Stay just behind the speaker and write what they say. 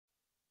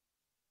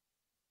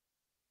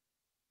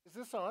Is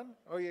this on?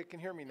 Oh, you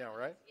can hear me now,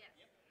 right?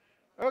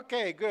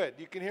 Okay, good.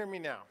 You can hear me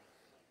now.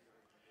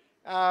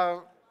 Uh,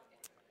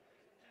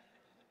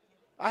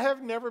 I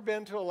have never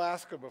been to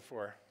Alaska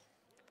before,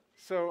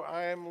 so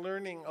I am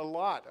learning a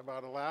lot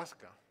about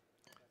Alaska.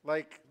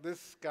 Like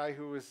this guy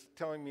who was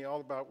telling me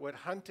all about what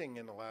hunting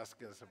in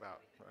Alaska is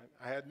about. Right?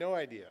 I had no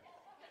idea.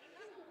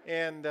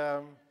 And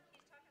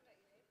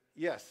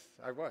yes,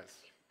 I was.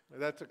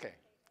 That's okay.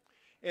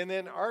 And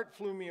then Art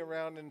flew me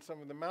around in some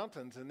of the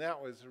mountains, and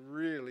that was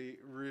really,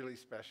 really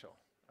special.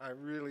 I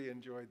really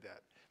enjoyed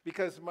that.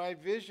 Because my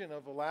vision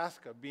of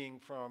Alaska, being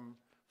from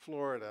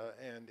Florida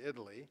and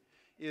Italy,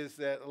 is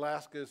that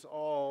Alaska is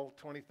all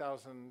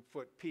 20,000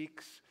 foot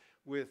peaks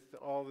with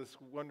all these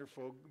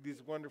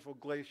wonderful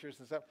glaciers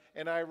and stuff.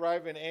 And I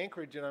arrive in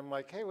Anchorage, and I'm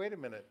like, hey, wait a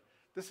minute.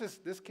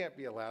 This can't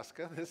be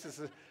Alaska. This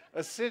is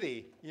a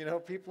city. You know,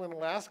 people in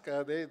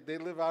Alaska, they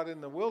live out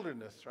in the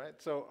wilderness, right?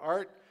 So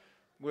Art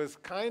was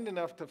kind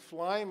enough to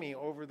fly me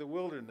over the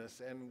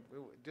wilderness, and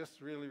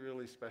just really,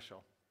 really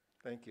special.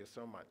 Thank you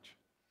so much.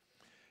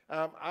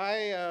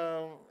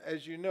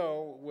 As you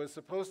know, was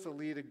supposed to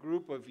lead a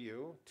group of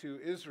you to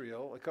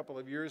Israel a couple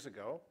of years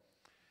ago.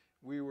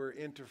 We were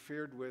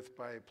interfered with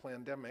by a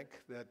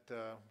pandemic that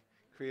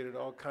created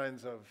all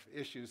kinds of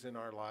issues in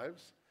our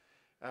lives.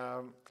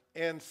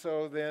 And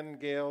so then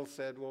Gail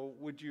said, well,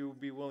 would you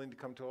be willing to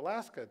come to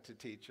Alaska to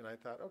teach? And I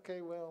thought,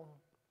 okay, well,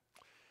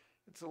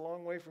 it's a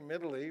long way from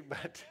Italy,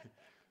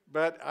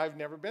 but I've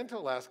never been to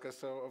Alaska,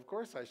 so of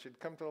course I should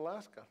come to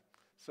Alaska.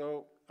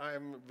 So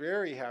I'm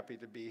very happy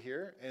to be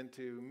here and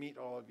to meet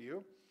all of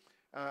you.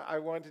 I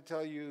want to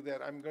tell you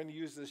that I'm going to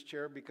use this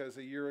chair because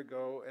a year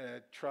ago a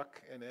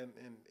truck in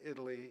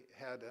Italy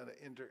had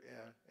an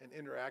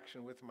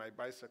interaction with my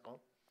bicycle,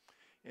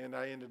 and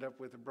I ended up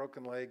with a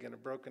broken leg and a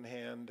broken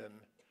hand and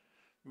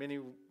many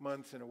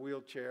months in a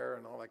wheelchair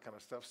and all that kind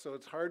of stuff. So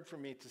it's hard for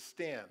me to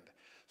stand.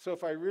 So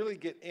if I really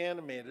get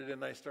animated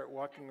and I start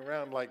walking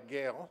around like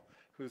Gail,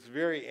 who's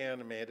very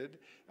animated,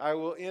 I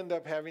will end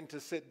up having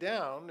to sit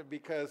down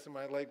because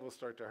my leg will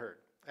start to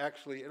hurt.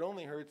 Actually, it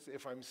only hurts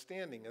if I'm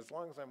standing. As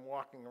long as I'm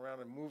walking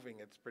around and moving,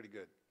 it's pretty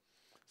good.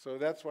 So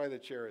that's why the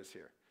chair is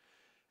here.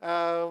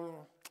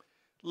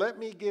 Let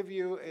me give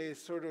you a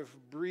sort of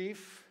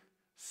brief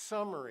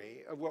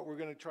summary of what we're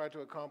going to try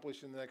to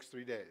accomplish in the next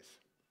 3 days.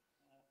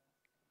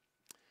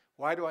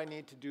 Why do I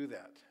need to do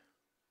that?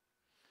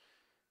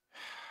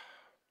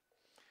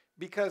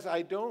 Because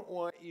I don't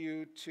want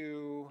you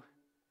to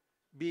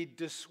be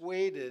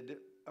dissuaded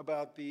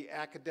about the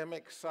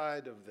academic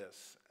side of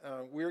this.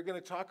 We're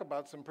going to talk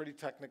about some pretty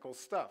technical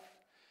stuff.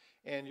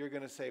 And you're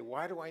going to say,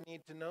 why do I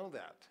need to know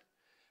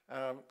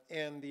that?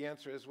 And the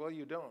answer is, well,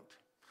 you don't.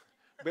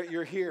 But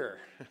you're here.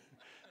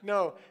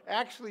 No,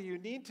 actually, you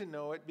need to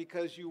know it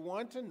because you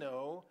want to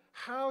know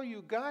how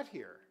you got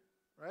here,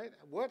 right?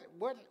 What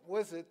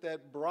was it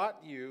that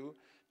brought you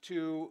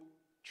to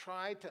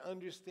try to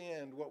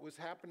understand what was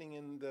happening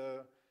in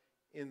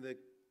the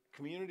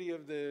community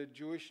of the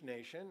Jewish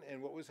nation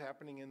and what was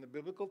happening in the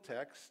biblical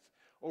text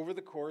over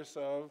the course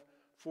of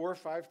 4,000 or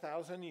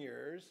 5,000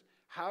 years?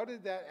 How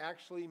did that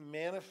actually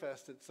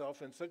manifest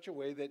itself in such a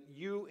way that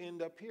you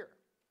end up here?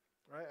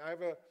 Right? I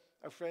have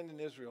a friend in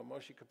Israel,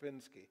 Moshe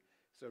Kapinski.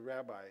 He's a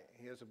rabbi.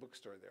 He has a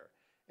bookstore there.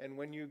 And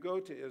when you go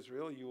to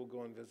Israel, you will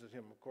go and visit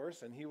him, of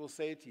course, and he will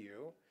say to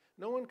you,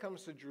 no one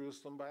comes to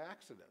Jerusalem by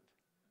accident.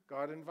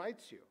 God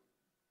invites you.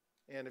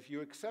 And if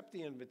you accept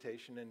the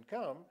invitation and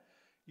come,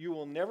 you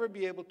will never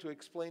be able to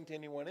explain to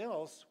anyone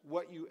else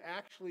what you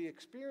actually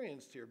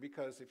experienced here,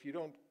 because if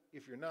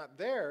you're not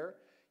there,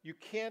 you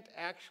can't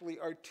actually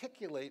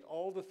articulate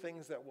all the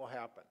things that will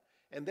happen.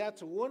 And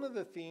that's one of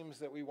the themes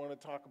that we want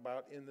to talk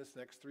about in this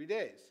next 3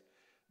 days.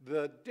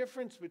 The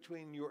difference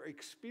between your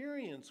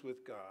experience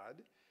with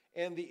God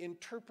and the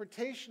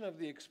interpretation of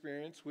the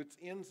experience, which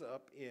ends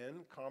up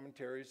in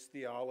commentaries,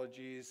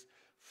 theologies,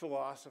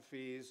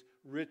 philosophies,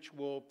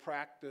 ritual,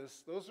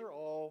 practice. Those are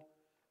all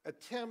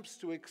attempts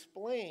to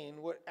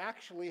explain what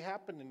actually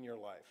happened in your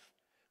life.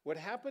 What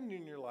happened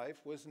in your life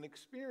was an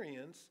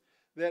experience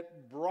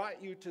that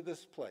brought you to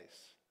this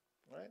place,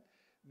 right?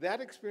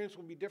 That experience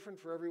will be different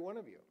for every one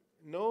of you.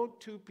 No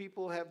two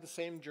people have the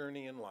same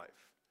journey in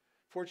life.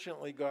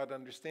 Fortunately, God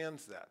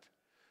understands that.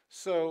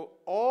 So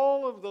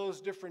all of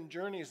those different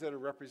journeys that are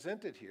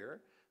represented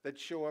here, that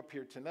show up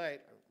here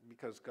tonight,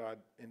 because God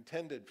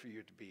intended for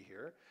you to be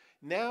here,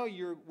 now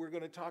we're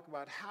going to talk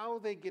about how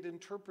they get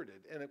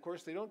interpreted. And of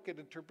course, they don't get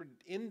interpreted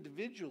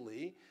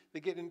individually, they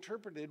get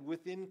interpreted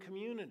within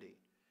community.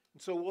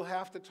 And so we'll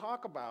have to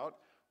talk about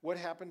what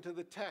happened to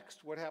the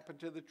text, what happened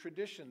to the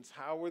traditions,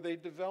 how were they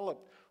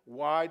developed,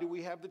 why do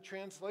we have the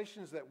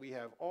translations that we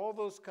have, all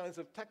those kinds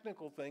of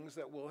technical things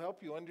that will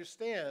help you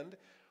understand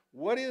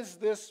what is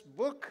this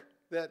book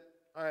that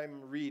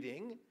I'm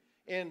reading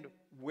and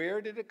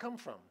where did it come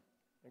from,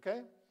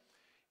 okay?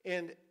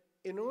 And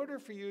in order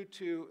for you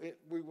to,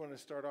 we want to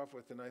start off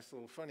with a nice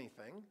little funny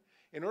thing.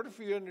 In order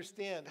for you to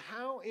understand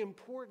how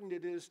important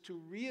it is to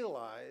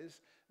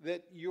realize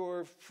that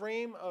your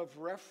frame of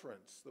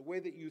reference, the way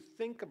that you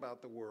think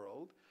about the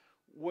world,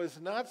 was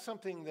not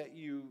something that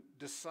you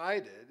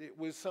decided. It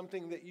was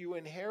something that you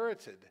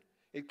inherited.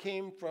 It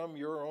came from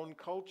your own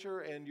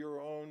culture and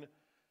your own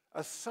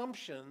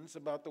assumptions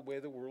about the way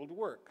the world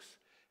works.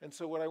 And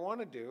so what I want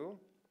to do,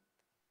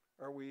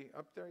 are we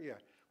up there? Yeah.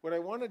 What I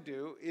want to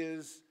do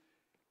is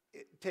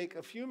take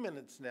a few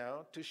minutes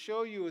now to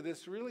show you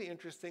this really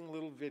interesting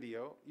little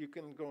video. You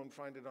can go and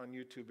find it on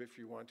YouTube if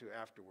you want to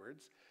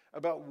afterwards,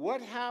 about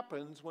what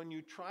happens when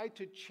you try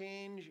to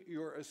change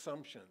your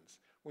assumptions,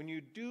 when you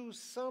do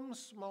some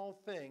small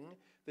thing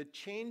that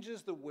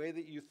changes the way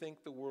that you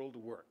think the world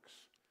works.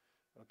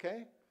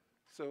 Okay?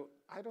 So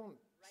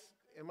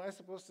am I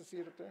supposed to see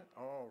it up there?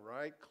 Oh,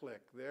 right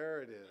click,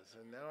 there it is.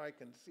 And now I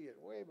can see it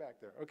way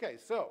back there. Okay,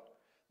 so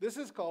this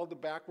is called the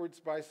backwards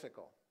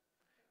bicycle.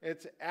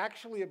 It's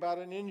actually about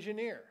an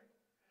engineer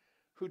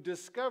who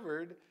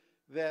discovered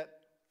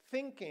that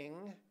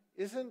thinking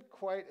isn't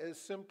quite as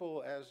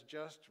simple as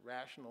just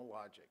rational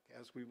logic,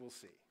 as we will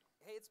see.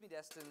 Hey, it's me,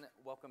 Destin.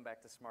 Welcome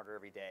back to Smarter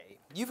Every Day.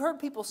 You've heard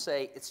people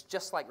say it's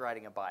just like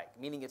riding a bike,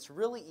 meaning it's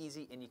really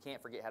easy and you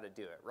can't forget how to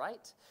do it,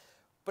 right?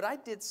 But I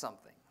did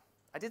something.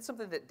 I did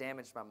something that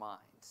damaged my mind.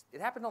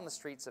 It happened on the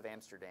streets of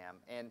Amsterdam,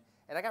 and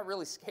I got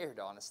really scared,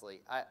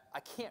 honestly. I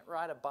can't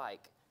ride a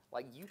bike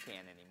like you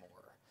can anymore.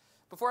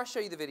 Before I show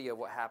you the video of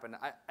what happened,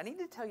 I need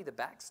to tell you the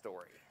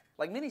backstory.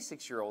 Like many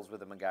 6-year-olds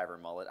with a MacGyver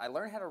mullet, I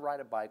learned how to ride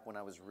a bike when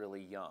I was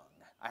really young.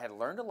 I had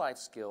learned a life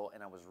skill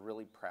and I was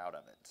really proud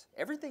of it.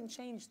 Everything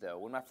changed though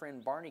when my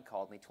friend Barney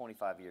called me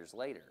 25 years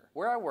later.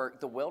 Where I work,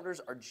 the welders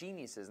are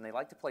geniuses and they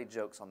like to play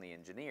jokes on the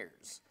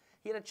engineers.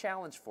 He had a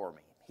challenge for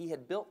me. He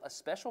had built a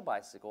special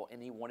bicycle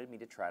and he wanted me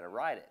to try to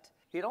ride it.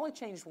 He had only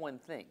changed one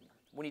thing.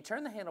 When you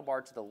turn the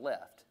handlebar to the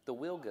left, the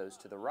wheel goes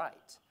to the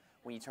right.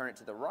 When you turn it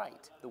to the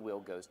right, the wheel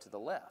goes to the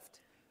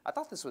left. I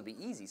thought this would be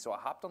easy, so I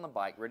hopped on the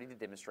bike ready to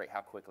demonstrate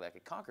how quickly I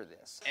could conquer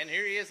this. And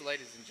here he is,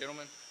 ladies and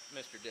gentlemen,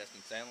 Mr.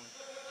 Destin Sandlin.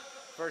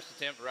 First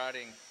attempt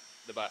riding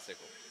the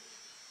bicycle.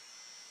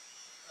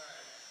 All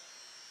right.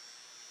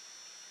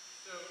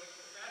 So the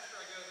faster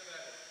I go, the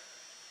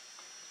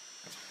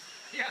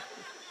better.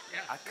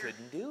 Yeah. I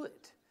couldn't do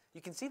it.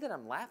 You can see that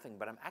I'm laughing,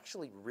 but I'm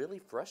actually really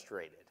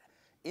frustrated.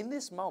 In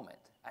this moment,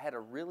 I had a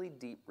really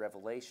deep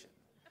revelation.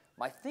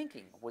 My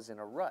thinking was in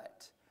a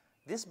rut.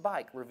 This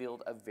bike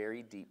revealed a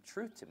very deep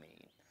truth to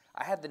me.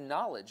 I had the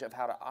knowledge of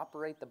how to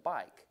operate the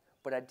bike,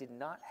 but I did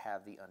not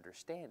have the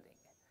understanding.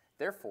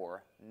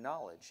 Therefore,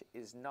 knowledge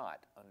is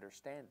not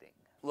understanding.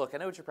 Look, I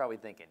know what you're probably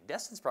thinking.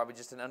 Destin's probably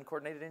just an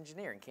uncoordinated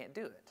engineer and can't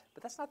do it.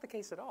 But that's not the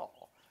case at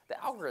all.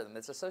 The algorithm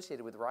that's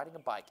associated with riding a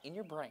bike in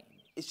your brain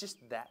is just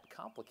that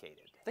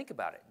complicated. Think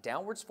about it.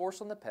 Downwards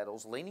force on the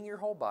pedals, leaning your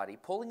whole body,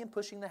 pulling and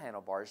pushing the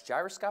handlebars,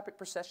 gyroscopic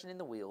precession in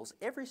the wheels.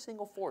 Every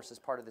single force is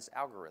part of this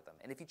algorithm.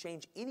 And if you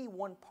change any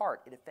one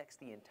part, it affects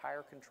the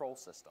entire control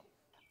system.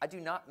 I do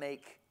not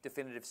make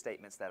definitive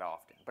statements that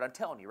often, but I'm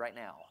telling you right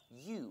now,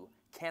 you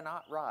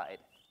cannot ride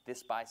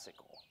this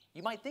bicycle.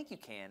 You might think you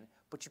can,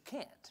 but you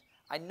can't.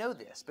 I know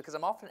this because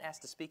I'm often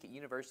asked to speak at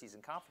universities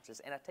and conferences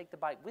and I take the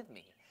bike with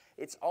me.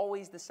 It's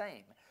always the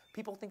same.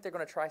 People think they're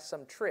going to try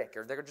some trick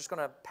or they're just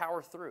going to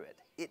power through it.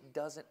 It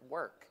doesn't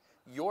work.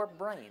 Your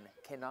brain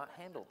cannot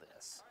handle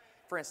this.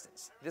 For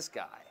instance, this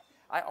guy,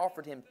 I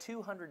offered him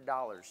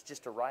 $200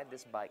 just to ride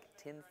this bike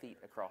 10 feet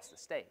across the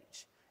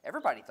stage.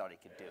 Everybody thought he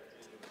could do it.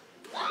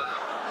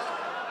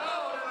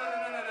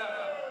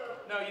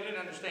 No, you didn't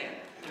understand.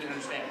 You didn't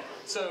understand.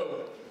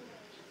 So,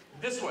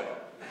 this way.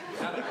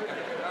 All right,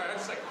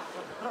 just a second.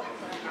 All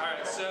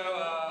right,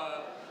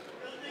 so,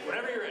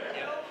 whenever you're ready,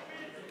 yeah.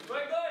 Go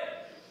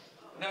ahead.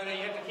 No,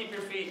 you have to keep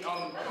your feet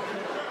on.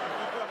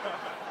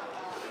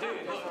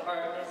 Dude, look. All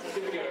right,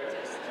 here we go.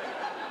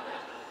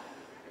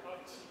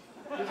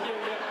 Wait.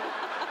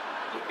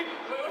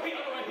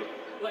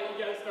 Like, you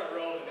gotta start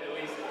rolling at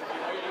least. Go.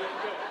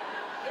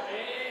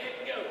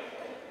 And go.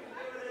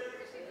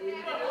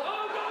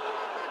 Oh, go!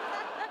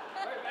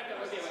 All right, back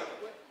up. Okay,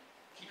 wait.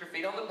 Keep your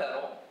feet on the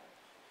pedal.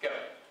 Go.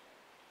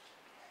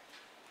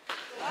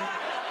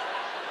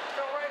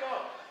 Go right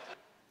on.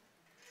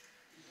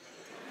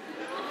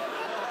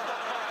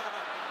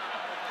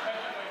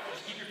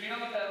 Just keep your feet on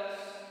the pedals.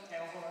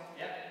 Handles on.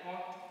 Yeah, come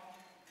on.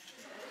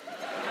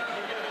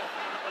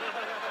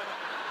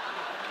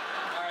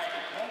 All right,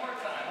 one more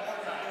time.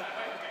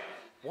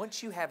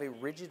 Once you have a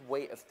rigid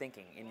way of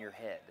thinking in your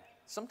head,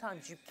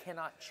 sometimes you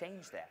cannot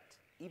change that,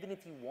 even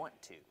if you want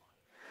to.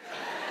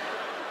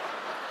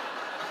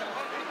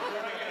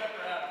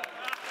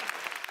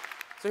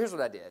 So here's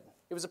what I did.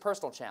 It was a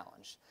personal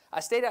challenge.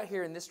 I stayed out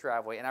here in this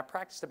driveway and I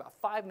practiced about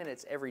 5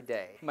 minutes every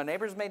day. My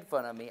neighbors made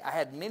fun of me. I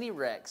had many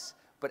wrecks,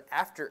 but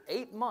after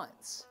 8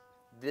 months,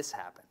 this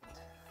happened.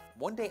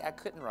 One day I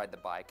couldn't ride the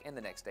bike and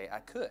the next day I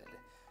could.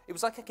 It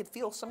was like I could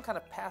feel some kind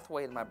of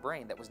pathway in my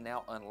brain that was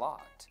now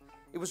unlocked.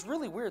 It was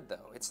really weird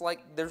though. It's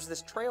like there's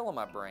this trail in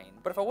my brain,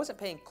 but if I wasn't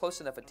paying close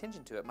enough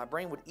attention to it, my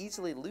brain would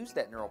easily lose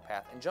that neural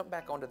path and jump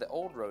back onto the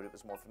old road it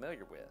was more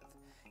familiar with.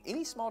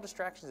 Any small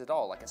distractions at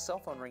all, like a cell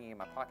phone ringing in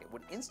my pocket,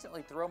 would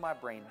instantly throw my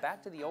brain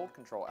back to the old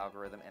control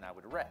algorithm and I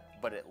would wreck.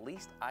 But at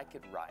least I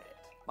could ride it.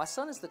 My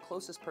son is the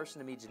closest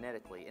person to me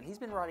genetically, and he's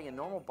been riding a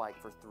normal bike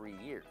for 3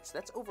 years.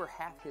 That's over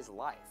half his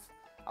life.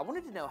 I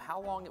wanted to know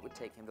how long it would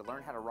take him to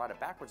learn how to ride a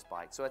backwards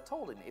bike, so I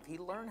told him if he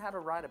learned how to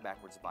ride a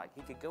backwards bike,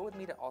 he could go with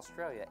me to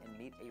Australia and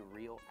meet a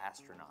real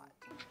astronaut.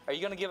 Are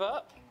you gonna give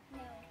up? No.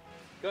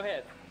 Go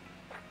ahead.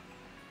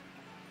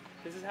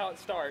 This is how it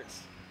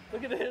starts.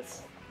 Look at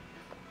this.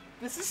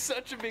 This is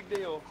such a big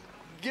deal.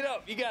 Get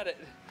up, you got it.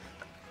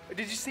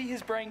 Did you see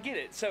his brain get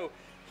it? So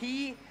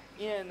he,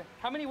 in,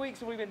 how many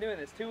weeks have we been doing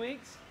this? 2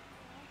 weeks?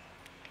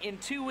 In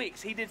 2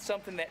 weeks, he did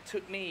something that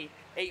took me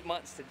 8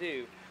 months to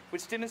do,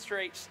 which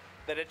demonstrates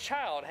that a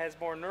child has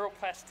more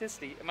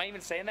neuroplasticity, am I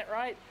even saying that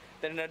right,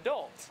 than an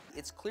adult.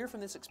 It's clear from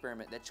this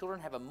experiment that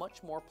children have a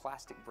much more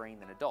plastic brain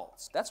than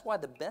adults. That's why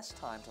the best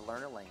time to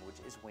learn a language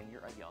is when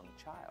you're a young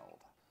child.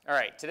 All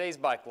right, today's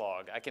bike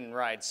log. I can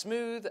ride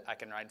smooth, I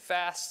can ride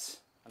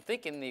fast. I'm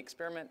thinking the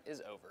experiment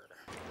is over.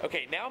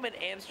 Okay, now I'm in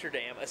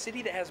Amsterdam, a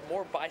city that has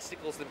more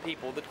bicycles than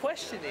people. The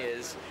question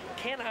is,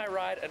 can I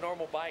ride a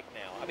normal bike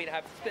now? I mean,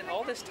 I've spent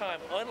all this time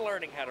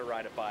unlearning how to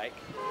ride a bike.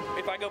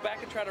 If I go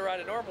back and try to ride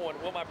a normal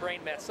one, will my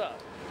brain mess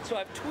up? So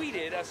I've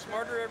tweeted a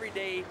Smarter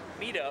Everyday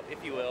meetup,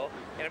 if you will,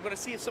 and I'm gonna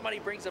see if somebody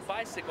brings a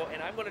bicycle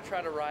and I'm gonna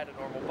try to ride a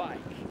normal bike.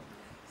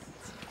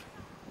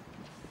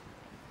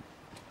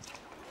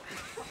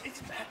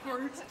 It's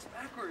backwards, it's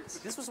backwards.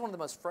 This was one of the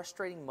most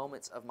frustrating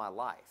moments of my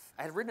life.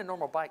 I had ridden a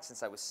normal bike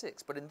since I was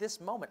 6, but in this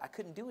moment, I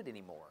couldn't do it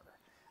anymore.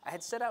 I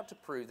had set out to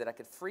prove that I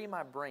could free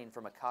my brain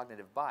from a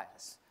cognitive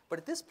bias. But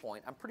at this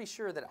point, I'm pretty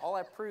sure that all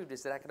I proved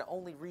is that I could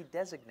only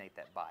redesignate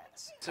that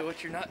bias. So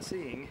what you're not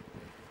seeing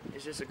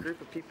is just a group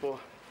of people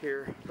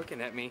here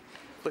looking at me,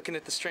 looking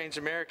at the strange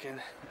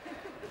American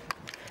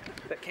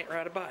that can't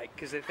ride a bike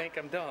because they think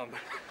I'm dumb.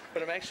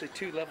 But I'm actually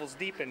 2 levels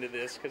deep into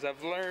this because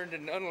I've learned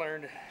and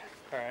unlearned.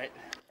 All right.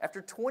 After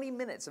 20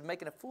 minutes of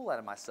making a fool out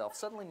of myself,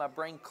 suddenly my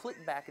brain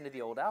clicked back into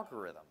the old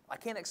algorithm. I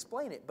can't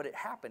explain it, but it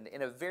happened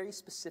in a very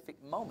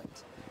specific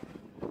moment.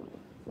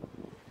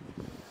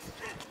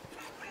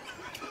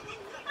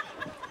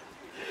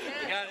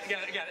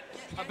 Got it.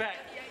 I'm back.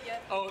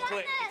 Oh, it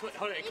clicked.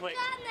 Hold it, click.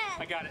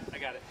 I got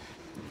it.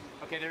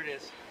 Okay, there it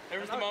is.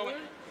 There's the moment.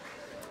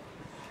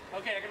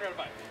 Okay, I can ride a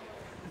bike.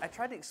 I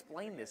tried to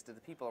explain this to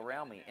the people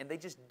around me, and they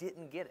just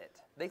didn't get it.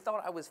 They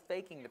thought I was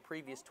faking the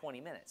previous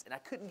 20 minutes, and I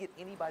couldn't get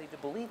anybody to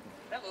believe me.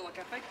 That looked like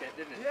I faked that,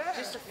 didn't it? Yeah.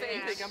 Just a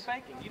face. You think I'm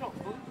faking. You don't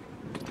believe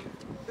me.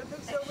 That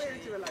looks so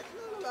weird. You were like,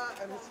 la la la,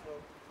 and it's full.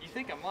 You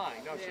think I'm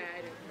lying, don't you? Yeah,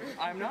 I do.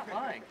 I'm not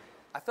lying.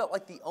 I felt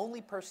like the only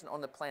person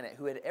on the planet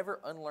who had ever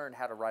unlearned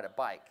how to ride a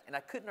bike, and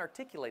I couldn't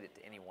articulate it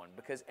to anyone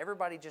because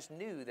everybody just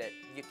knew that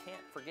you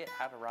can't forget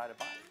how to ride a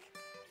bike.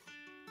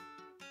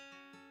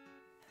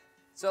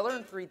 So I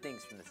learned 3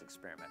 things from this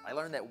experiment. I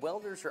learned that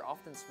welders are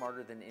often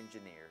smarter than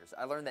engineers.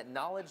 I learned that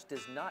knowledge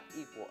does not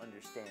equal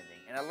understanding.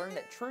 And I learned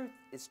that truth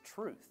is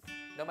truth,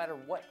 no matter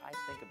what I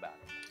think about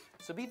it.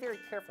 So be very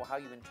careful how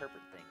you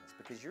interpret things,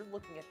 because you're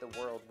looking at the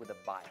world with a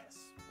bias,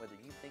 whether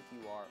you think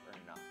you are or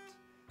not.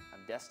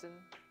 I'm Destin.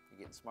 You're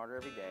getting smarter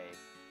every day.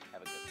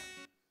 Have a good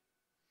one.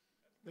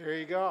 There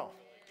you go.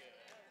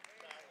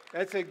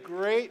 That's a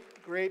great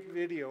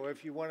video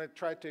if you want to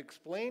try to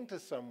explain to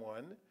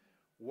someone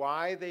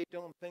why they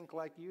don't think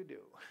like you do.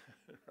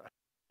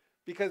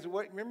 Because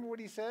remember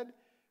what he said?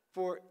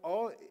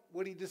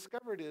 What he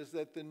discovered is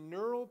that the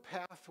neural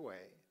pathway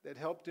that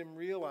helped him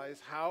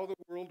realize how the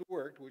world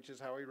worked, which is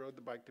how he rode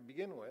the bike to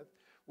begin with,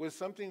 was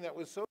something that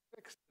was so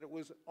fixed that it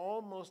was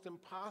almost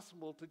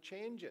impossible to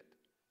change it.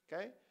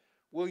 Okay?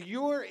 Well,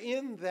 you're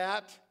in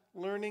that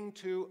learning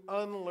to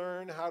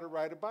unlearn how to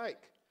ride a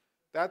bike.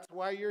 That's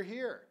why you're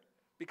here.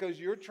 Because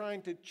you're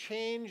trying to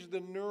change the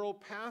neural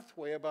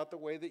pathway about the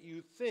way that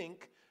you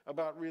think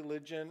about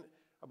religion,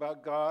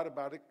 about God,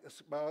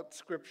 about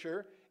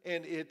Scripture,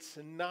 and it's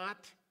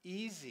not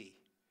easy.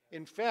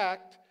 In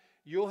fact,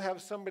 you'll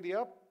have somebody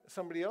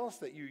else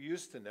that you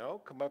used to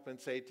know come up and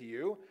say to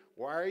you,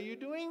 "Why are you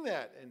doing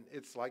that?" And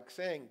it's like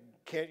saying,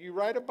 "Can't you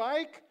ride a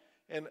bike?"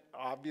 And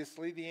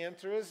obviously the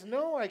answer is,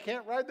 no, I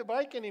can't ride the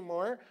bike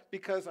anymore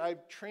because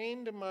I've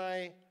trained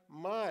my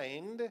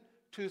mind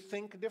to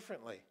think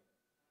differently.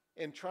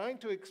 And trying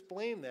to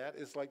explain that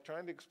is like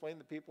trying to explain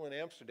to people in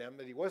Amsterdam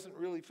that he wasn't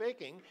really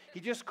faking,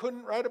 he just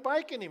couldn't ride a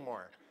bike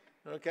anymore,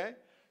 okay?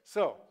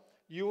 So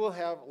you will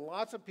have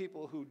lots of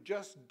people who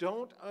just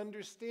don't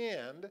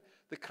understand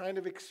the kind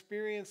of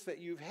experience that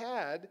you've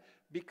had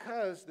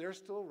because they're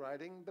still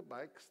riding the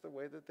bikes the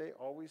way that they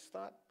always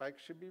thought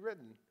bikes should be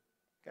ridden,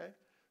 okay?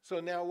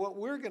 So now what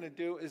we're going to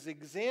do is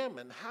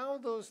examine how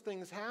those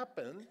things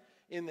happen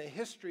in the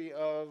history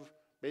of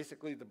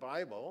basically the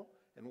Bible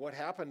and what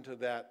happened to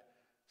that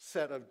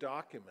set of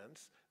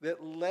documents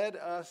that led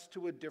us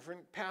to a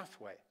different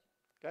pathway,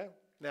 okay?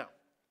 Now,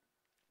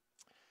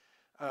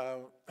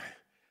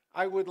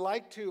 I would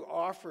like to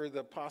offer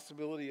the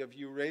possibility of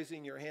you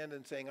raising your hand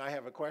and saying, I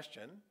have a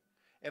question,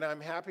 and I'm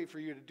happy for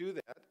you to do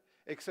that,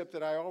 except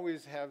that I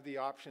always have the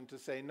option to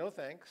say no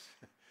thanks,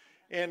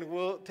 and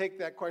we'll take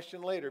that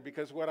question later,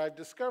 because what I've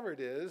discovered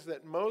is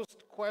that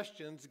most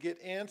questions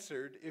get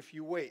answered if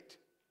you wait,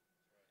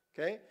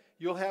 okay?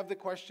 you'll have the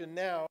question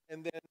now,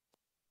 and then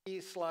 3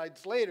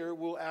 slides later,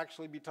 we'll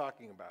actually be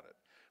talking about it.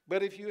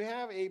 But if you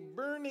have a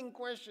burning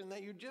question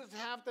that you just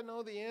have to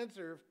know the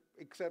answer,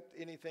 except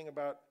anything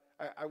about,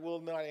 I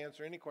will not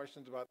answer any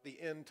questions about the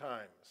end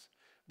times.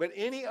 But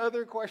any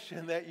other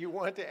question that you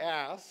want to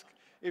ask,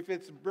 if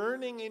it's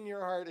burning in your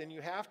heart and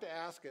you have to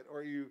ask it,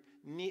 or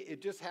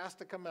it just has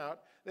to come out,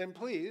 then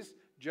please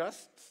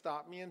just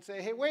stop me and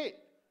say, hey, wait,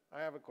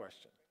 I have a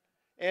question.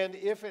 And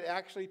if it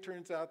actually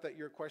turns out that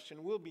your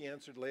question will be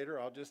answered later,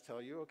 I'll just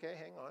tell you, okay,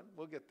 hang on,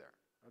 we'll get there,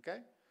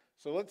 okay?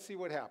 So let's see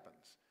what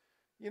happens.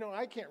 You know,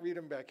 I can't read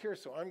them back here,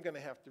 so I'm going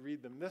to have to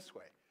read them this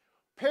way.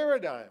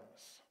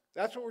 Paradigms.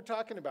 That's what we're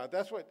talking about.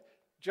 That's what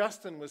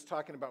Justin was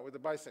talking about with the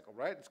bicycle,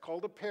 right? It's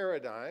called a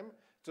paradigm.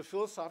 It's a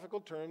philosophical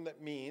term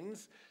that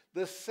means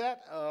the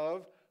set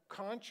of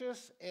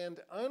conscious and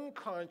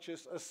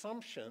unconscious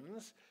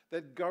assumptions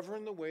that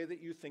govern the way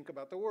that you think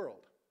about the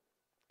world,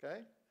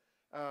 okay?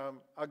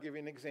 I'll give you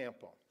an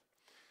example.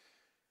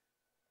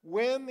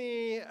 When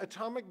the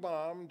atomic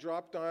bomb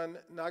dropped on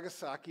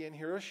Nagasaki and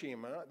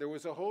Hiroshima, there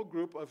was a whole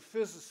group of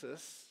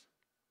physicists,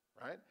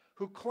 right,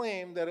 who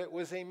claimed that it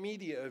was a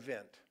media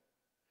event,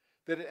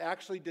 that it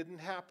actually didn't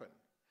happen.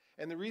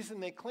 And the reason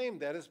they claimed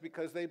that is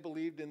because they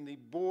believed in the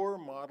Bohr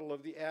model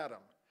of the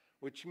atom,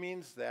 which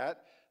means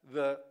that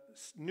the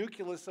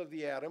nucleus of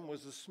the atom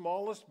was the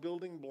smallest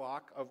building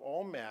block of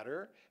all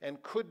matter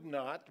and could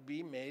not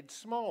be made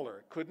smaller.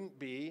 It couldn't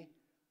be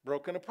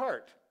broken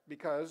apart,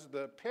 because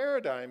the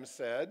paradigm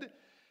said,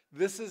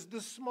 this is the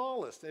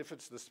smallest. If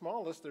it's the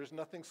smallest, there's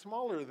nothing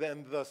smaller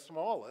than the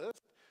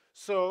smallest.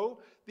 So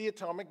the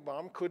atomic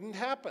bomb couldn't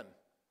happen,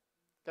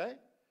 okay?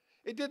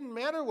 It didn't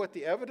matter what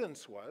the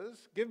evidence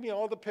was. Give me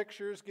all the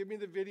pictures, give me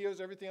the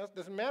videos, everything else. It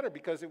doesn't matter,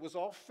 because it was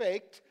all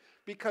faked,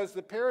 because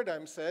the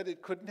paradigm said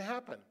it couldn't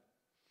happen.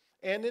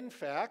 And in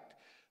fact,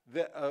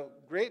 a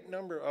great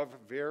number of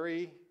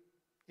very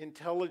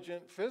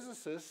intelligent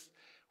physicists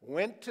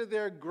went to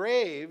their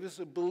graves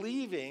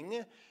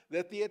believing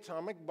that the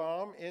atomic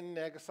bomb in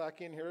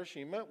Nagasaki and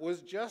Hiroshima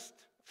was just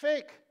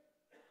fake,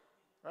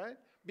 right?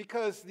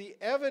 Because the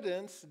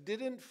evidence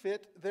didn't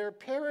fit their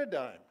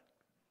paradigm,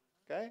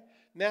 okay?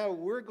 Now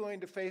we're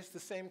going to face the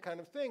same kind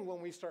of thing when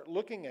we start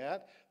looking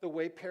at the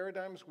way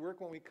paradigms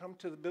work when we come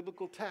to the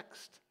biblical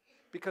text.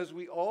 Because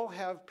we all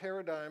have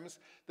paradigms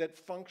that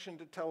function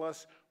to tell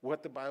us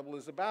what the Bible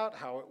is about,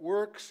 how it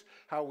works,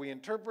 how we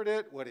interpret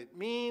it, what it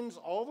means.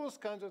 All those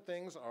kinds of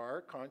things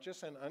are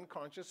conscious and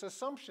unconscious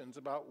assumptions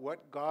about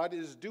what God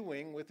is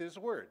doing with His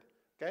Word.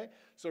 Okay?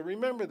 So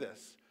remember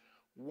this.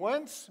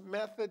 Once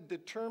method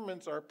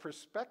determines our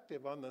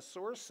perspective on the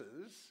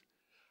sources,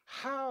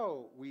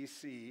 how we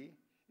see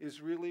is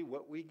really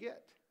what we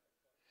get.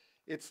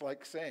 It's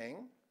like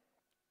saying,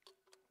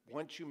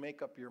 once you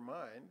make up your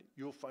mind,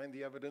 you'll find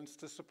the evidence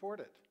to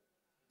support it,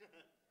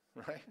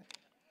 right?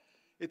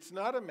 It's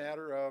not a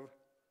matter of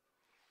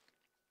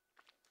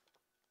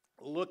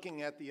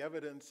looking at the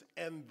evidence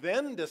and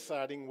then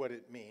deciding what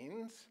it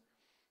means.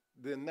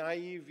 The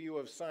naive view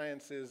of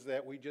science is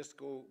that we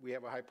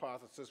have a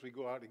hypothesis, we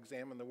go out,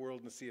 examine the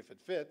world and see if it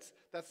fits.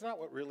 That's not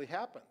what really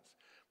happens.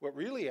 What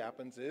really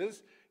happens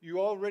is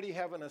you already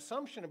have an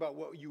assumption about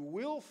what you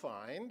will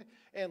find,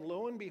 and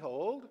lo and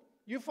behold,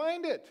 you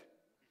find it.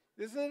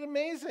 Isn't it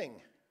amazing?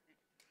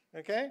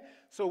 Okay?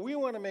 So we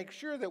want to make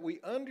sure that we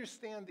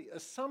understand the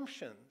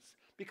assumptions,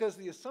 because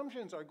the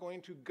assumptions are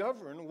going to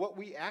govern what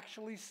we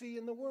actually see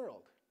in the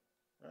world.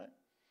 Right?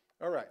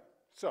 All right.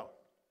 So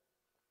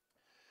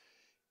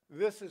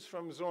this is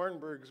from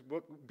Zornberg's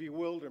book,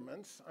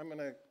 Bewilderments. I'm going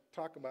to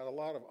talk about a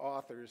lot of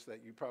authors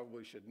that you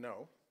probably should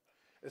know,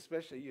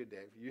 especially you,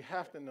 Dave. You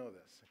have to know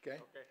this, okay?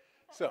 Okay.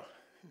 So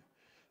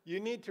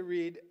you need to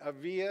read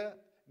Avia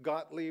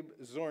Gottlieb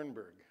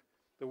Zornberg.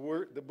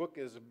 The book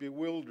is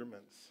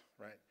Bewilderments,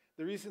 right?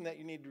 The reason that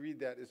you need to read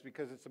that is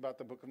because it's about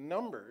the book of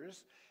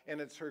Numbers,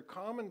 and it's her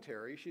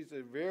commentary. She's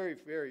a very,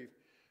 very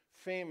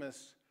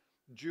famous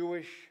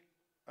Jewish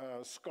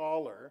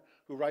scholar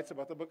who writes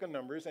about the book of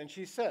Numbers, and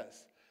she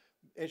says,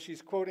 and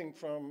she's quoting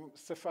from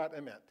Sifat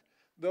Emet,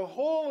 the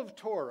whole of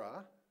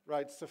Torah,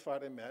 writes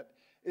Sifat Emet,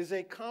 is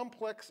a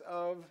complex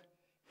of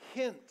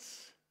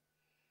hints,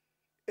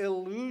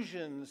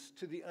 allusions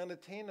to the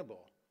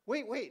unattainable.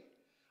 Wait.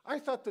 I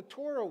thought the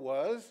Torah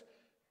was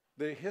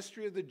the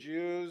history of the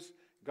Jews,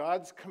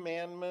 God's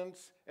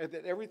commandments, and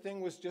that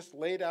everything was just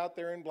laid out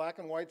there in black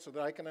and white so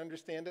that I can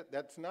understand it.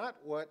 That's not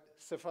what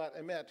Sifat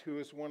Emet, who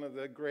is one of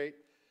the great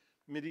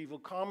medieval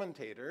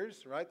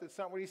commentators, right? That's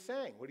not what he's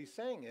saying. What he's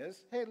saying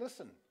is, hey,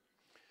 listen,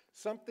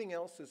 something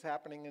else is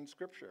happening in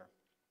Scripture.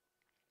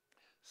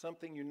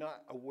 Something you're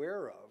not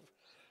aware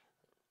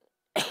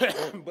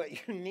of, but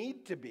you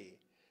need to be.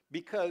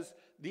 Because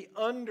the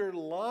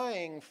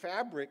underlying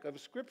fabric of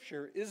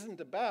Scripture isn't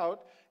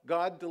about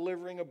God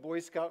delivering a Boy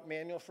Scout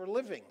manual for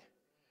living.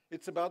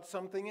 It's about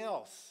something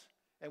else.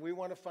 And we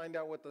want to find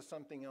out what the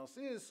something else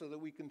is so that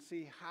we can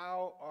see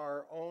how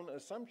our own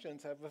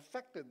assumptions have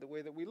affected the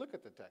way that we look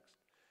at the text.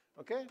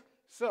 Okay?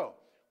 So,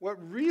 what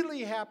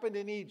really happened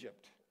in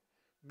Egypt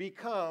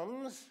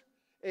becomes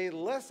a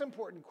less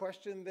important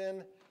question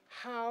than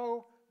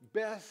how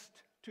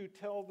best to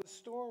tell the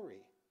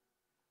story.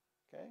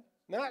 Okay?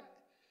 Not,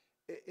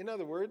 in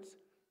other words,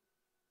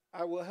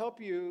 I will help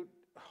you,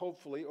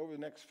 hopefully, over the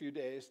next few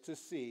days to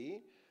see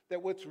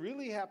that what's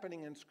really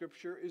happening in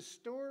Scripture is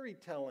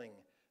storytelling,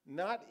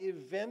 not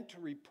event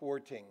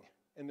reporting.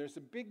 And there's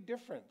a big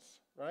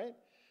difference, right?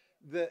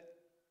 The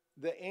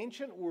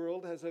ancient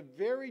world has a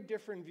very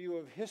different view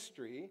of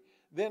history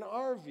than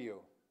our view.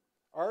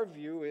 Our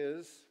view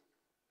is,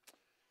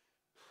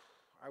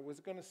 I was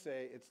going to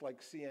say it's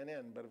like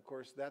CNN, but of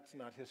course that's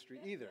not history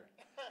either.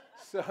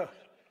 So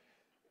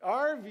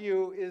our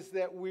view is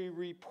that we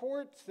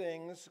report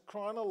things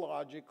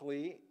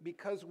chronologically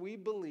because we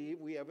believe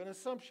we have an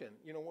assumption.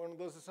 You know, one of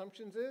those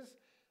assumptions is,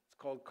 it's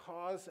called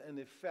cause and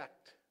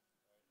effect,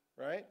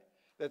 right?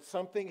 That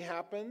something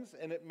happens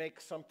and it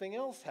makes something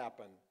else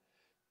happen.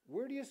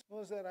 Where do you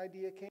suppose that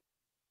idea came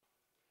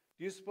from?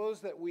 Do you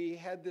suppose that we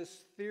had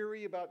this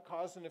theory about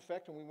cause and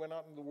effect and we went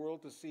out in the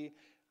world to see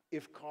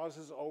if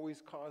causes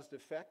always caused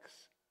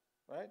effects?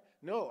 Right?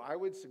 No, I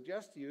would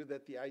suggest to you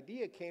that the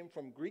idea came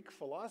from Greek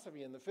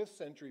philosophy in the 5th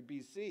century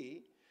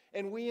BC,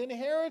 and we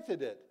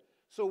inherited it.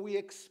 So we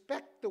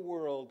expect the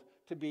world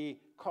to be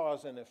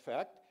cause and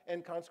effect,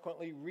 and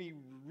consequently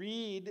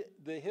reread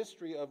the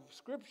history of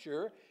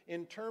Scripture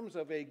in terms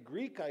of a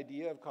Greek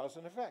idea of cause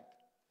and effect.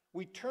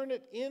 We turn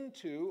it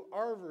into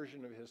our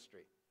version of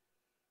history.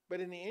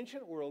 But in the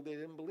ancient world, they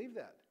didn't believe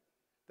that.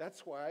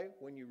 That's why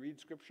when you read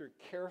Scripture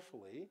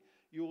carefully,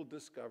 you will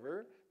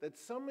discover that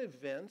some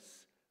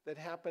events that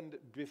happened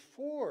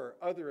before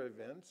other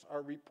events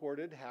are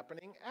reported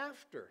happening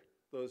after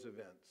those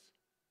events.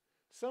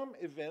 Some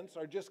events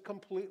are just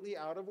completely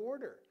out of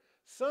order.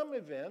 Some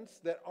events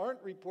that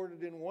aren't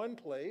reported in one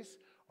place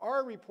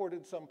are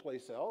reported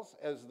someplace else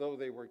as though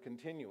they were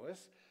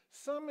continuous.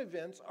 Some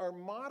events are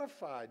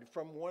modified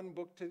from one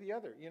book to the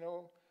other. You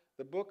know,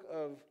 the book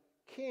of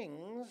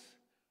Kings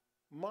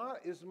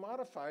is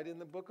modified in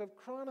the book of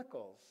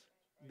Chronicles.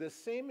 The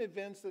same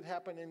events that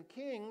happen in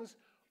Kings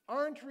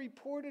aren't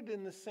reported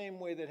in the same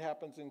way that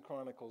happens in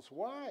Chronicles.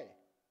 Why?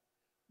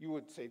 You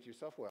would say to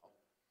yourself, well,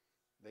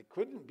 they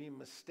couldn't be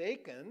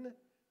mistaken.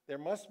 There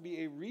must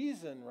be a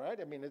reason, right?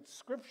 I mean, it's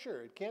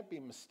Scripture. It can't be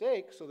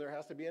mistake, so there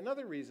has to be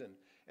another reason.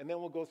 And then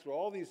we'll go through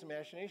all these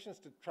imaginations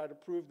to try to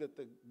prove that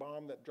the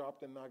bomb that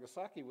dropped in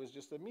Nagasaki was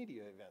just a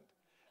media event.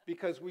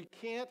 Because we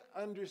can't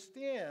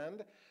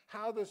understand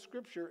how the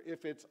Scripture,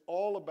 if it's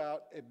all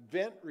about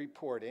event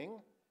reporting,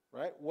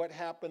 right, what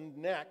happened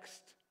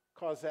next,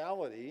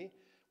 causality,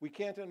 we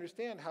can't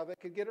understand how they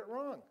could get it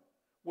wrong.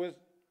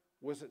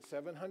 Was it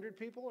 700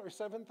 people or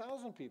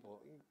 7,000 people?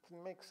 You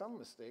can make some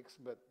mistakes,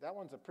 but that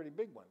one's a pretty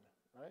big one,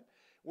 right?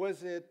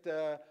 Was it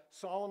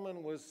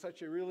Solomon was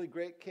such a really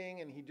great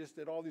king and he just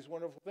did all these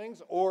wonderful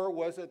things? Or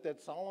was it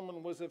that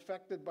Solomon was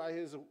affected by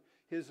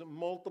his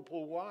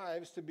multiple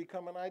wives to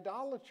become an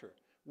idolater?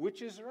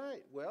 Which is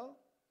right? Well,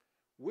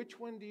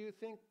 which one do you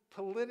think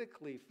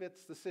politically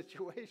fits the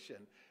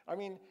situation? I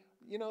mean,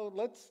 you know,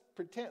 let's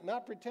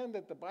not pretend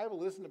that the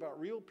Bible isn't about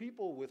real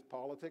people with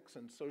politics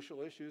and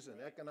social issues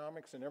and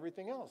economics and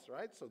everything else,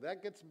 right? So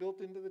that gets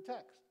built into the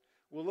text.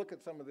 We'll look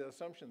at some of the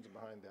assumptions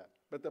behind that.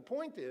 But the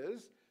point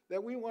is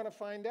that we want to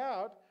find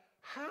out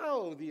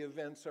how the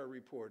events are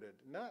reported,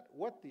 not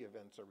what the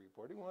events are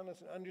reported. We want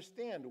to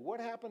understand what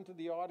happened to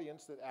the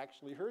audience that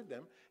actually heard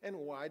them and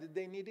why did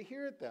they need to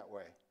hear it that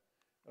way.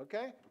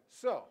 Okay?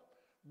 So,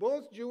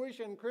 both Jewish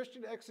and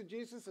Christian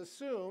exegesis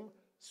assume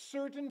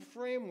certain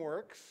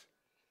frameworks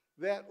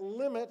that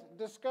limit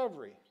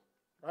discovery,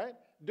 right?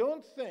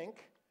 Don't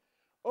think,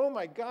 oh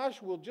my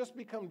gosh, we'll just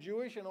become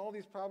Jewish and all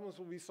these problems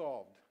will be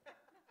solved,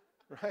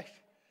 right?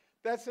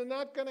 That's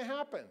not going to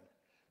happen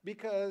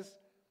because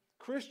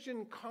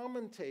Christian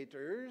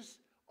commentators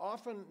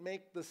often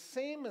make the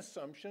same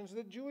assumptions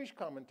that Jewish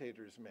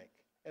commentators make.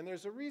 And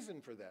there's a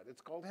reason for that.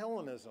 It's called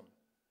Hellenism,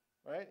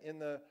 right? In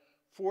the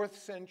 4th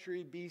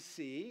century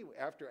BC,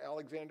 after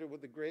Alexander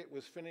the Great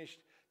was finished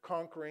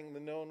conquering the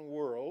known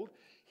world,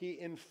 he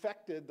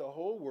infected the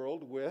whole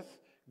world with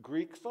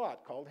Greek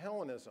thought called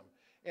Hellenism.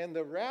 And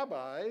the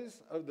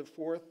rabbis of the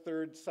 4th,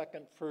 3rd,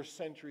 2nd, 1st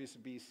centuries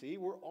BC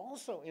were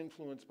also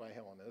influenced by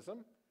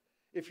Hellenism.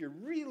 If you're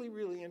really,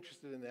 really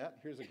interested in that,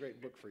 here's a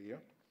great book for you.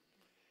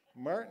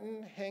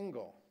 Martin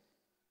Hengel,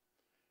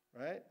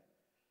 right?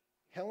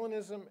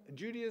 Hellenism,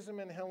 Judaism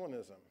and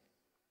Hellenism.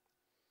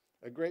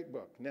 A great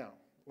book. Now,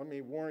 let me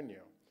warn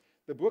you.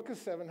 The book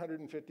is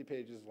 750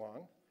 pages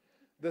long.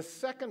 The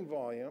second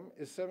volume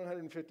is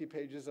 750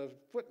 pages of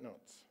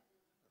footnotes.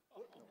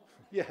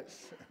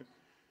 Yes.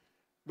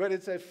 But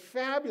it's a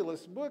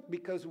fabulous book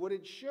because what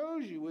it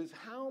shows you is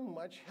how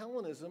much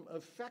Hellenism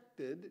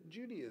affected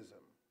Judaism.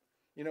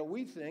 You know,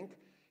 we think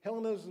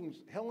Hellenes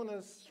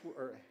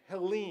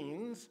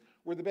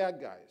were the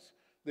bad guys.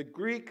 The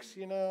Greeks,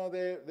 you know,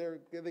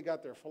 they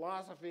got their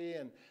philosophy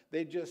and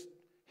they just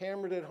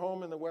hammered it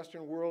home in the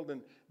Western world,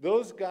 and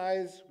those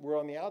guys were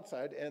on the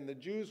outside, and the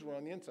Jews were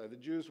on the inside. The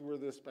Jews were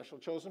the special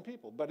chosen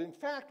people. But in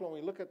fact, when we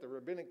look at the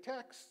rabbinic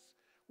texts,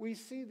 we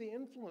see the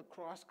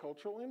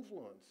cross-cultural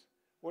influence.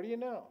 What do you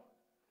know?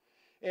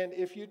 And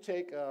if you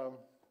take a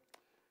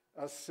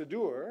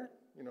Siddur,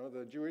 you know,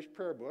 the Jewish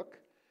prayer book,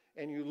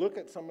 and you look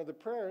at some of the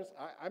prayers,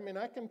 I mean,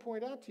 I can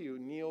point out to you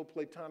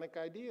Neoplatonic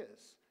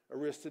ideas,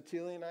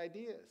 Aristotelian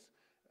ideas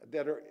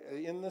that are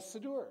in the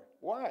Siddur.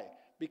 Why?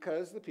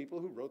 Because the people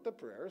who wrote the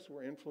prayers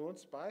were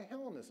influenced by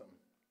Hellenism.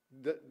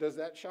 Does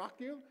that shock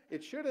you?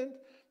 It shouldn't,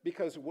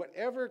 because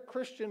whatever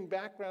Christian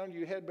background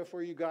you had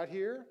before you got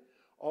here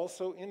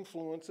also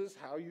influences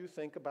how you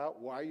think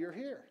about why you're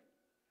here,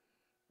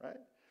 right?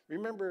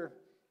 Remember,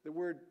 the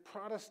word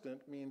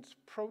Protestant means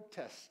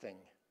protesting.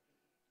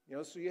 You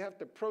know, so you have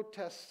to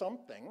protest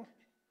something,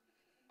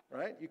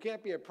 right? You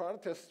can't be a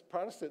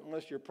Protestant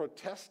unless you're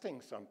protesting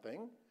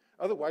something.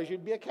 Otherwise,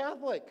 you'd be a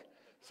Catholic.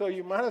 So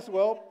you might as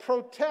well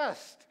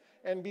protest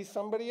and be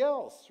somebody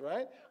else,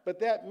 right? But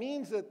that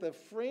means that the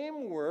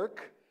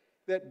framework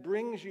that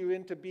brings you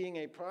into being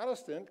a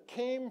Protestant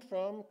came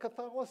from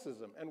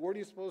Catholicism. And where do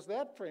you suppose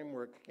that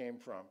framework came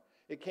from?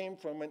 It came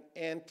from an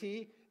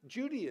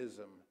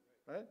anti-Judaism,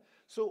 right?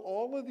 So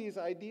all of these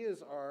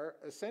ideas are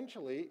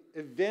essentially,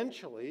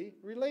 eventually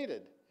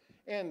related.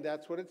 And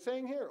that's what it's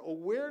saying here.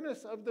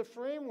 Awareness of the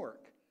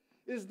framework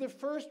is the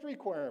first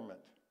requirement.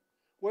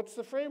 What's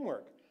the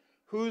framework?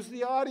 Who's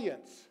the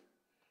audience?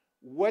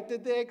 What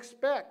did they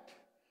expect?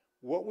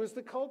 What was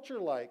the culture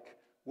like?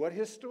 What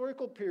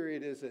historical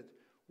period is it?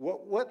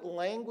 What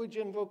language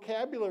and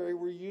vocabulary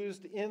were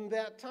used in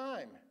that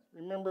time?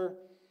 Remember,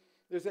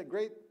 there's that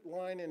great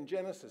line in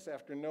Genesis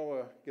after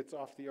Noah gets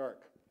off the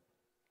ark,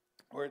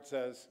 where it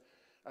says,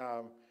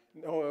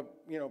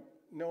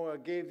 Noah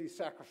gave these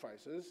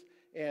sacrifices,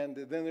 and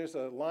then there's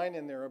a line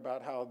in there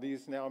about how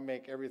these now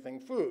make everything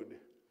food.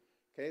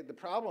 Okay, the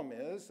problem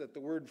is that the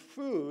word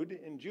food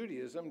in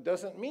Judaism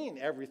doesn't mean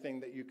everything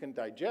that you can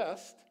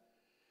digest.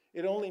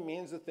 It only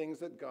means the things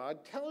that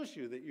God tells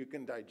you that you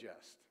can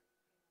digest,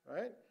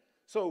 right?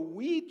 So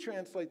we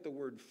translate the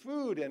word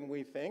food and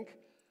we think,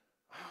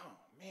 oh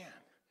man,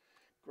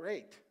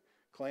 great.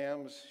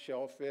 Clams,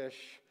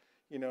 shellfish,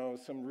 you know,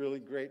 some really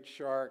great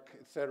shark,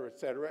 et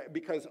cetera,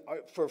 because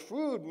for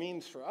food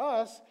means for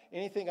us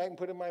anything I can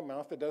put in my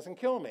mouth that doesn't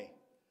kill me,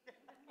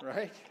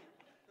 right?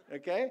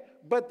 Okay?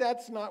 But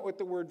that's not what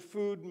the word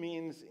food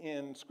means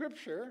in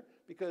Scripture,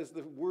 because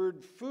the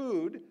word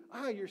food,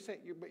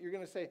 you're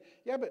going to say,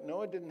 yeah, but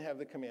Noah didn't have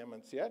the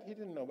commandments yet. He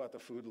didn't know about the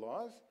food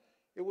laws.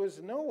 It was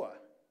Noah.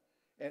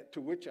 And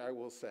to which I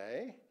will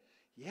say,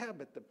 yeah,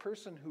 but the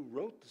person who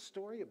wrote the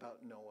story about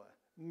Noah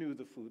knew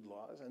the food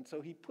laws, and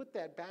so he put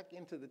that back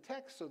into the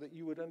text so that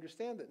you would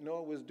understand that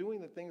Noah was doing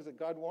the things that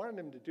God wanted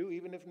him to do,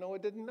 even if Noah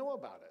didn't know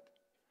about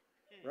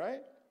it,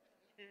 right?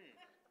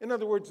 In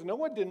other words,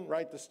 Noah didn't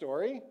write the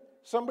story.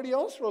 Somebody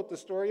else wrote the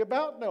story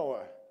about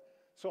Noah.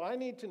 So I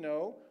need to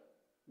know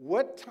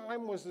what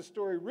time was the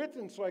story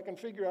written so I can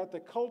figure out the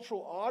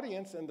cultural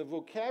audience and the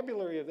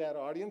vocabulary of that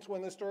audience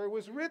when the story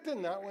was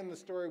written, not when the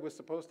story was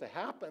supposed to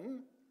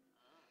happen.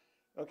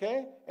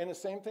 Okay? And the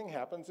same thing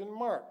happens in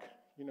Mark.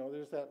 You know,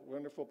 there's that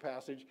wonderful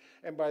passage,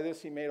 and by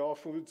this he made all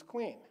foods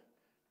clean,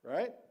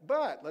 right?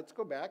 But let's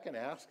go back and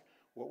ask,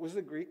 what was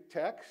the Greek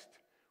text?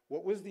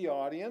 What was the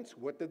audience?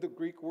 What did the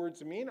Greek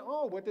words mean?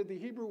 Oh, what did the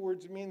Hebrew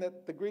words mean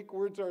that the Greek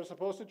words are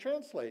supposed to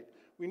translate?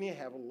 We need to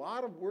have a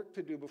lot of work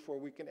to do before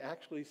we can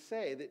actually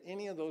say that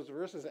any of those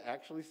verses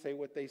actually say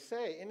what they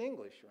say in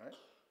English, right?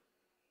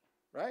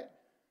 Right?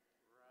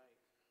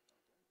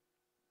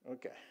 Right.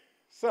 Okay.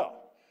 So,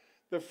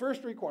 the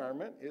first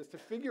requirement is to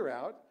figure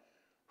out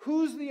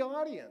who's the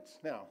audience.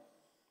 Now,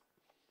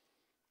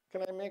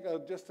 can I make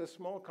just a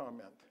small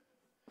comment?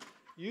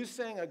 You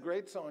sang a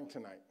great song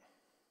tonight.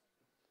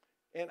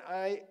 And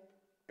I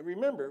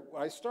remember,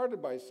 I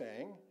started by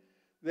saying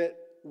that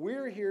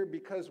we're here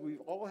because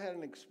we've all had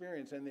an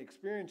experience, and the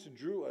experience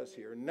drew us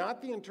here.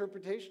 Not the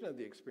interpretation of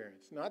the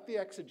experience, not the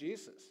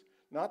exegesis,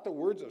 not the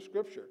words of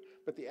Scripture,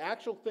 but the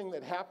actual thing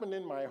that happened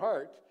in my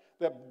heart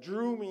that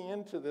drew me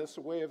into this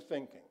way of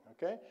thinking,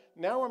 okay?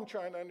 Now I'm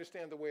trying to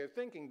understand the way of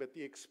thinking, but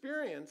the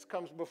experience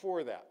comes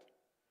before that,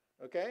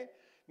 okay?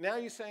 Now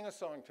you sang a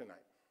song tonight.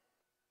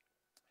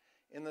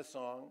 In the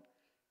song,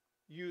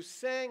 you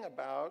sang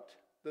about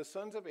the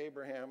sons of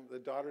Abraham, the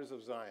daughters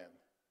of Zion.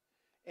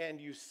 And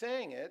you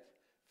sang it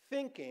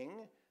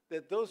thinking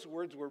that those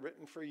words were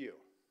written for you.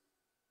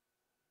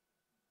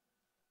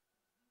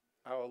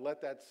 I will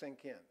let that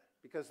sink in,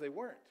 because they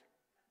weren't,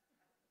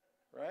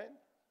 right?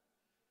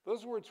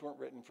 Those words weren't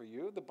written for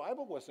you. The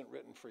Bible wasn't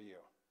written for you.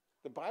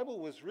 The Bible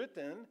was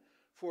written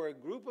for a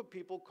group of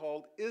people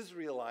called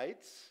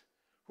Israelites,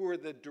 who are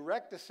the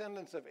direct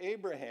descendants of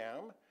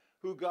Abraham,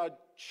 who God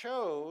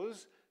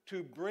chose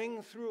to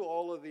bring through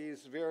all of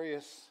these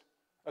various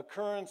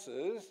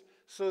occurrences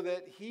so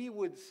that he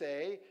would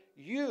say,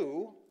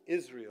 you,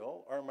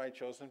 Israel, are my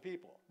chosen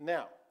people.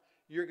 Now,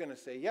 you're going to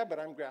say, yeah, but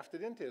I'm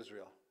grafted into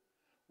Israel.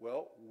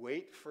 Well,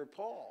 wait for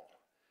Paul.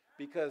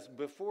 Because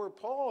before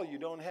Paul, you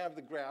don't have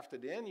the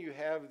grafted in, you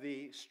have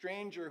the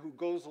stranger who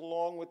goes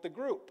along with the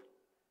group,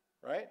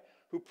 right?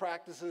 Who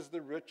practices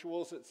the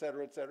rituals, et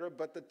cetera,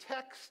 but the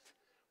text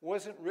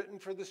wasn't written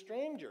for the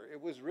stranger.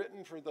 It was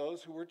written for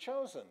those who were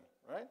chosen,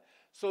 right?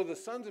 So the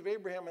sons of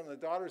Abraham and the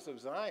daughters of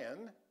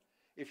Zion,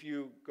 if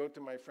you go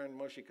to my friend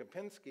Moshe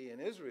Kapinski in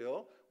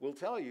Israel, will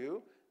tell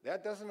you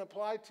that doesn't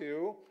apply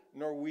to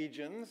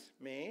Norwegians,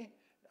 me,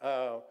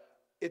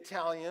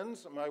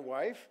 Italians, my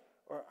wife,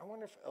 or I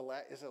wonder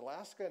if, is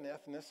Alaska an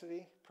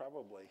ethnicity?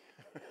 Probably.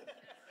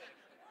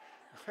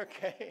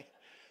 Okay.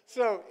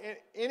 So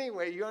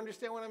anyway, you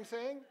understand what I'm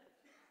saying?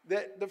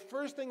 That the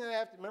first thing that I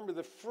have to remember,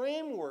 the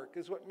framework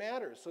is what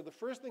matters. So the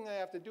first thing I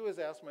have to do is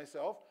ask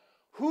myself,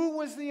 who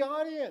was the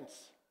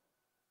audience?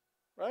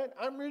 Right?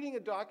 I'm reading a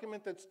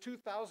document that's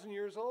 2,000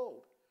 years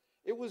old.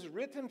 It was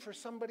written for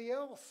somebody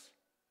else.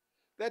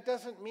 That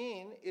doesn't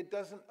mean it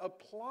doesn't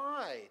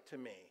apply to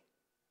me.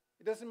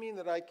 It doesn't mean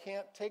that I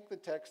can't take the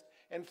text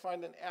and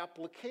find an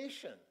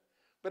application.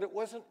 But it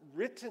wasn't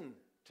written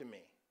to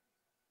me.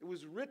 It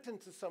was written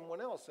to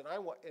someone else. And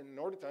in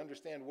order to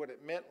understand what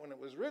it meant when it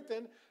was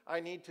written,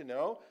 I need to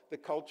know the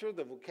culture,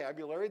 the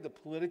vocabulary, the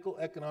political,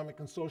 economic,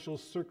 and social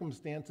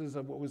circumstances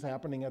of what was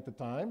happening at the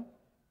time.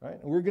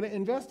 Right? And we're going to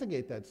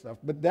investigate that stuff.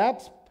 But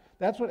that's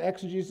what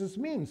exegesis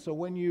means. So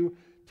when you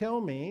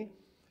tell me,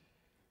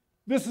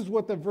 this is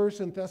what the verse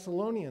in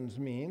Thessalonians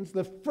means,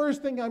 the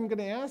first thing I'm going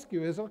to ask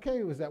you is,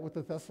 okay, was that what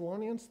the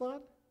Thessalonians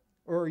thought?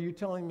 Or are you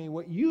telling me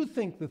what you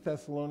think the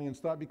Thessalonians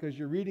thought because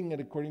you're reading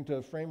it according to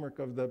a framework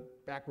of the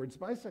backwards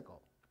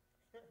bicycle?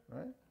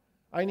 Right?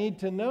 I need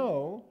to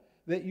know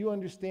that you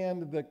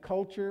understand the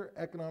culture,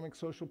 economic,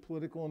 social,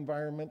 political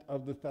environment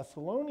of the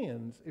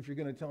Thessalonians if you're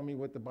going to tell me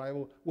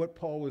what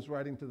Paul was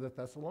writing to the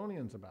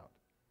Thessalonians about.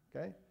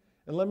 Okay?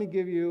 And let me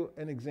give you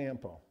an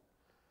example.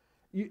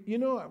 You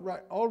know, right,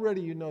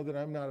 already you know that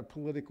I'm not a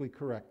politically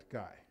correct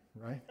guy,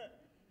 right?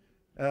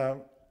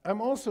 I'm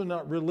also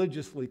not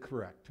religiously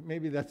correct.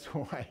 Maybe that's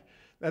why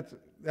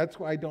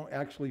I don't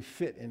actually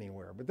fit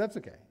anywhere, but that's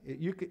okay.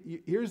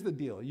 Here's the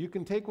deal. You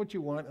can take what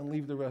you want and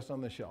leave the rest on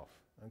the shelf,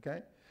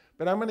 okay?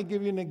 But I'm going to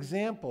give you an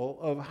example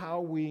of how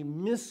we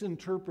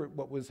misinterpret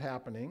what was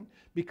happening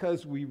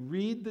because we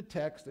read the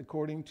text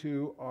according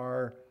to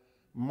our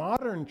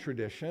modern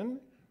tradition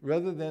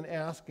rather than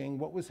asking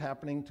what was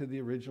happening to the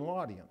original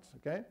audience,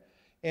 okay?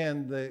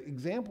 And the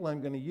example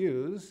I'm going to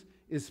use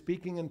is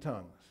speaking in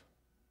tongues.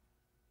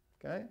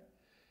 Okay?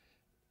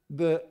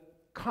 The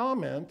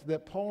comment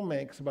that Paul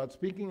makes about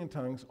speaking in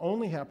tongues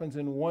only happens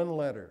in one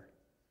letter,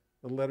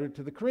 the letter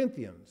to the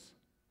Corinthians.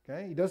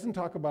 Okay? He doesn't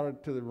talk about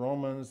it to the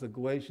Romans, the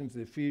Galatians,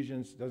 the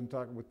Ephesians. He doesn't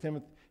talk with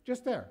Timothy.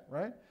 Just there,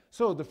 right?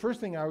 So the first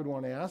thing I would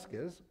want to ask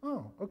is,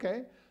 oh,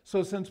 okay.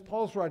 So since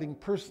Paul's writing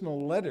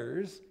personal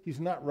letters, he's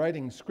not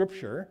writing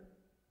scripture,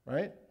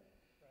 right?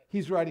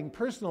 He's writing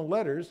personal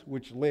letters,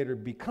 which later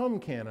become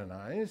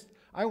canonized.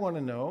 I want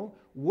to know,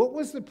 what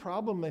was the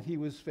problem that he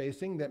was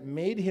facing that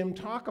made him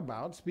talk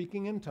about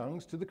speaking in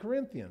tongues to the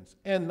Corinthians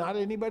and not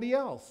anybody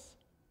else?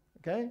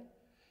 Okay?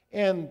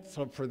 And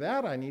so for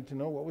that, I need to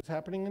know what was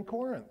happening in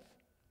Corinth.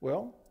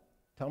 Well,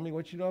 tell me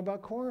what you know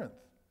about Corinth.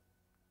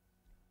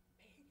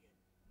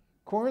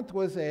 Corinth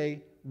was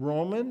a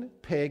Roman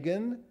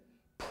pagan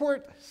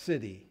port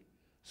city.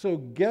 So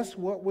guess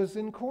what was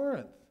in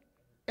Corinth?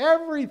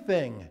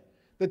 Everything.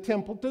 The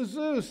temple to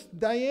Zeus,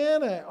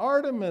 Diana,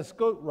 Artemis,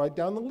 go right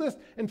down the list.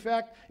 In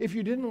fact, if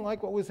you didn't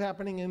like what was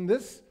happening in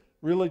this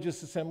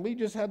religious assembly, you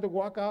just had to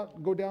walk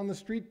out, go down the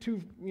street 2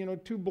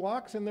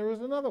 blocks, and there was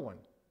another one.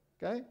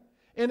 Okay?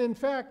 And in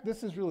fact,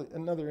 this is really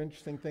another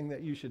interesting thing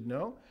that you should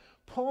know.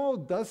 Paul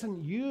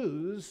doesn't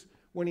use,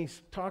 when he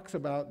talks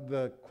about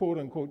the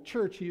quote-unquote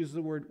church, he uses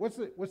the word, what's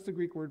the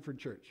Greek word for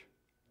church?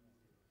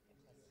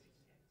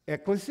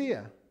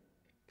 Ecclesia.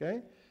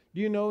 Okay? Do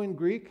you know in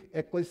Greek,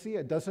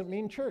 ecclesia doesn't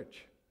mean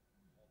church?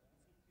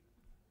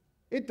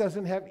 It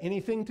doesn't have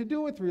anything to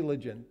do with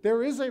religion.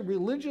 There is a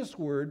religious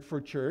word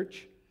for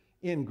church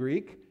in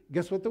Greek.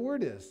 Guess what the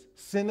word is?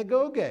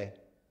 Synagogue.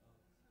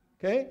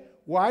 Okay?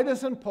 Why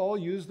doesn't Paul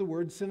use the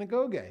word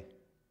synagogue?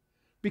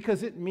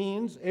 Because it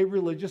means a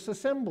religious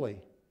assembly.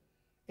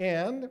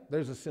 And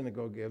there's a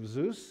synagogue of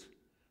Zeus.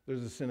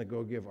 There's a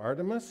synagogue of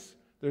Artemis.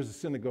 There's a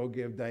synagogue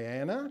of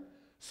Diana.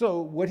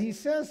 So what he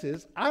says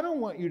is, I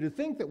don't want you to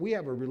think that we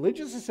have a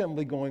religious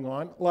assembly going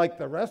on like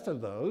the rest of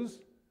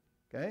those.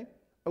 Okay?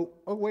 Oh,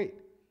 wait.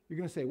 You're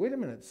going to say, wait a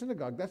minute,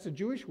 synagogue, that's a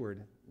Jewish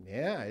word.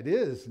 Yeah, it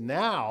is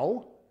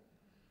now.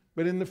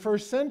 But in the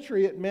first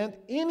century, it meant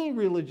any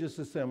religious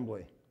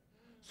assembly.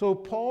 So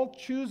Paul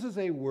chooses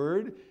a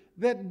word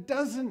that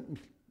doesn't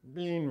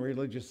mean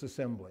religious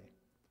assembly,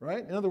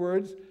 right? In other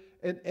words,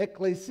 an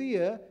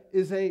ecclesia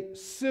is a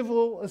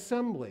civil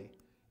assembly.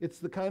 It's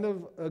the kind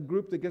of a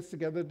group that gets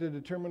together to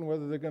determine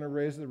whether they're going to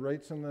raise the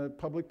rates in the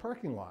public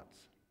parking lots,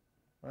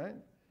 right?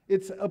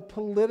 It's a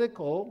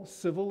political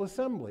civil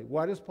assembly.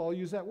 Why does Paul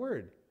use that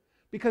word?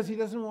 Because he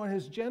doesn't want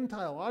his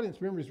Gentile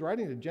audience, remember he's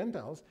writing to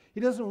Gentiles, he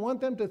doesn't want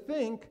them to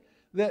think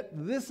that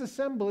this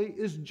assembly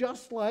is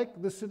just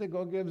like the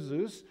synagogue of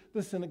Zeus,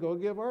 the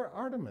synagogue of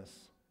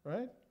Artemis,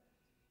 right?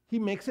 He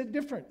makes it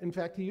different. In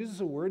fact, he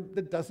uses a word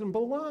that doesn't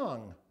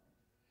belong.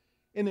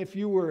 And if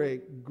you were a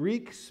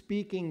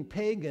Greek-speaking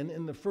pagan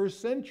in the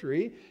first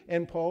century,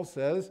 and Paul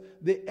says,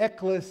 the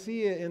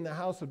ecclesia in the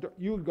house of,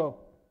 you would go,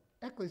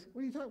 Ecclesia,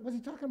 what's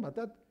he talking about?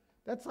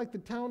 That's like the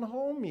town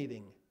hall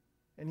meeting.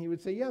 And he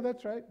would say, yeah,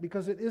 that's right,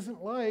 because it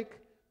isn't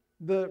like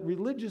the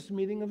religious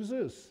meeting of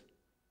Zeus.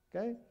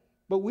 Okay?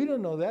 But we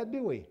don't know that,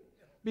 do we?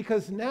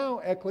 Because now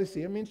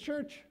ecclesia means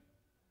church.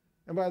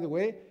 And by the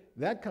way,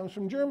 that comes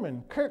from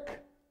German, Kirk,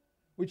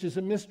 which is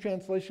a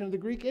mistranslation of the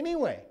Greek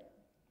anyway.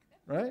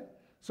 Right?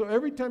 So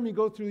every time you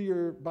go through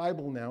your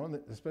Bible now, and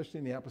especially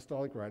in the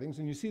apostolic writings,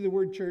 and you see the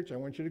word church, I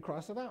want you to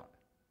cross it out.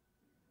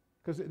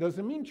 Because it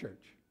doesn't mean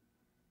church.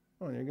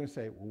 Oh, and you're going to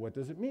say, well, what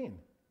does it mean?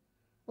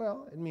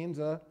 Well, it means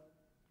a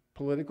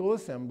political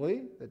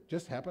assembly that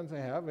just happens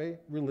to have a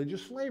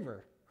religious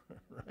flavor.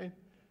 Right?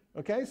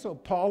 Okay, so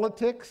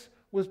politics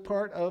was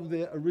part of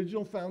the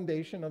original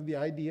foundation of the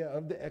idea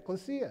of the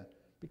ecclesia,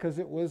 because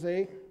it was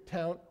a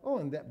town. Oh,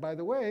 and that, by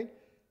the way,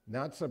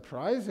 not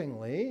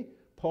surprisingly,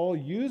 Paul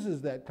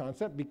uses that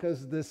concept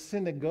because the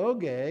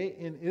synagogue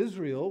in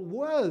Israel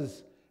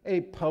was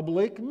a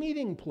public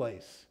meeting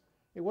place.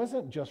 It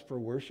wasn't just for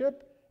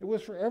worship. It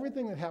was for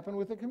everything that happened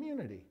with the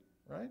community,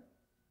 right?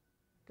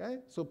 Okay?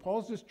 So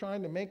Paul's just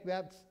trying to make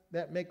that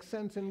make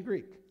sense in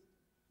Greek.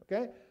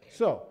 Okay?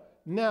 So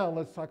now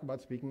let's talk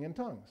about speaking in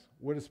tongues.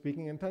 What does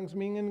speaking in tongues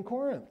mean in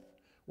Corinth?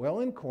 Well,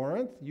 in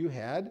Corinth, you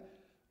had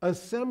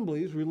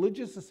assemblies,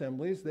 religious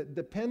assemblies, that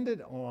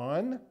depended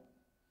on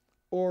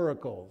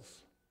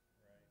oracles.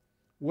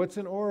 What's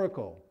an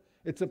oracle?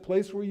 It's a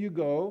place where you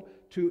go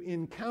to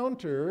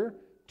encounter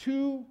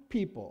two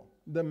people,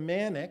 the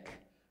manic,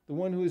 the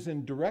one who is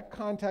in direct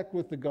contact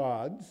with the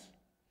gods,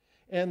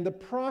 and the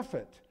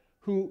prophet,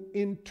 who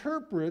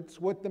interprets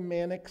what the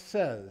manic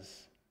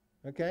says.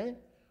 Okay?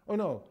 Oh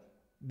no,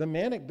 the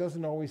manic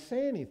doesn't always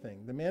say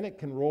anything. The manic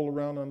can roll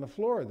around on the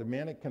floor. The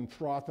manic can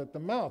froth at the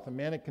mouth. The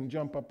manic can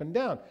jump up and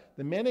down.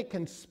 The manic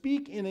can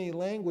speak in a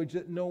language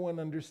that no one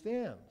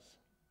understands,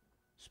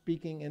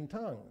 speaking in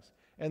tongues.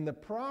 And the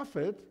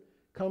prophet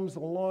comes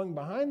along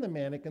behind the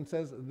manic and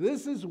says,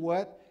 this is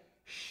what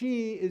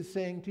she is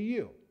saying to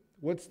you.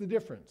 What's the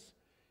difference?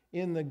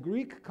 In the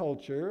Greek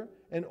culture,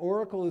 an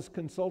oracle is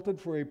consulted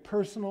for a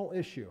personal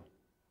issue,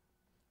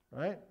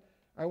 right?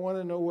 I want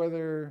to know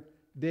whether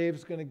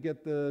Dave's going to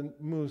get the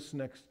moose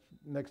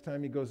next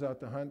time he goes out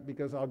to hunt,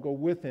 because I'll go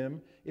with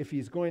him if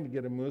he's going to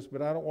get a moose,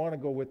 but I don't want to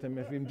go with him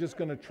if I'm just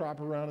going to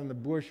trot around in the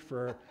bush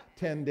for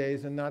 10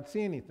 days and not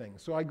see anything.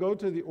 So I go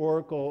to the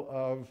oracle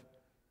of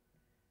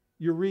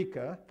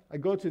Eureka. I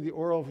go to the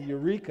oracle of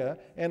Eureka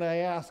and I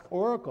ask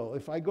Oracle,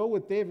 if I go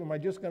with Dave, am I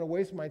just going to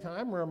waste my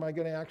time, or am I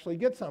going to actually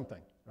get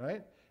something,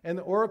 right? And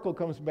the oracle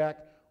comes back,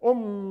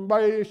 and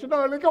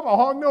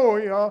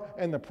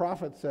the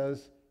prophet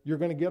says, you're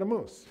going to get a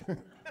moose.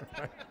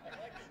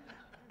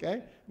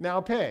 Okay?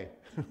 Now pay.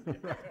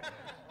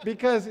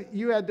 Because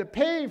you had to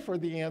pay for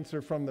the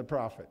answer from the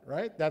prophet,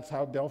 right? That's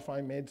how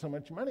Delphi made so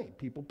much money.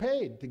 People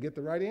paid to get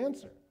the right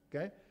answer,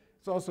 okay?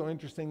 It's also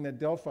interesting that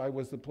Delphi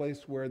was the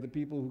place where the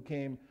people who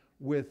came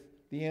with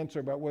the answer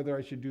about whether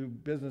I should do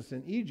business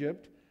in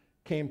Egypt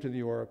came to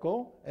the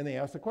oracle, and they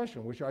asked the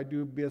question, should I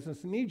do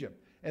business in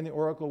Egypt? And the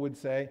oracle would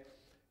say,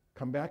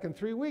 come back in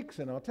 3 weeks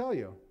and I'll tell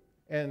you.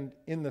 And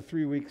in the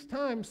 3 weeks'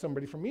 time,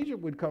 somebody from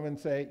Egypt would come and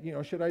say,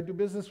 should I do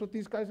business with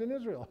these guys in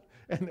Israel?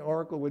 And the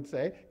oracle would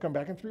say, come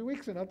back in 3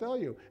 weeks and I'll tell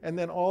you. And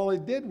then all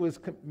it did was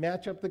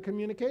match up the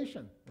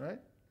communication, right?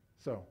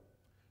 So,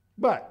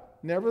 but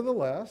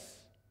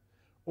nevertheless,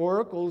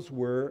 oracles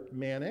were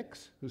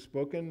manics who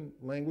spoke in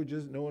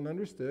languages no one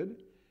understood,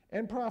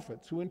 and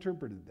prophets who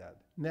interpreted that.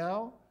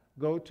 Now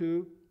go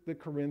to the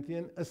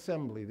Corinthian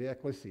assembly, the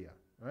ecclesia,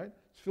 right?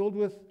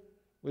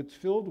 It's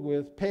filled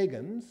with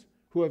pagans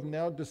who have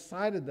now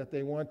decided that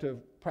they want to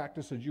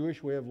practice a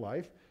Jewish way of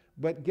life,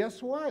 but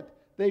guess what?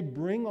 They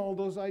bring all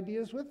those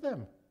ideas with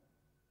them,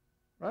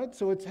 right?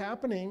 So it's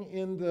happening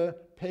in the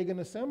pagan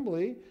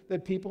assembly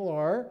that people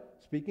are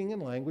speaking in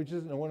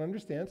languages no one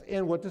understands.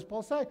 And what does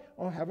Paul say?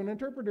 Oh, have an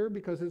interpreter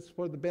because it's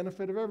for the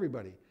benefit of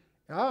everybody.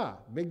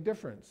 Big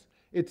difference.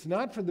 It's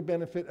not for the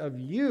benefit of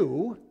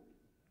you.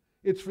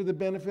 It's for the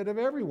benefit of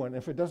everyone.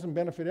 If it doesn't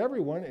benefit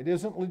everyone, it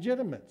isn't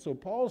legitimate. So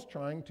Paul's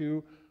trying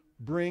to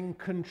bring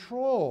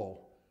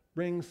control,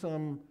 bring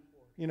some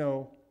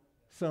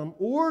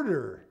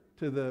order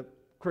to the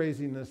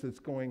craziness that's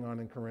going on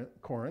in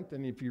Corinth.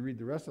 And if you read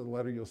the rest of the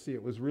letter, you'll see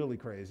it was really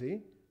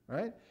crazy,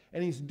 right?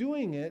 And he's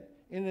doing it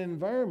in an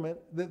environment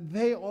that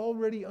they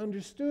already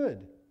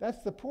understood.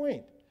 That's the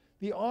point.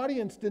 The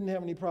audience didn't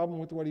have any problem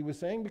with what he was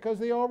saying because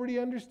they already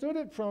understood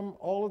it from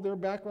all of their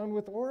background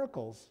with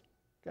oracles,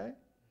 okay?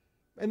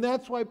 And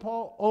that's why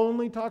Paul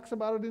only talks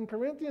about it in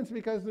Corinthians,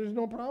 because there's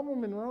no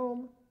problem in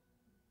Rome,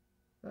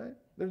 right?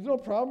 There's no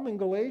problem in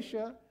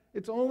Galatia.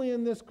 It's only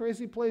in this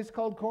crazy place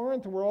called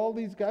Corinth where all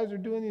these guys are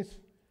doing these,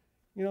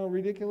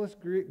 ridiculous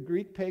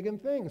Greek pagan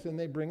things, and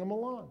they bring them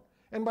along.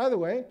 And by the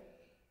way,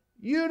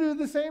 you do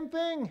the same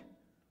thing,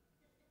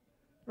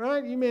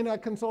 right? You may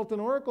not consult an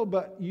oracle,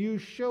 but you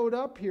showed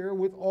up here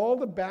with all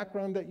the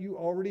background that you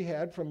already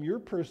had from your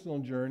personal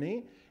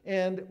journey,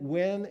 and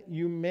when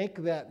you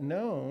make that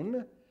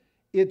known,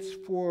 it's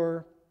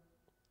for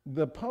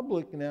the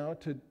public now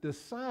to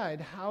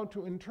decide how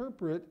to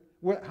interpret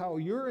how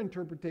your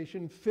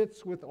interpretation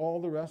fits with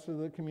all the rest of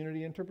the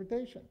community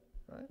interpretation,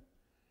 right?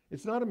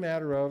 It's not a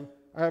matter of,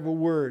 I have a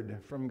word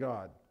from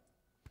God.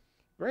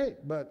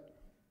 Great, but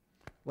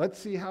let's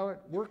see how it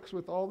works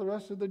with all the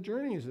rest of the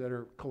journeys that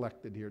are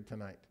collected here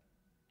tonight.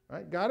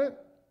 Right? Got it?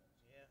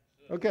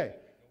 Yeah. Okay.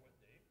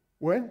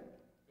 When?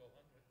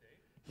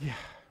 Yeah.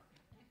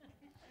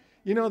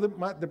 You know,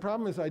 the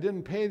problem is I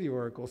didn't pay the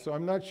oracle, so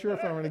I'm not sure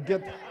if I'm going to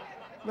get,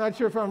 not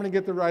sure if I'm going to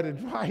get the right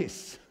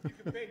advice. You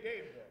can pay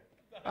Dave,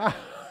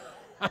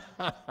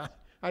 though.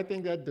 I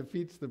think that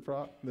defeats the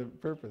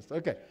purpose.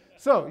 Okay,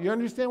 so you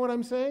understand what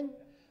I'm saying?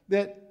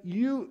 That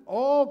you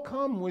all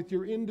come with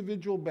your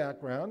individual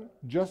background,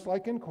 just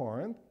like in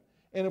Corinth.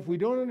 And if we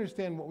don't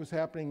understand what was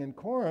happening in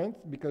Corinth,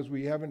 because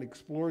we haven't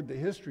explored the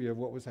history of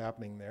what was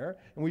happening there,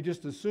 and we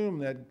just assume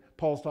that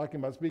Paul's talking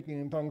about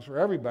speaking in tongues for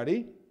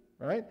everybody,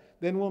 right?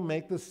 Then we'll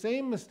make the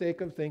same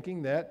mistake of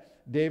thinking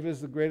that Dave is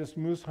the greatest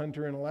moose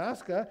hunter in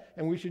Alaska,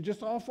 and we should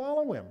just all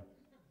follow him,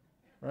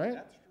 right?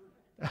 That's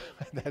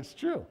true. That's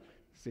true.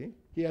 See,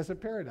 he has a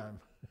paradigm.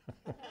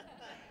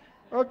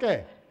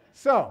 Okay,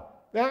 so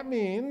that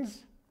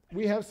means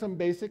we have some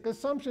basic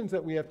assumptions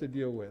that we have to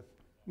deal with.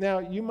 Now,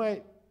 you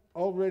might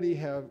already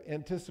have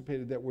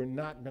anticipated that we're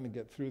not going to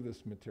get through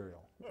this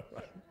material,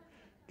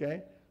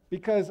 okay?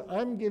 Because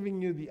I'm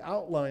giving you the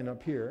outline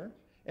up here,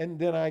 and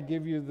then I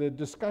give you the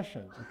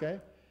discussion, okay?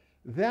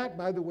 That,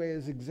 by the way,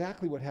 is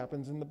exactly what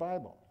happens in the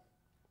Bible.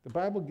 The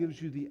Bible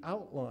gives you the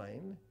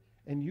outline,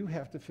 and you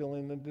have to fill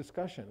in the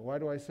discussion. Why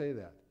do I say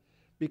that?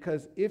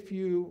 Because if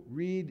you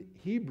read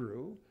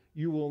Hebrew,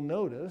 you will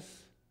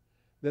notice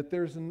that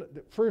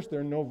first, there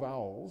are no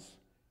vowels,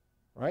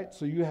 right?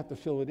 So you have to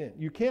fill it in.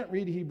 You can't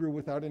read Hebrew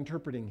without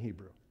interpreting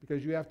Hebrew,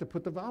 because you have to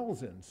put the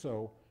vowels in.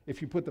 So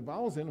if you put the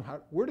vowels in,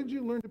 where did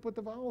you learn to put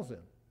the vowels in?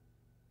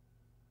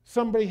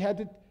 Somebody had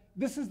to.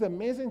 This is the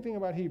amazing thing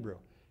about Hebrew.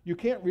 You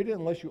can't read it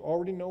unless you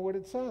already know what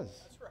it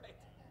says. That's right.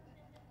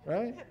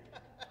 Right?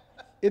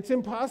 It's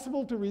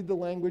impossible to read the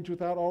language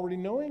without already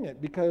knowing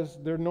it,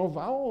 because there are no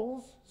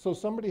vowels. So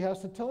somebody has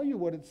to tell you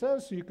what it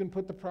says so you can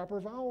put the proper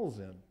vowels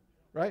in.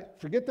 Right?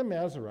 Forget the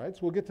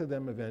Masoretes. We'll get to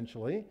them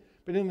eventually.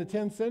 But in the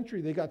 10th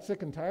century, they got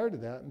sick and tired of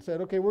that and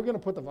said, okay, we're going to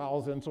put the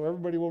vowels in so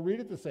everybody will read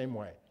it the same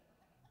way.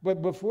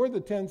 But before the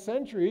 10th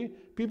century,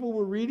 people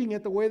were reading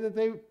it the way that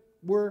they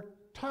were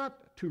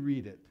taught to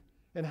read it.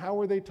 And how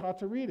were they taught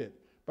to read it?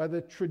 By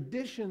the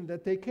tradition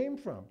that they came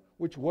from,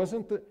 which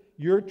wasn't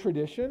your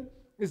tradition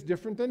is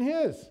different than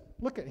his.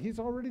 Look at, he's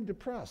already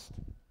depressed.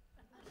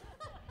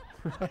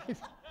 Right?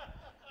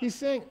 He's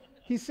saying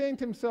to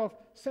himself,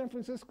 San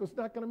Francisco's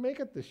not going to make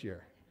it this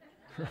year.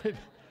 Right?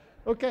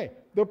 Okay,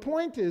 the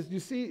point is, you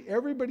see,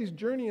 everybody's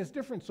journey is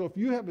different. So if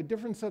you have a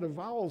different set of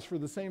vowels for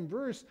the same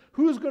verse,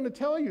 who's going to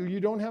tell you you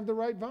don't have the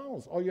right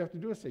vowels? All you have to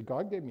do is say,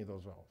 God gave me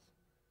those vowels.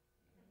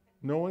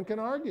 No one can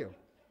argue,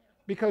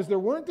 because there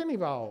weren't any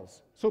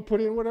vowels. So put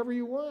in whatever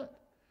you want.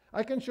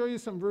 I can show you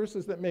some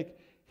verses that make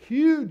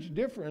huge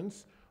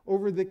difference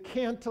over the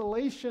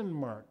cantillation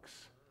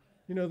marks.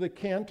 You know, the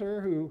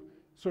cantor who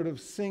sort of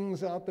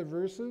sings out the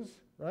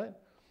verses, right?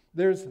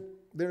 There's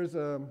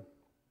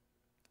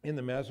in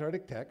the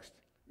Masoretic text,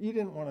 you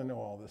didn't want to know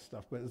all this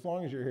stuff, but as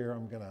long as you're here,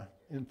 I'm going to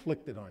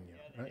inflict it on you,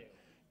 right?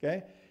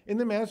 Okay? In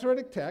the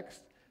Masoretic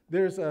text,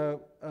 there's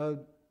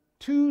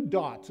two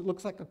dots. It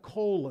looks like a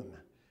colon.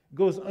 It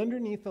goes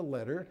underneath a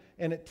letter,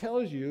 and it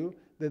tells you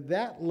that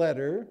that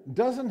letter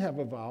doesn't have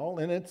a vowel,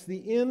 and it's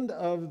the end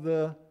of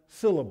the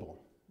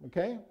syllable,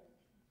 okay?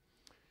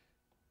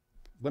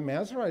 The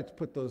Masoretes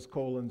put those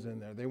colons in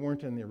there. They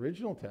weren't in the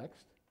original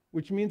text,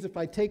 which means if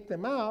I take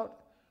them out,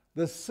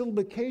 the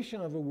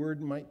syllabication of a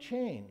word might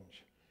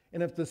change.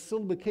 And if the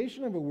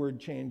syllabication of a word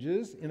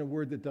changes in a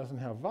word that doesn't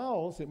have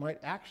vowels, it might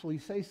actually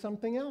say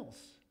something else,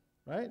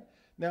 right?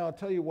 Now, I'll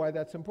tell you why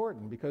that's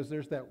important, because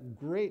there's that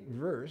great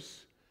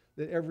verse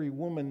that every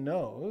woman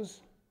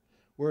knows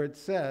where it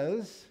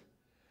says,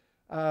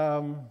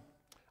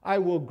 I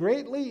will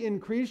greatly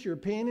increase your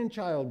pain in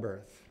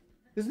childbirth.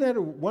 Isn't that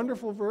a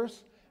wonderful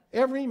verse?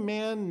 Every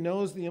man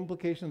knows the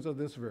implications of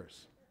this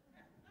verse.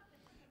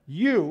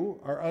 You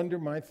are under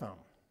my thumb,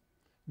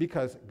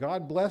 because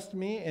God blessed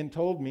me and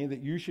told me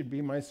that you should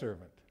be my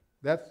servant.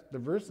 That's the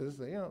verses,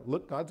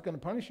 look, God's going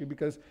to punish you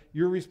because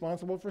you're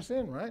responsible for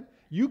sin, right?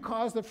 You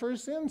caused the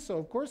first sin, so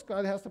of course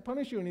God has to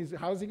punish you. And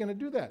how's he going to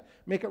do that?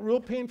 Make it real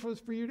painful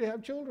for you to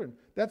have children.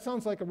 That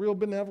sounds like a real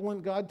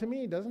benevolent God to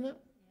me, doesn't it?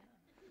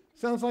 Yeah.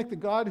 Sounds like the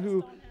God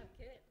who... Don't have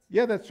kids.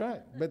 Yeah, that's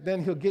right. But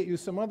then he'll get you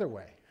some other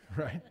way,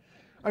 right?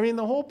 I mean,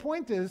 the whole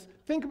point is,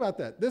 think about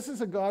that. This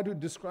is a God who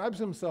describes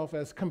himself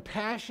as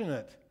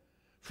compassionate,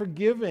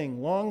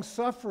 forgiving,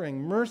 long-suffering,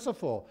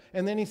 merciful.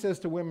 And then he says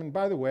to women,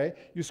 by the way,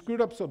 you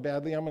screwed up so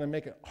badly, I'm going to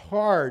make it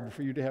hard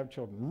for you to have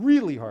children.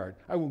 Really hard.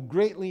 I will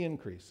greatly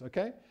increase,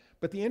 okay?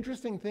 But the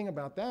interesting thing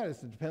about that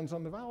is it depends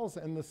on the vowels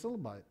and the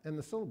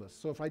syllabus.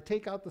 So if I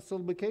take out the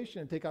syllabication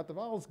and take out the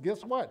vowels,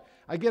 guess what?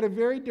 I get a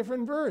very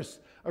different verse.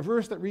 A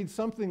verse that reads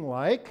something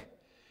like,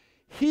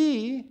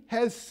 he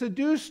has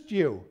seduced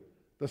you,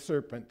 the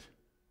serpent.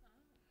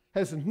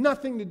 Has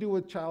nothing to do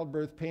with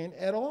childbirth pain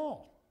at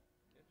all.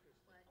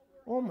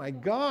 Oh my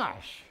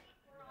gosh.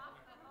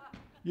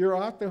 You're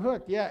off the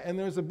hook. Yeah, and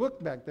there's a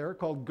book back there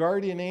called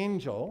Guardian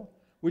Angel,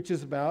 which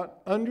is about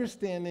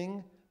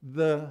understanding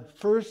the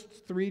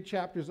first 3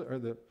 chapters, or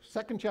the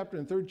second chapter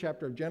and third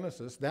chapter of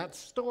Genesis, that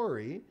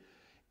story,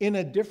 in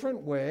a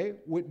different way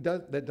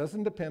that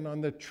doesn't depend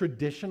on the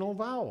traditional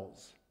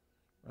vowels,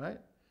 right?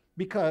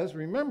 Because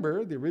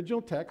remember, the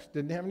original text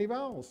didn't have any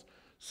vowels.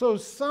 So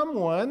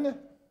someone,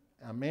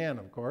 a man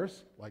of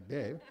course, like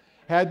Dave,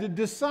 had to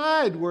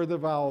decide where the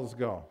vowels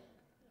go.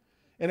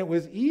 And it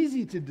was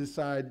easy to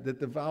decide that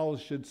the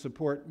vowels should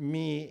support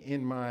me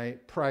in my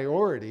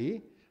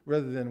priority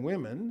rather than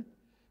women.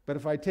 But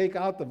if I take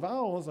out the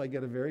vowels, I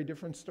get a very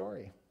different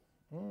story.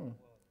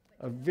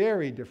 A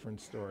very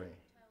different story.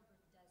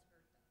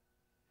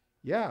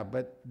 Yeah,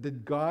 but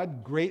did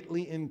God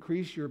greatly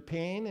increase your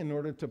pain in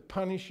order to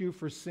punish you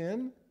for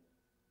sin?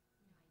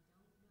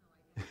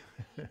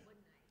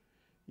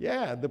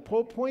 Yeah, the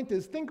whole point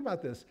is, think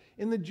about this.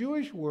 In the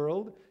Jewish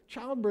world,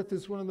 childbirth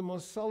is one of the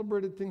most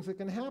celebrated things that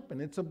can happen.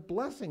 It's a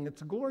blessing.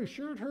 It's a glory.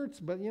 Sure, it hurts,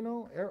 but you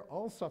know,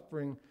 all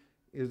suffering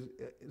is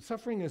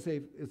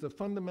a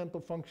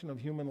fundamental function of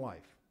human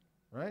life,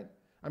 right?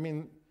 I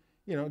mean,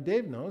 you know,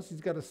 Dave knows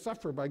he's got to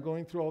suffer by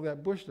going through all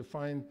that bush to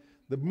find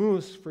the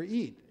moose for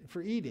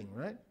eating,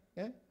 right?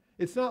 Yeah?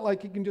 It's not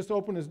like he can just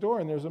open his door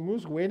and there's a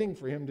moose waiting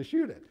for him to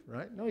shoot it,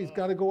 right? No, he's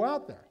got to go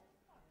out there,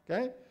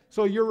 okay?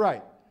 So you're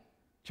right.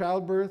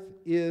 Childbirth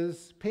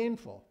is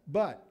painful,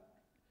 but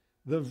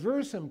the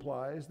verse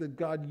implies that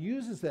God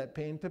uses that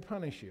pain to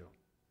punish you.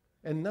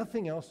 And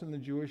nothing else in the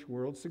Jewish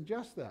world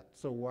suggests that.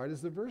 So why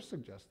does the verse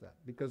suggest that?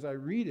 Because I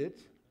read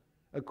it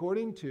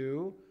according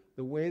to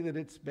the way that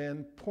it's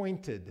been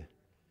pointed,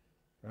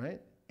 right?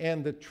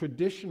 And the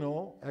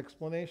traditional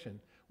explanation,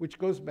 which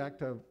goes back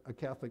to a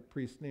Catholic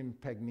priest named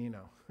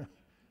Pagnino.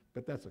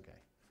 But that's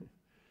okay.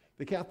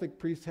 The Catholic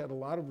priest had a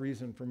lot of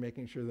reason for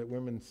making sure that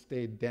women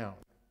stayed down.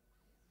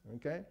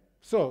 Okay?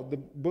 So the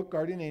book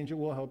Guardian Angel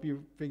will help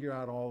you figure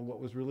out all what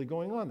was really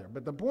going on there.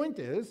 But the point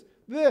is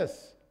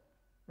this,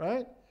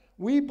 right?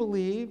 We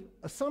believe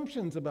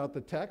assumptions about the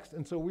text,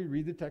 and so we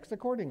read the text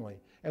accordingly.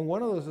 And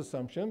one of those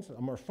assumptions,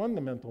 a more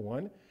fundamental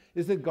one,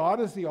 is that God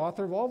is the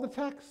author of all the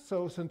texts.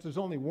 So since there's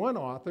only one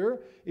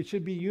author, it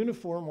should be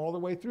uniform all the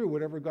way through.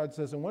 Whatever God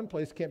says in one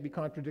place can't be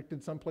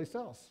contradicted someplace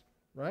else,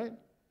 right?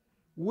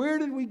 Where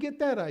did we get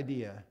that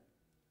idea?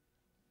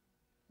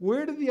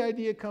 Where did the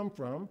idea come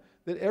from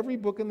that every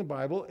book in the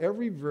Bible,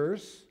 every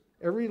verse,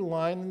 every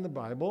line in the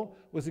Bible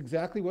was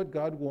exactly what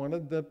God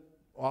wanted the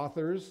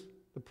authors,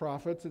 the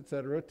prophets,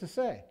 etc., to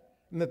say?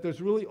 And that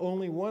there's really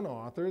only one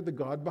author, the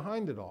God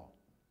behind it all,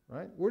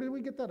 right? Where did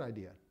we get that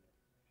idea?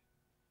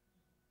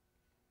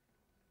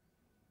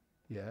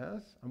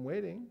 Yes, I'm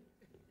waiting.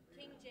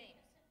 King James.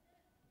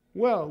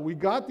 Well, we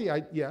got the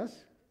idea,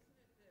 yes?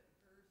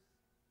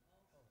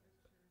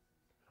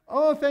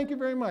 Oh, thank you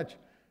very much.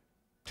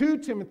 2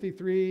 Timothy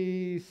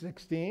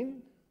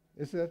 3:16,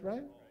 is that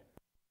right?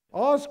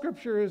 All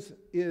scripture is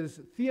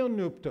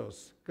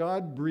theonouptos,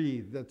 God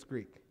breathed, that's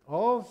Greek.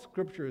 All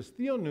scripture is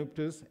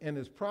theonouptos and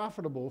is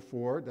profitable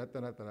for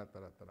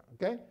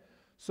okay?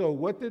 So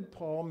what did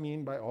Paul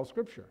mean by all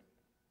scripture?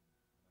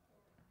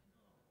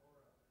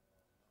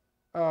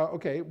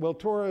 Okay, well,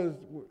 Torah is,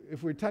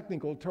 if we're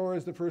technical, Torah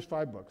is the first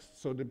 5 books.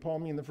 So did Paul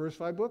mean the first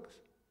 5 books?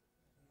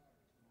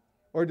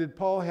 Or did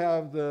Paul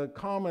have the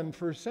common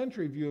first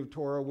century view of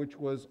Torah, which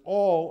was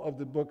all of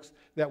the books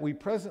that we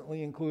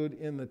presently include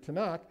in the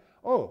Tanakh?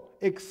 Oh,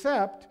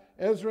 except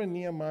Ezra,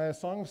 Nehemiah,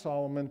 Song of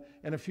Solomon,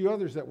 and a few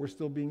others that were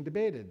still being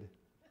debated.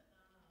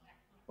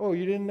 Oh,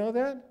 you didn't know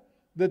that?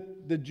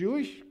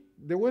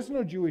 There was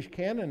no Jewish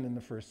canon in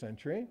the first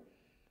century.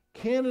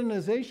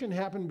 Canonization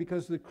happened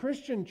because the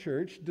Christian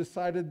church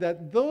decided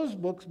that those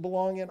books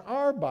belong in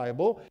our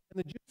Bible,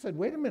 and the Jews said,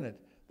 wait a minute,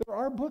 they're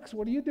our books,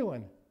 what are you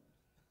doing?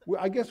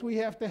 Well, I guess we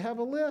have to have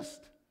a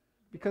list,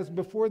 because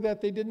before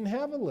that they didn't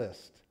have a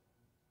list,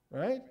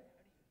 right?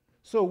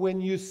 So when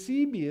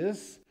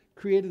Eusebius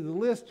created the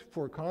list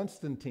for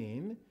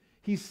Constantine,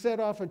 he set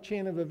off a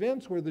chain of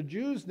events where the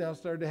Jews now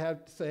started to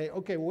have to say,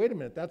 okay, well, wait a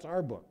minute, that's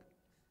our book,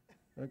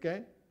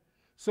 okay?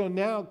 So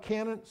now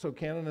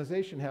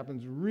canonization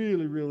happens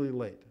really, really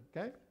late,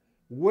 okay?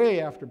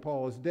 Way after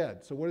Paul is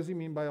dead. So what does he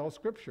mean by all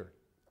scripture?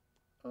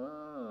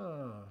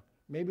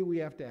 Maybe we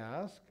have to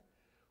ask,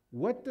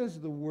 what does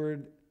the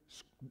word,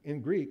 in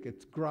Greek,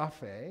 it's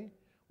graphe,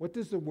 what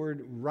does the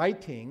word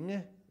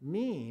writing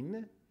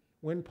mean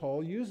when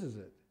Paul uses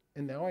it?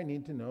 And now I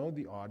need to know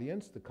the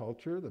audience, the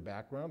culture, the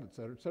background, et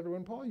cetera,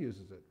 when Paul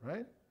uses it,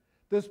 right?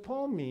 Does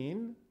Paul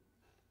mean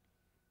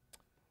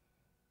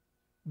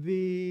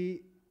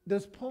the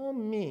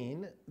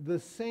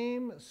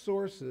same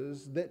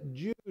sources that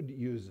Jude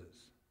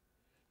uses?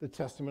 The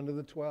Testament of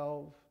the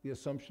 12, the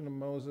Assumption of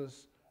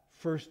Moses,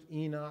 First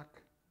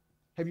Enoch.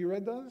 Have you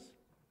read those?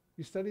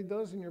 You studied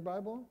those in your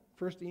Bible?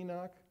 First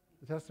Enoch,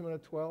 the Testament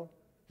of 12.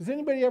 Has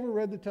anybody ever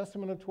read the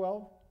Testament of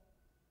 12?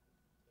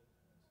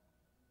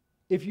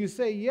 If you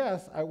say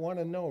yes, I want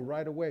to know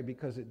right away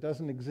because it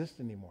doesn't exist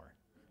anymore.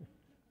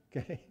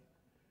 Okay?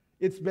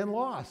 It's been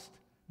lost.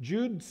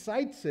 Jude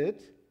cites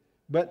it,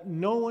 but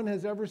no one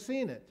has ever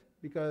seen it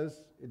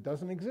because it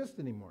doesn't exist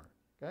anymore.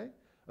 Okay?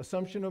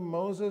 Assumption of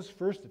Moses,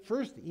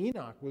 first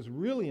Enoch was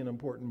really an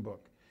important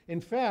book.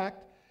 In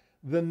fact,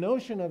 the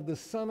notion of the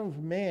Son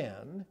of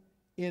Man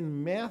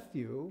in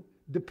Matthew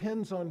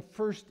depends on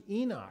first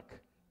Enoch,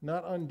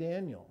 not on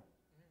Daniel.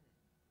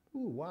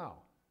 Ooh, wow.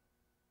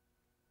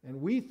 And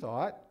we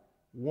thought,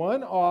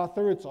 one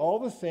author, it's all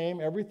the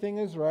same, everything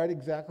is right,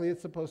 exactly as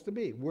it's supposed to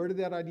be. Where did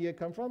that idea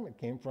come from? It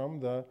came from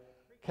the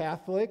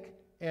Catholic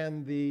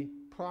and the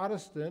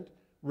Protestant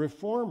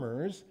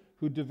reformers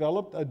who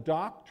developed a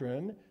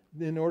doctrine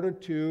in order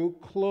to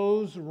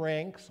close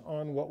ranks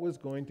on what was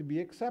going to be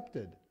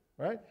accepted,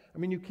 right? I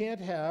mean, you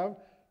can't have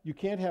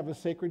a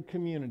sacred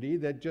community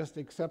that just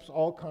accepts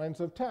all kinds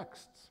of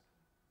texts.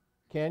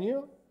 Can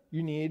you?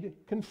 You need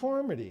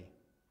conformity.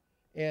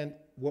 And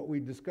what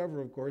we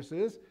discover, of course,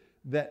 is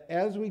that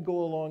as we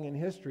go along in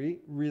history,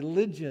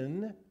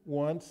 religion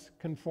wants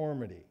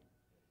conformity.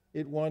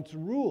 It wants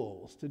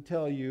rules to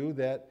tell you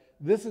that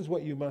this is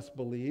what you must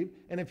believe,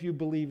 and if you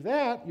believe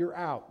that, you're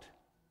out.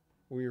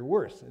 Or you're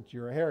worse,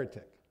 you're a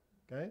heretic.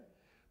 Okay?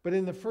 But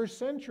in the first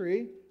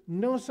century,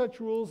 no such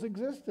rules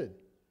existed.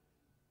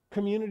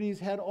 Communities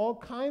had all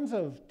kinds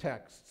of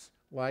texts,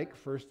 like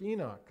First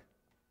Enoch,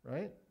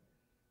 right?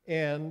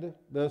 And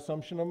the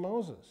Assumption of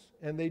Moses.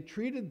 And they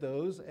treated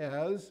those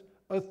as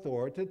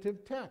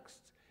authoritative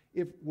texts.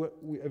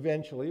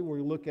 Eventually,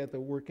 we look at the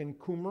work in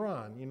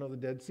Qumran, the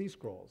Dead Sea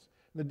Scrolls.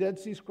 The Dead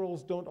Sea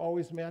Scrolls don't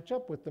always match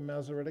up with the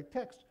Masoretic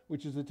text,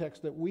 which is the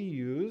text that we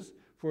use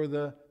for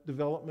the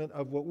development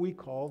of what we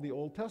call the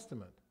Old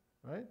Testament,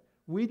 right?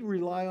 We'd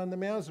rely on the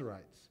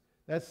Masoretes.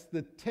 That's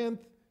the 10th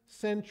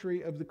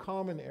century of the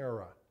Common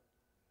Era.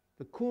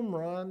 The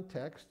Qumran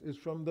text is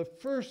from the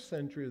 1st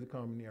century of the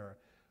Common Era,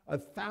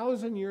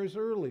 1,000 years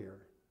earlier,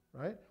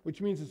 right?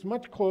 Which means it's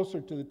much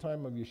closer to the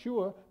time of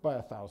Yeshua by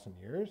 1,000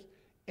 years.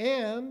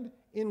 And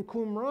in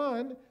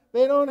Qumran,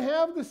 they don't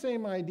have the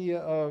same idea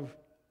of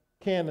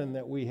canon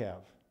that we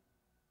have,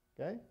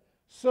 okay?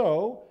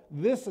 So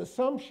this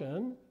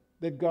assumption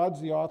that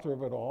God's the author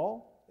of it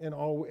all, and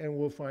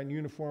we'll find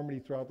uniformity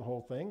throughout the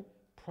whole thing,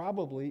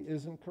 probably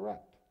isn't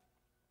correct.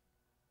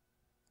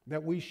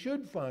 That we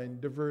should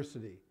find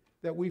diversity,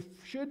 that we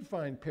should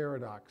find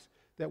paradox,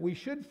 that we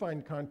should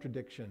find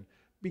contradiction,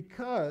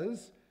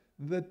 because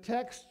the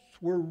texts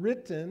were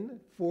written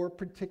for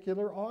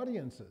particular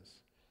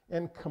audiences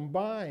and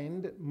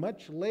combined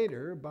much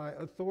later by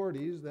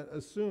authorities that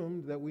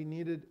assumed that we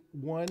needed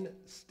one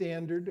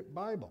standard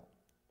Bible.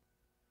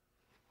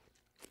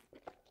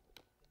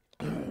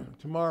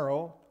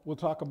 Tomorrow, we'll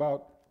talk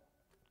about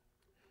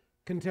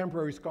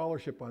contemporary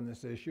scholarship on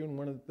this issue, and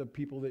one of the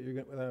people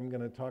that I'm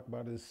going to talk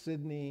about is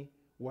Sidney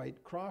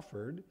White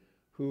Crawford,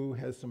 who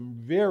has some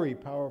very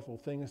powerful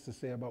things to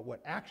say about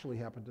what actually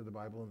happened to the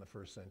Bible in the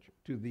first century,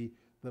 to the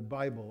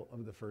Bible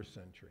of the first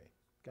century,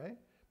 okay?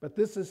 But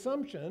this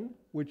assumption,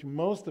 which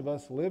most of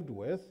us lived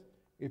with,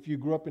 if you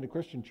grew up in a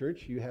Christian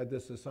church, you had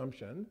this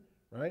assumption,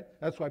 right?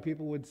 That's why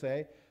people would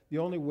say the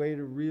only way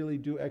to really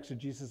do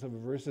exegesis of a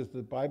verse is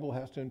the Bible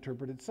has to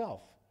interpret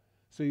itself.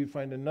 So you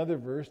find another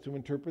verse to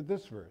interpret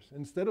this verse.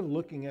 Instead of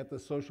looking at the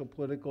social,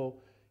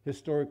 political,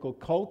 historical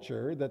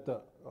culture that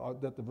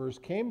the verse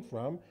came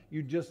from,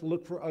 you just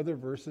look for other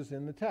verses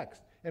in the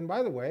text. And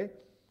by the way,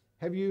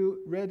 have you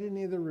read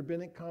any of the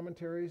rabbinic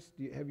commentaries?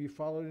 Have you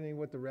followed any of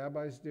what the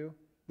rabbis do?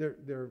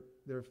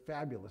 They're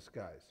fabulous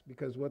guys,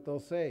 because what they'll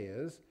say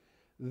is,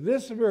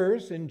 this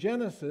verse in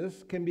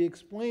Genesis can be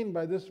explained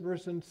by this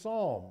verse in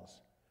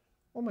Psalms.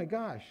 Oh my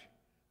gosh,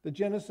 the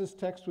Genesis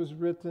text was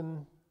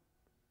written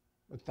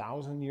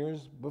 1,000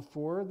 years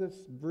before this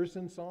verse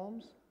in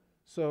Psalms.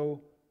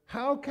 So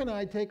how can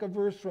I take a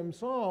verse from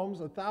Psalms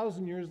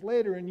 1,000 years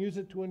later and use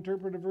it to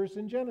interpret a verse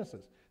in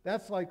Genesis?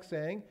 That's like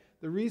saying,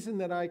 the reason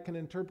that I can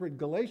interpret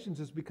Galatians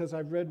is because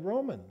I've read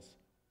Romans.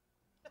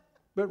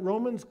 But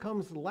Romans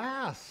comes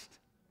last,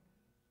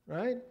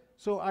 right?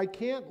 So I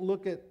can't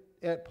look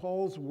at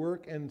Paul's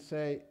work and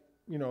say,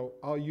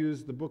 I'll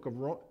use the book of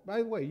Romans. By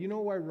the way, you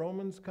know why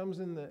Romans comes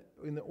in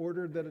the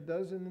order that it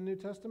does in the New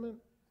Testament?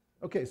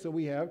 Okay, so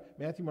we have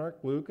Matthew, Mark,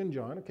 Luke, and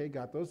John. Okay,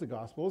 got those, the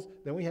Gospels.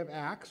 Then we have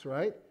Acts,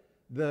 right?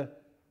 The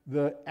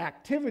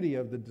activity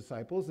of the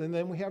disciples. And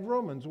then we have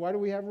Romans. Why do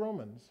we have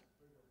Romans?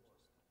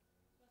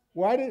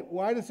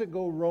 Why does it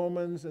go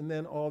Romans and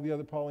then all the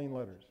other Pauline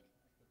letters?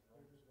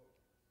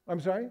 I'm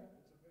sorry?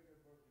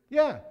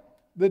 Yeah.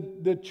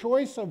 The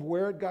choice of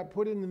where it got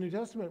put in the New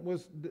Testament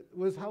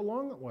was how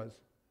long it was.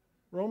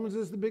 Romans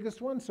is the biggest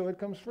one, so it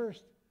comes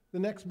first. The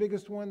next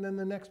biggest one, then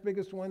the next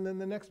biggest one, then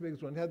the next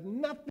biggest one. It had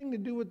nothing to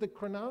do with the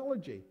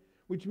chronology,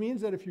 which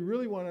means that if you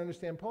really want to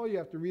understand Paul, you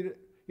have to read it.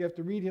 You have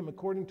to read him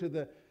according to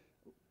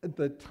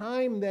the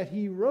time that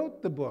he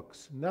wrote the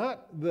books,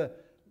 not the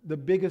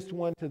biggest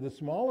one to the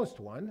smallest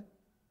one,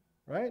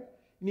 right?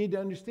 You need to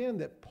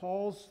understand that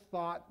Paul's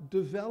thought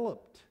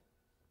developed.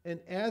 And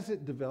as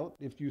it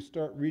developed, if you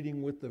start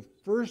reading with the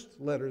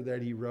first letter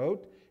that he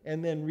wrote,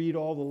 and then read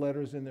all the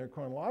letters in their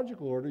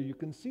chronological order, you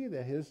can see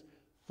that his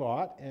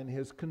thought and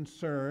his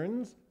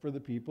concerns for the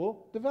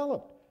people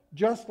developed,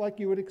 just like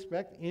you would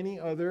expect any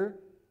other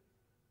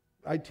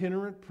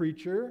itinerant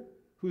preacher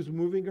who's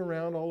moving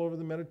around all over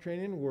the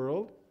Mediterranean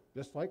world,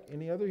 just like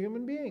any other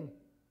human being,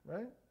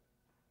 right?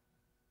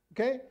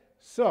 Okay,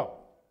 so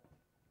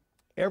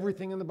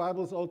everything in the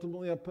Bible is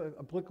ultimately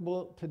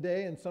applicable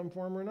today in some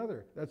form or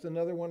another. That's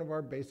another one of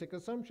our basic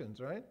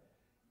assumptions, right?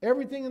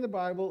 Everything in the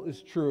Bible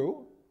is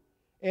true,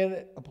 and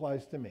it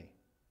applies to me.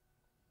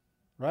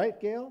 Right,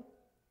 Gail?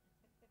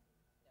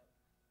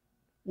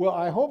 Well,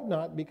 I hope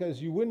not,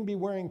 because you wouldn't be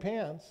wearing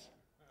pants.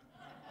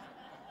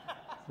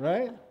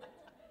 Right?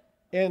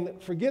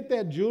 And forget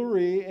that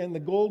jewelry and the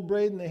gold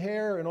braid in the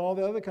hair and all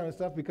the other kind of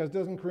stuff, because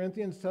doesn't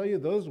Corinthians tell you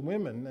those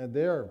women,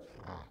 they're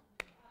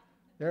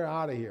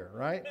out of here,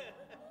 right?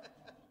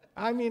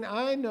 I mean,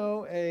 I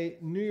know a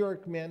New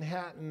York,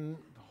 Manhattan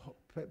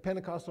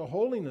Pentecostal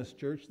holiness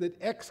church that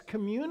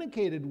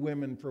excommunicated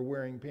women for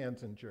wearing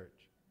pants in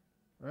church,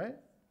 right?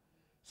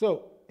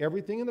 So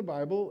everything in the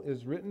Bible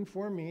is written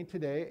for me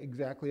today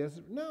exactly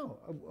as, no,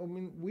 I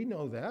mean, we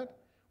know that.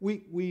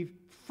 We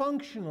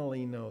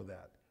functionally know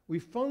that. We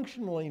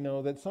functionally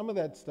know that some of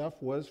that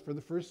stuff was for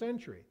the first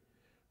century.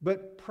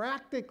 But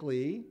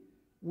practically,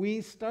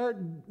 we start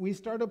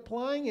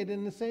applying it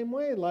in the same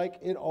way, like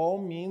it all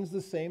means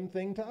the same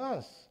thing to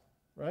us,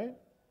 right?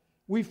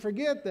 We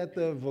forget that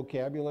the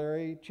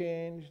vocabulary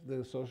changed,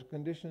 the social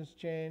conditions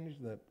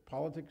changed, the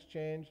politics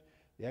changed,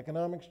 the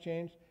economics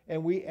changed,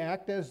 and we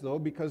act as though,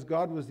 because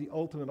God was the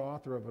ultimate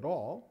author of it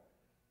all,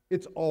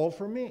 it's all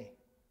for me,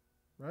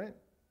 right?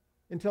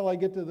 Until I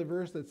get to the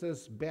verse that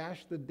says,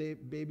 bash the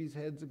babies'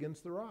 heads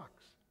against the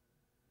rocks.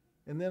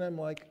 And then I'm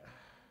like,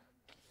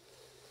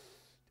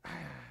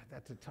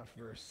 that's a tough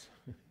verse.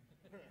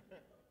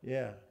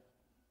 Yeah.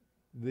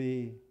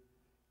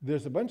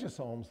 There's a bunch of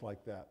Psalms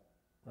like that,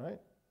 right?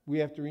 We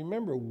have to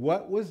remember,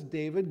 what was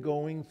David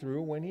going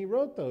through when he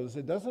wrote those?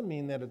 It doesn't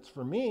mean that it's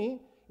for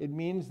me. It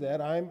means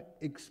that I'm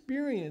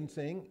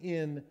experiencing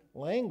in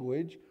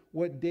language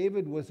what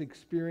David was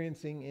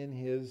experiencing in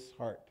his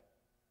heart.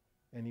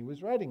 And he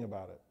was writing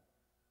about it,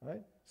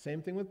 right?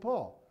 Same thing with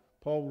Paul.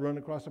 Paul would run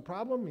across a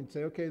problem. He'd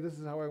say, okay, this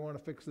is how I want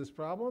to fix this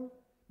problem.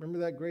 Remember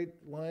that great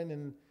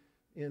line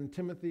in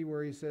Timothy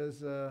where he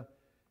says,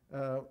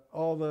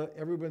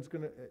 everyone's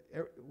going to,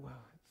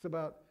 it's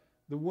about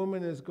the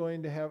woman is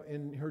going to have,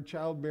 in her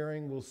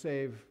childbearing will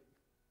save,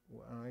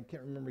 I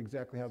can't remember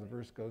exactly how the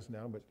verse goes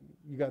now, but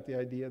you got the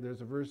idea.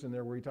 There's a verse in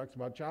there where he talks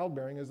about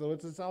childbearing as though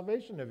it's a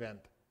salvation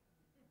event,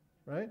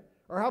 right?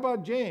 Or how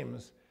about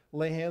James?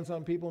 Lay hands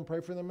on people and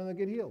pray for them and they'll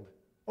get healed.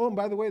 Oh, and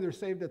by the way, they're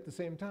saved at the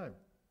same time,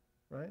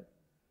 right?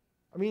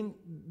 I mean,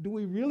 do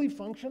we really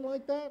function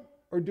like that?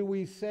 Or do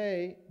we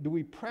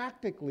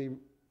practically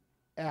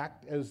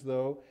act as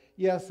though,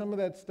 yeah, some of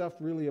that stuff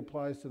really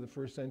applies to the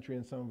first century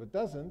and some of it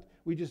doesn't?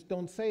 We just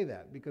don't say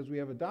that because we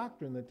have a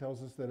doctrine that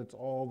tells us that it's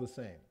all the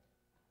same,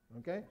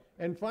 okay?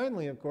 And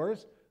finally, of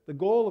course, the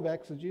goal of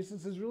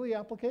exegesis is really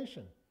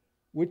application,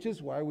 which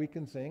is why we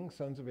can sing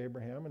Sons of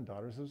Abraham and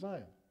Daughters of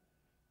Zion.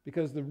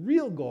 Because the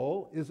real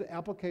goal is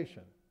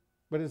application.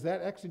 But is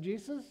that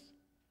exegesis?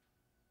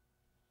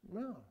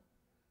 No.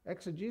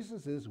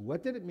 Exegesis is,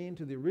 what did it mean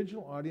to the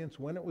original audience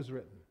when it was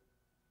written?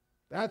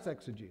 That's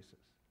exegesis.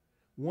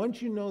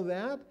 Once you know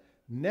that,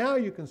 now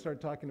you can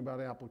start talking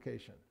about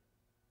application.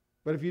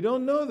 But if you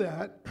don't know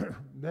that,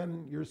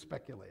 then you're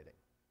speculating.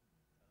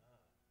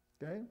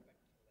 Okay?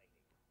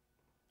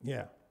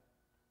 Yeah.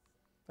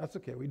 That's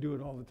okay. We do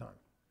it all the time.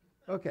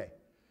 Okay.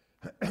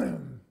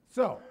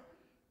 So,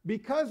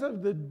 because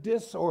of the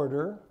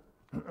disorder,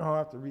 I'll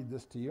have to read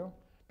this to you.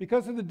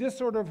 Because of the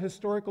disorder of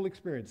historical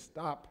experience,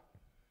 stop.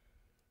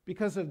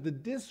 Because of the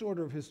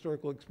disorder of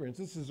historical experience,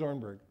 this is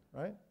Zornberg,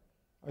 right?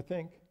 I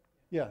think.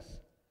 Yes.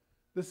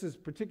 This is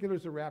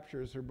Particulars of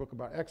Rapture, is her book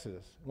about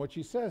Exodus. And what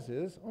she says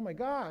is, oh my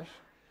gosh,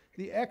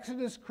 the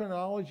Exodus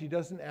chronology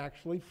doesn't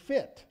actually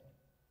fit.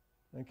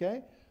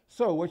 Okay?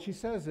 So what she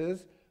says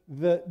is,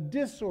 the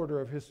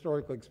disorder of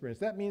historical experience.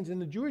 That means in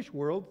the Jewish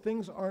world,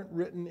 things aren't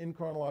written in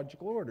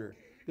chronological order.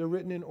 They're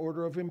written in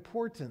order of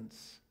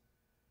importance.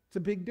 It's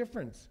a big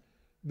difference.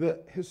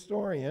 The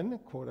historian,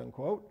 quote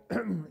unquote,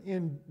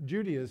 in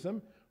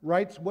Judaism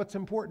writes what's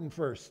important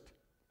first,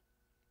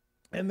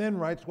 and then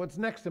writes what's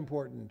next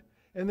important,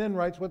 and then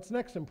writes what's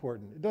next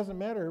important. It doesn't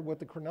matter what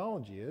the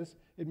chronology is.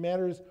 It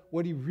matters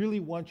what he really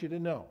wants you to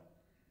know.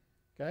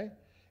 Okay?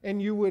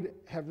 And you would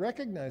have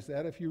recognized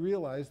that if you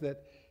realize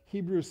that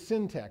Hebrew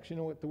syntax, you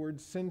know what the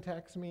word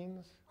syntax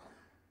means?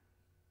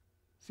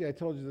 See, I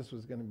told you this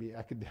was going to be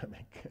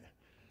academic.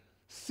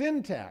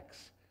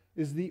 Syntax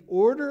is the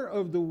order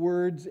of the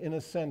words in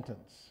a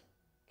sentence.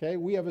 Okay,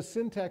 we have a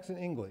syntax in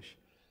English.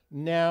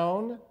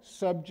 Noun,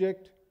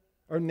 subject,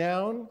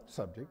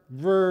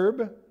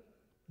 verb,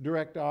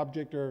 direct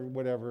object, or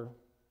whatever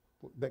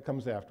that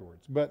comes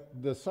afterwards. But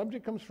the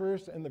subject comes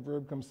first and the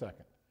verb comes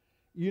second.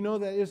 You know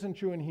that isn't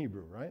true in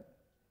Hebrew, right?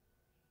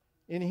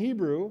 In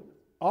Hebrew,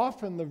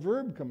 often the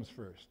verb comes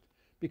first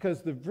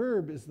because the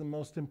verb is the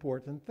most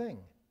important thing,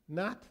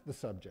 not the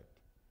subject.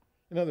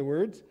 In other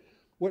words,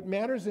 What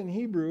matters in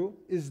Hebrew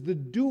is the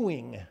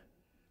doing,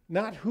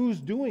 not who's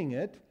doing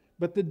it,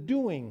 but the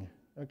doing,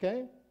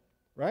 okay?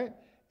 Right?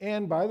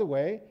 And by the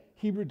way,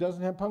 Hebrew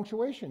doesn't have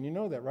punctuation. You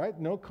know that, right?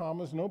 No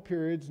commas, no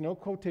periods, no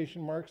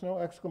quotation marks, no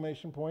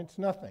exclamation points,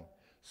 nothing.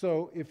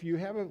 So if you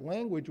have a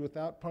language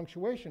without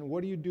punctuation,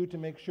 what do you do to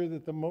make sure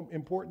that the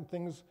important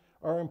things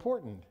are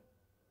important?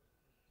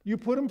 You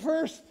put them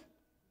first,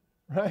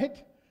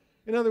 right?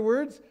 In other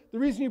words, the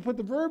reason you put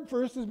the verb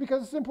first is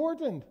because it's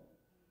important.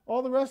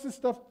 All the rest of the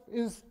stuff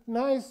is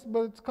nice,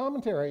 but it's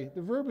commentary.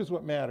 The verb is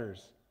what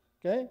matters,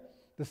 okay?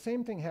 The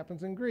same thing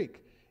happens in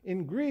Greek.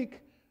 In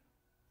Greek,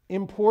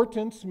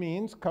 importance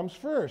comes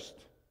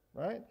first,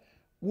 right?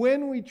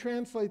 When we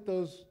translate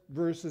those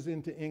verses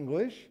into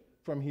English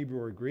from Hebrew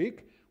or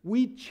Greek,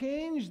 we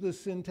change the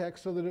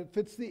syntax so that it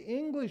fits the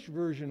English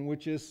version,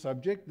 which is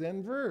subject,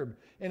 then verb.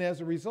 And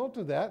as a result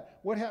of that,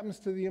 what happens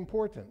to the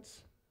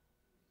importance?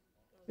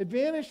 It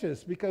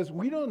vanishes because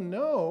we don't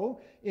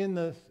know in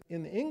the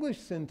English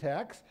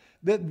syntax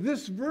that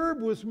this verb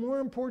was more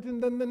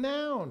important than the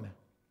noun,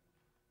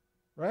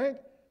 right?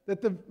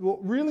 That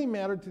what really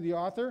mattered to the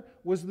author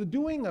was the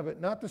doing of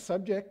it, not the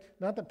subject,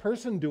 not the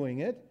person doing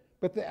it,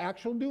 but the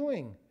actual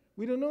doing.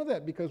 We don't know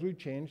that because we've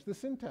changed the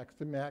syntax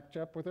to match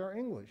up with our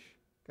English,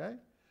 okay?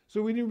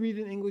 So when you read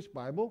an English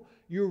Bible,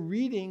 you're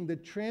reading the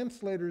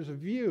translator's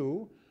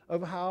view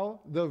of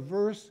how the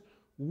verse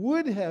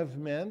would have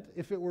meant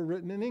if it were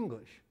written in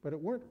English, but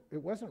it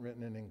wasn't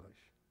written in English,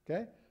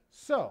 okay?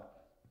 So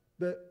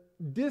the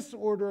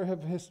disorder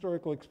of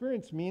historical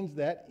experience means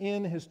that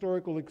in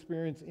historical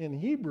experience in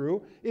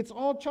Hebrew, it's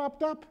all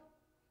chopped up,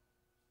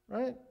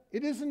 right?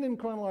 It isn't in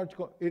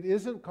chronological, it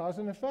isn't cause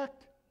and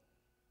effect.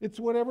 It's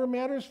whatever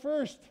matters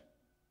first,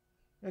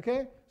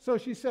 okay? So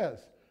she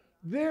says,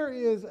 there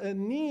is a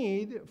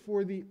need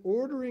for the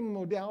ordering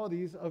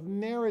modalities of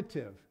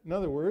narrative. In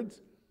other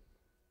words,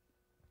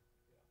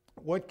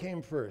 what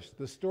came first,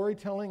 the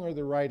storytelling or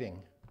the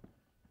writing?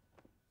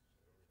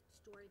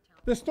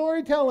 Storytelling. The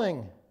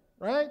storytelling,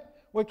 right?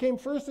 What came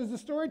first is the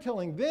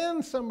storytelling.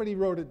 Then somebody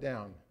wrote it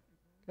down,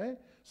 okay?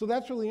 So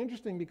that's really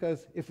interesting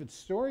because if it's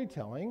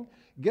storytelling,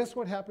 guess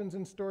what happens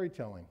in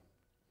storytelling?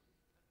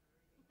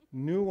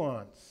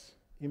 Nuance,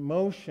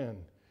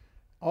 emotion,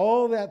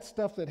 all that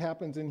stuff that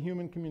happens in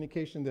human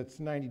communication that's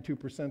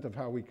 92% of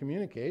how we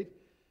communicate.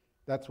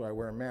 That's why I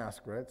wear a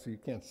mask, right? So you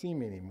can't see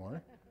me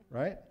anymore,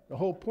 right? The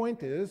whole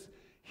point is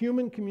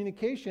human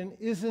communication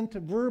isn't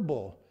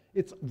verbal.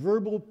 It's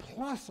verbal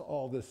plus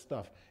all this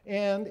stuff.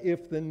 And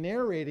if the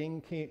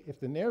narrating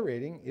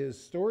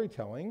is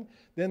storytelling,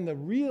 then the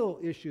real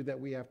issue that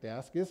we have to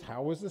ask is,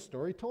 how was the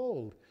story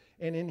told?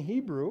 And in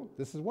Hebrew,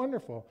 this is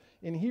wonderful,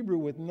 in Hebrew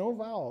with no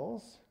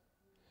vowels,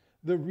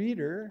 the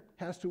reader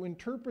has to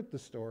interpret the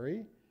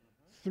story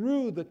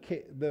through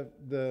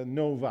the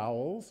no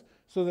vowels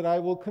so that I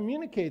will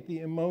communicate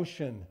the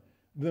emotion,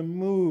 the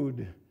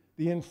mood,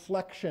 the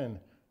inflection,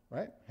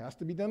 right? Has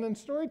to be done in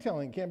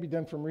storytelling. It can't be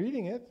done from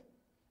reading it.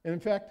 And in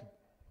fact,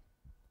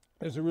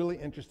 there's a really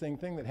interesting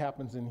thing that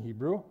happens in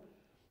Hebrew.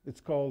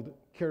 It's called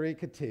kere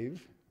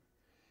ketiv,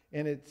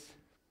 and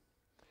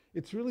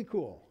it's really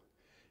cool.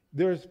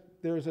 There's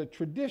a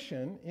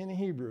tradition in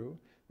Hebrew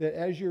that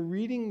as you're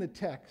reading the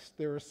text,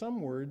 there are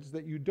some words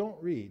that you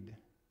don't read.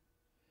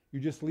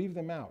 You just leave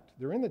them out.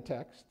 They're in the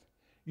text.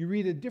 You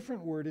read a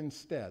different word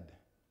instead.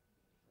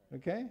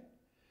 Okay?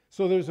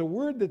 So there's a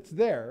word that's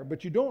there,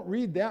 but you don't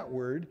read that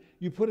word.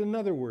 You put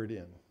another word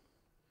in.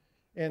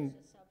 And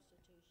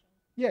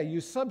yeah, you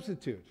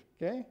substitute.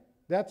 Okay?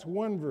 That's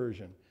one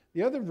version.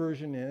 The other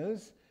version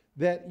is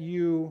that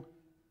it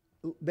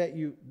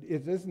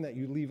isn't that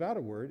you leave out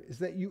a word, is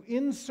that you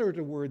insert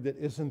a word that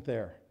isn't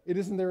there. It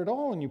isn't there at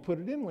all, and you put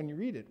it in when you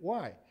read it.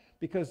 Why?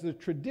 Because the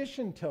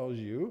tradition tells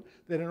you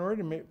that in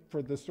order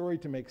for the story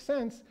to make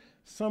sense,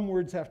 some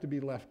words have to be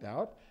left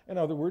out, and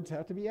other words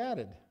have to be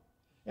added.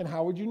 And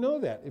how would you know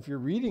that? If you're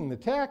reading the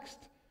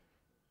text,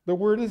 the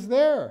word is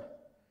there,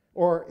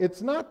 or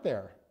it's not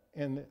there.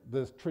 And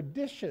the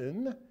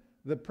tradition,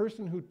 the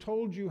person who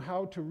told you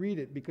how to read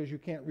it, because you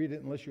can't read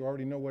it unless you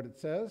already know what it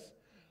says,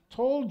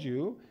 told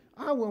you,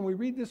 when we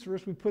read this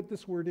verse, we put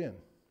this word in.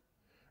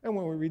 And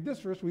when we read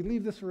this verse, we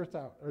leave this verse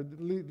out, or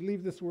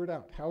leave this word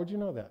out. How would you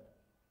know that?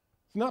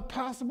 It's not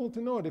possible to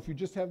know it if you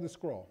just have the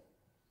scroll.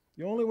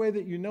 The only way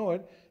that you know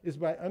it is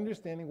by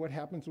understanding what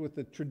happens with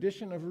the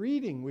tradition of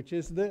reading, which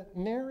is the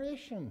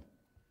narration,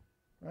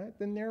 right?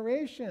 The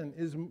narration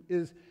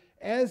is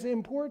as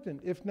important,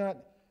 if not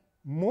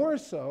more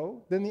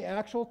so, than the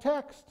actual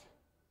text,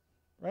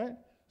 right?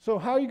 So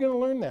how are you going to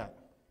learn that?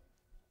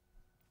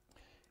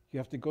 You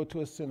have to go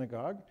to a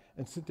synagogue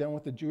and sit down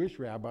with a Jewish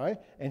rabbi,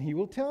 and he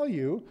will tell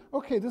you,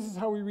 okay, this is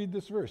how we read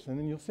this verse. And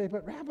then you'll say,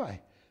 but Rabbi,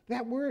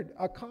 that word,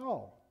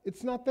 akal,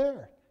 it's not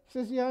there. He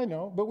says, yeah, I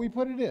know, but we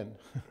put it in,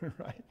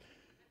 right?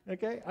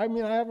 Okay? I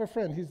mean, I have a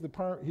friend, he's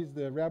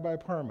the Rabbi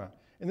Parma,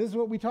 and this is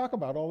what we talk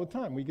about all the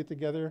time. We get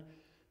together,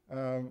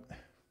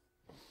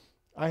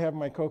 I have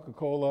my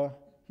Coca-Cola,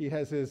 he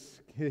has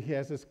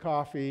his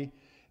coffee,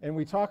 and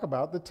we talk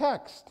about the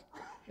text.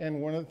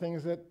 And one of the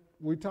things that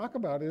we talk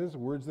about is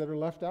words that are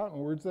left out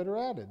and words that are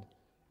added.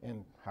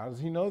 And how does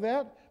he know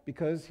that?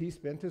 Because he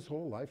spent his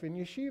whole life in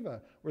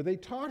yeshiva, where they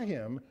taught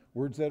him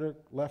words that are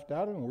left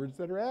out and words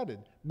that are added.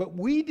 But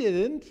we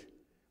didn't.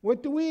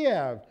 What do we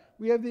have?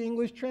 We have the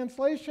English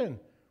translation,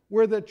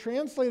 where the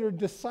translator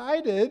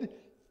decided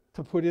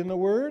to put in a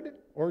word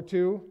or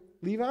to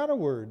leave out a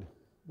word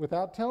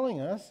without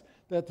telling us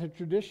that the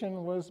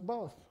tradition was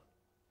both.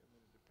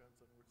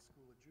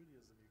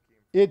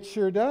 It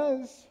sure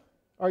does.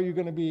 Are you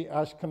going to be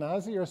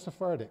Ashkenazi or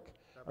Sephardic?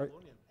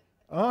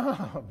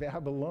 Babylonian.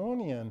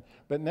 Babylonian.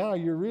 But now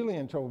you're really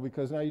in trouble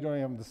because now you don't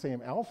have the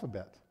same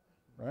alphabet,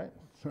 right?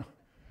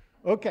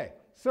 Okay,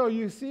 so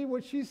you see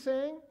what she's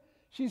saying?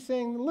 She's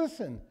saying,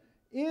 listen,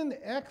 in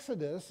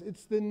Exodus,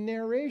 it's the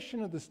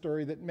narration of the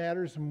story that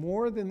matters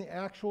more than the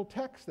actual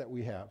text that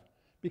we have.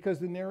 Because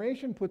the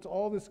narration puts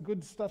all this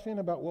good stuff in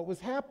about what was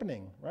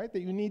happening, right?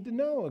 That you need to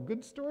know, a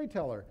good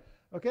storyteller.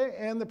 Okay,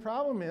 and the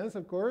problem is,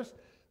 of course,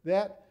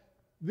 that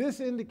this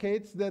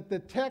indicates that the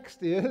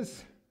text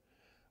is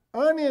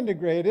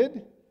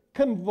unintegrated,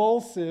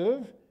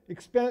 convulsive,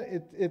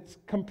 it's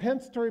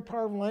compensatory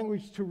power of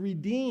language to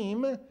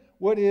redeem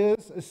what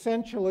is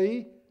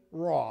essentially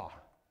raw.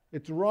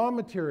 It's raw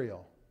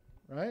material,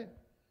 right?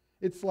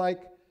 It's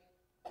like,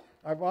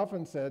 I've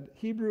often said,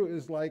 Hebrew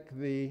is like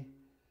the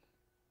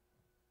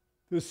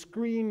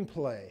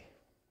screenplay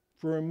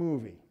for a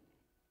movie.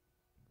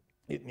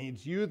 It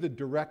needs you, the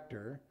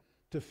director,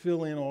 to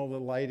fill in all the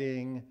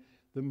lighting,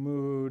 the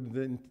mood,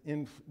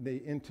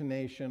 the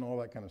intonation, all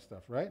that kind of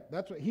stuff, right?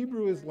 That's what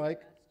Hebrew is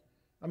like.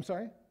 I'm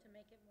sorry? To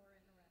make it more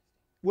interesting.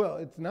 Well,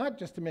 it's not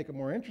just to make it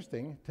more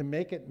interesting, to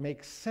make it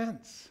make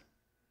sense,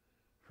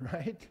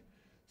 right?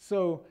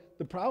 So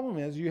the problem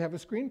is you have a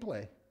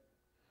screenplay.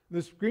 The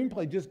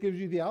screenplay just gives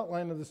you the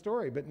outline of the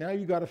story, but now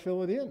you got to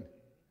fill it in,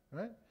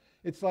 right?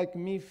 It's like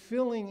me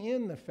filling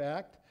in the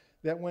fact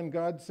that when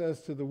God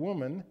says to the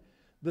woman,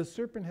 the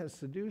serpent has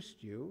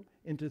seduced you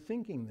into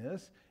thinking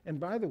this, and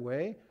by the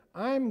way,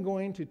 I'm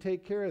going to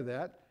take care of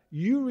that.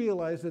 You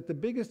realize that the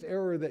biggest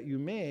error that you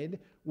made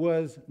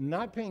was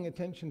not paying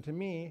attention to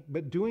me,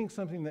 but doing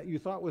something that you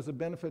thought was a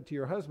benefit to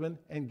your husband,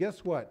 and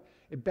guess what?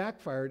 It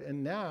backfired,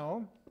 and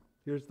now,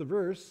 here's the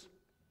verse,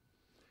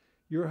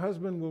 your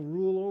husband will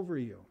rule over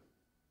you.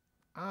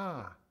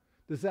 Ah,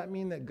 does that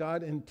mean that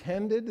God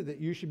intended that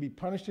you should be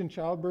punished in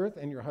childbirth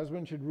and your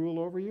husband should rule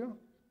over you?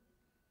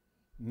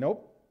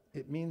 Nope.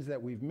 It means that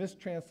we've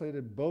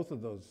mistranslated both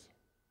of those.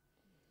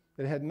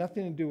 It had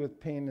nothing to do with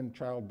pain in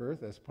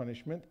childbirth as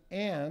punishment,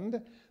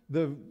 and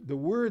the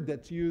word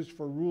that's used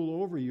for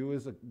rule over you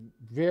is a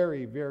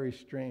very, very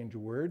strange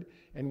word,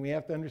 and we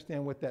have to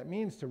understand what that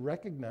means to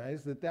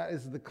recognize that that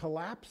is the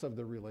collapse of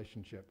the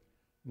relationship,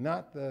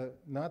 not the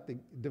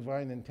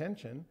divine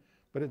intention,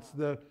 but it's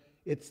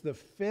the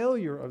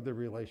failure of the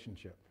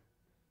relationship,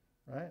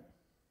 right?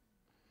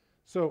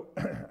 So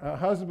a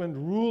husband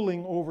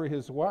ruling over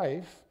his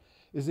wife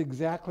is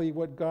exactly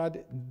what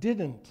God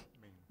didn't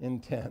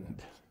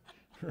intend,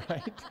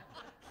 right?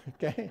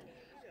 Okay?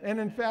 And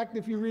in fact,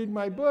 if you read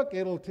my book,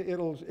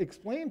 it'll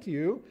explain to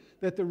you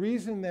that the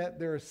reason that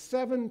there are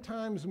 7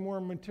 times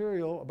more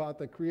material about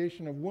the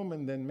creation of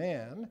woman than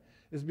man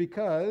is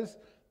because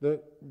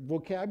the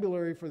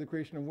vocabulary for the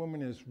creation of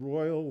woman is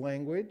royal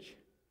language,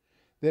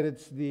 that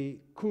it's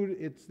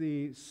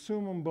the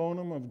summum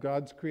bonum of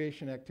God's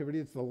creation activity,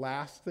 it's the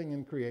last thing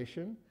in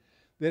creation,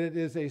 that it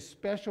is a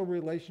special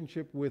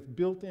relationship with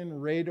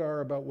built-in radar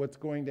about what's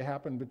going to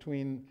happen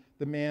between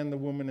the man, the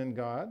woman, and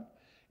God,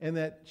 and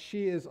that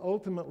she is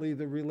ultimately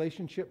the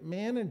relationship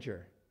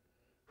manager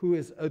who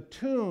is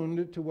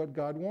attuned to what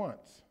God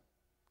wants,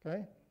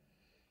 okay?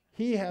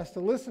 He has to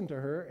listen to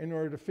her in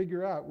order to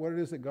figure out what it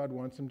is that God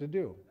wants him to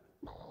do.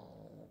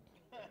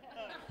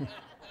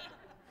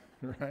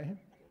 Right?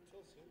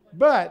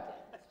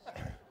 But,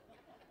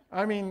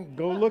 I mean,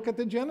 go look at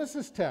the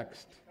Genesis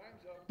text.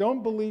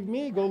 Don't believe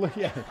me, go look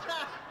at it.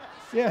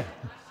 Yeah.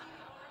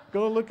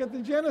 Go look at the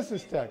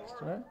Genesis text,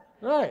 right?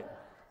 Right.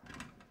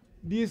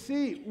 Do you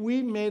see,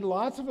 we made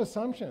lots of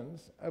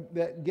assumptions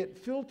that get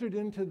filtered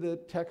into the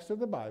text of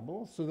the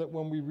Bible so that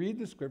when we read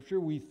the scripture,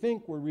 we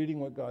think we're reading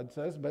what God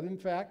says, but in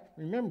fact,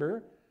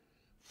 remember,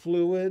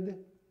 fluid,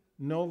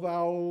 no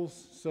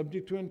vowels,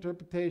 subject to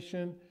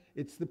interpretation.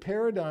 It's the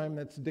paradigm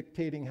that's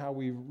dictating how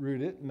we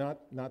read it,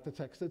 not the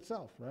text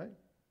itself, right?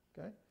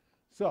 Okay?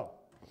 So,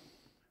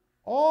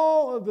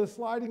 all of the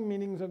sliding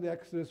meanings of the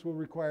Exodus will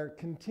require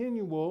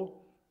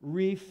continual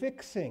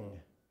refixing.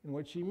 And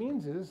what she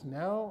means is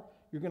now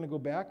you're going to go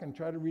back and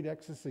try to read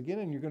Exodus again,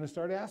 and you're going to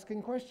start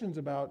asking questions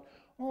about,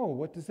 oh,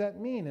 what does that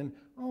mean? And,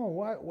 oh,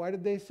 why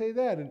did they say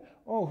that? And,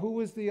 oh, who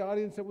was the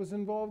audience that was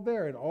involved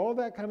there? And all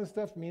that kind of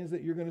stuff means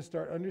that you're going to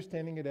start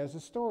understanding it as a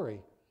story.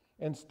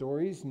 And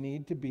stories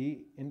need to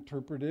be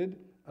interpreted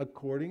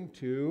according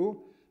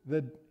to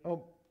the,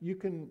 you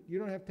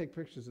don't have to take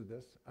pictures of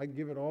this. I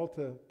give it all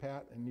to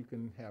Pat and you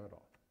can have it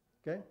all,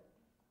 okay?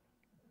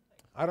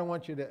 I don't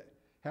want you to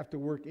have to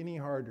work any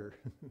harder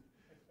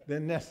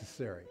than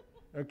necessary,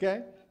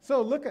 okay?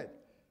 So look at,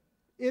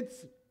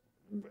 it's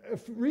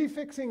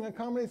Refixing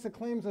accommodates the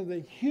claims of the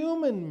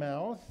human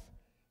mouth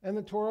and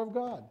the Torah of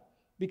God,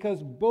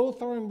 because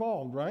both are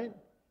involved, right?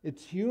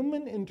 It's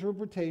human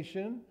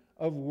interpretation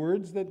of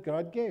words that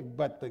God gave,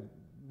 but the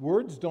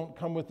words don't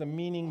come with a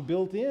meaning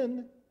built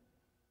in.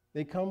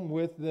 They come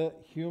with the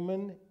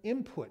human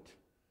input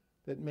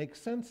that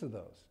makes sense of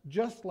those.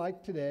 Just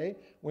like today,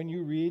 when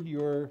you read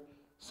your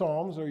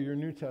Psalms or your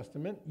New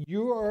Testament,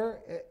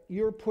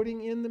 you're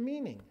putting in the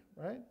meaning,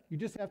 right? You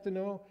just have to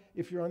know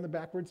if you're on the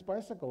backwards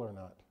bicycle or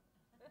not.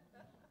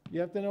 You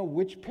have to know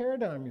which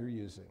paradigm you're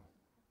using.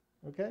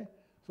 Okay?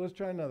 So let's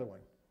try another one.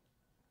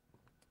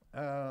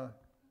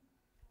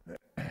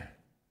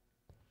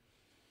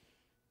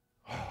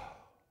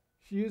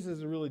 She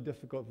uses a really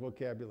difficult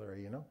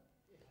vocabulary, you know?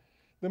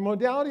 The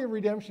modality of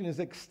redemption is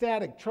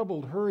ecstatic,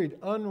 troubled, hurried,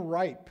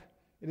 unripe.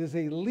 It is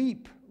a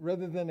leap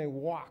rather than a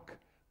walk,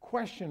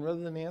 question rather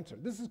than answer.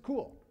 This is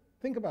cool.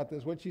 Think about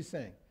this, what she's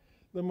saying.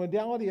 The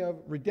modality of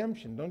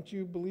redemption. Don't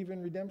you believe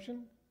in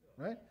redemption?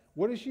 Right?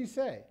 What does she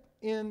say?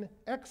 In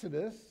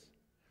Exodus,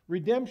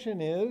 redemption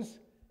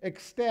is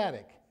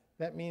ecstatic.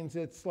 That means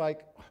it's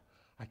like,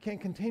 I can't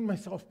contain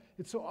myself.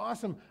 It's so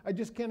awesome. I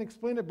just can't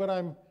explain it, but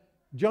I'm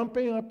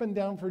jumping up and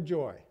down for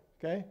joy.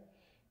 Okay?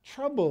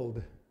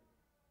 Troubled,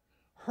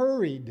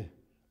 hurried,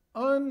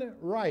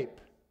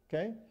 unripe.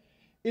 Okay?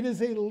 It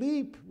is a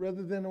leap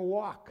rather than a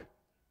walk.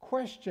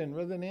 Question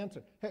rather than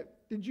answer. Hey,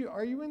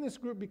 are you in this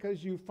group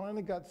because you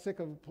finally got sick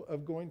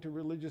of going to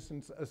religious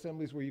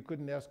assemblies where you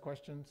couldn't ask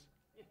questions?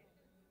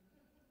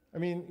 I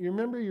mean, you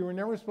remember you were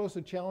never supposed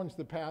to challenge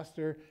the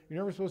pastor. You're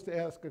never supposed to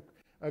ask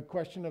a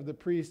question of the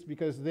priest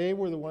because they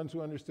were the ones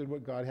who understood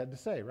what God had to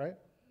say, right?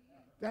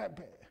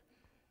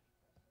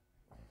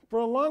 For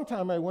a long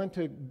time, I went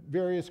to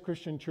various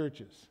Christian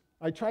churches.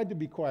 I tried to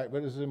be quiet, but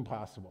it was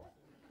impossible.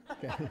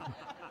 Okay?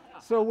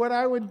 So what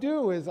I would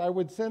do is I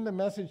would send a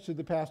message to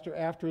the pastor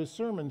after his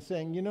sermon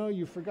saying, you know,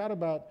 you forgot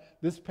about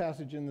this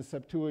passage in the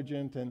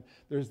Septuagint, and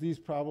there's these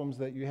problems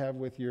that you have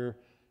with your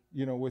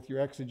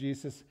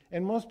exegesis.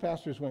 And most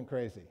pastors went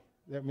crazy.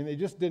 I mean, they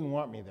just didn't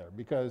want me there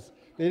because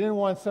they didn't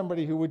want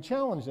somebody who would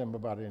challenge them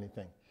about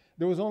anything.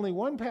 There was only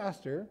one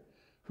pastor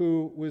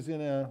who was in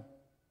a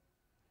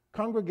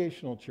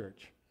congregational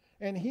church.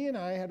 And he and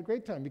I had a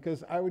great time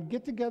because I would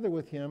get together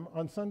with him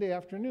on Sunday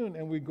afternoon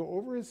and we'd go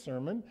over his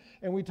sermon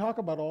and we'd talk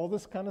about all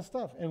this kind of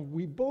stuff. And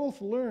we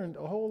both learned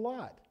a whole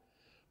lot.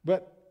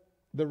 But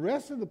the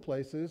rest of the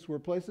places were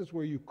places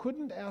where you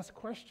couldn't ask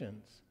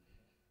questions,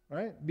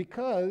 right?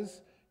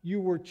 Because you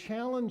were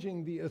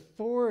challenging the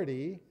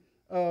authority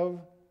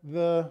of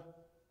the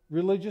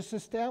religious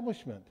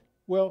establishment.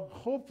 Well,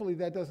 hopefully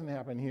that doesn't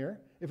happen here.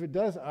 If it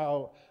does,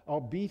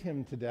 I'll beat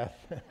him to death,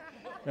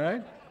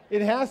 right?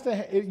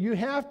 You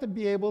have to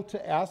be able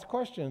to ask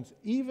questions.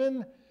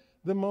 Even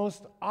the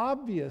most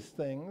obvious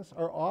things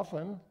are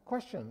often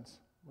questions,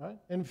 right?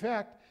 In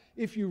fact,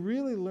 if you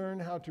really learn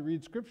how to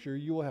read Scripture,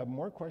 you will have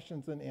more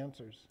questions than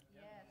answers.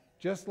 Yes.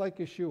 Just like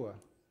Yeshua.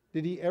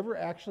 Did he ever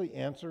actually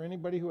answer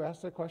anybody who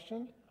asked a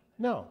question?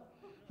 No.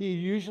 He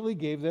usually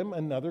gave them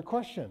another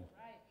question.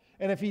 Right.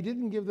 And if he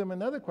didn't give them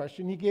another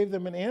question, he gave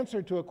them an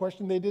answer to a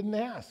question they didn't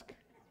ask.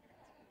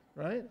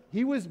 Right?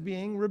 He was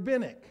being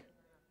rabbinic.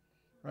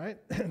 Right?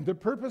 The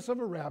purpose of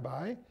a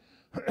rabbi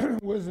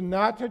was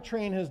not to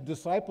train his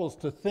disciples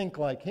to think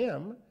like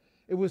him.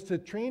 It was to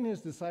train his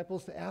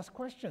disciples to ask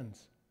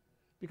questions.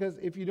 Because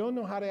if you don't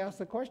know how to ask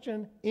the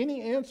question,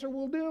 any answer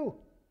will do.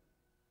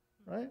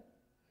 Right?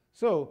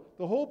 So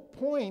the whole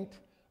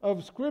point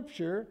of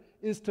Scripture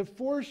is to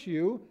force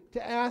you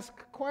to ask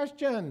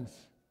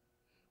questions.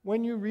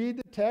 When you read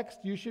the text,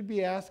 you should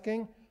be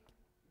asking,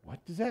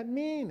 what does that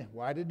mean?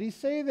 Why did he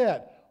say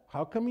that?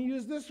 How come he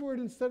used this word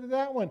instead of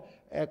that one?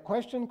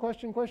 Question,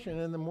 question, question.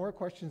 And the more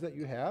questions that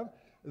you have,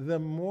 the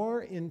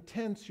more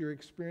intense your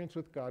experience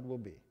with God will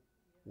be.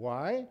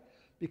 Why?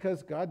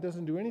 Because God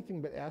doesn't do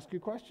anything but ask you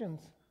questions.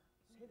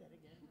 Say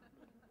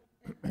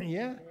that again.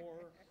 Yeah.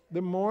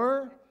 The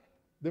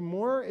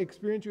more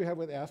experience you have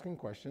with asking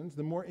questions,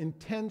 the more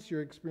intense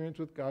your experience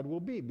with God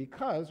will be.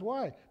 Because,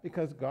 why?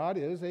 Because God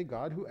is a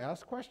God who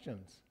asks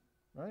questions,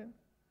 right?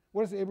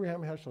 What does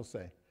Abraham Heschel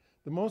say?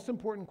 The most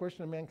important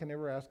question a man can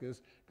ever ask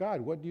is, God,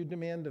 what do you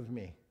demand of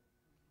me?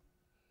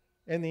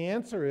 And the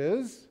answer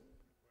is,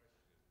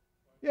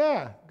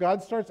 yeah,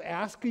 God starts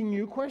asking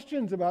you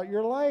questions about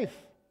your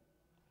life,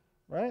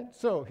 right?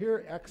 So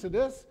here,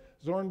 Exodus,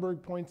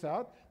 Zornberg points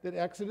out that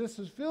Exodus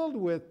is filled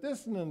with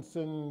dissonance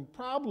and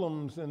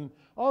problems and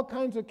all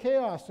kinds of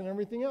chaos and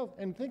everything else.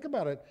 And think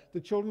about it. The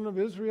children of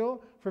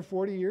Israel for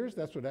 40 years,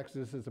 that's what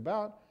Exodus is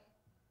about.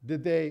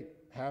 Did they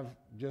have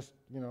just,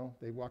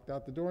 they walked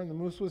out the door and the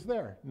moose was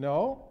there?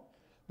 No.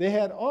 They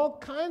had all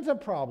kinds of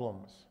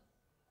problems.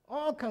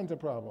 All kinds of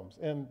problems.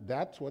 And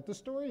that's what the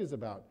story is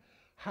about.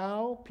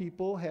 How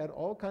people had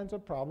all kinds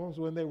of problems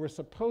when they were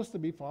supposed to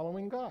be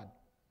following God.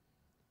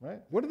 Right?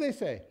 What do they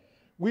say?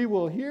 We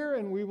will hear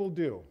and we will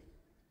do.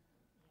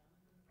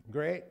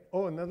 Great.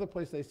 Oh, another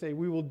place they say,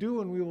 we will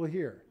do and we will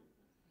hear.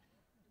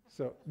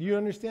 So, do you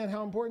understand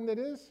how important that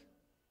is?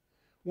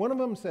 One of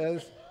them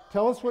says,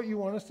 Tell us what you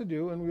want us to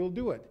do and we'll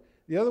do it.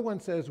 The other one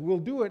says, we'll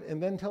do it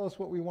and then tell us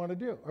what we want to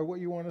do or what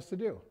you want us to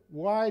do.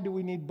 Why do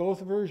we need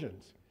both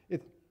versions?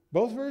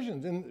 Both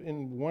versions.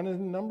 In one is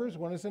in Numbers,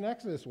 one is in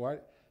Exodus. Why?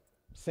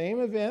 Same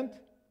event,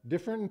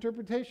 different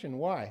interpretation.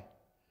 Why?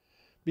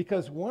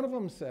 Because one of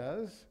them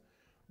says,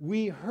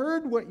 we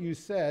heard what you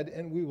said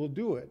and we will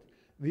do it.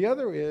 The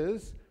other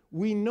is,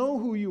 we know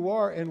who you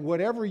are and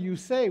whatever you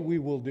say, we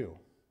will do.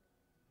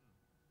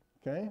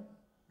 Okay?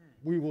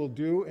 We will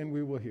do and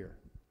we will hear.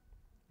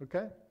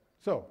 Okay?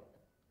 So,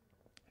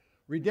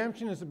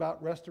 redemption is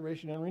about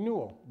restoration and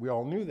renewal. We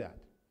all knew that.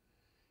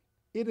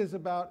 It is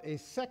about a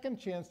second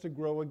chance to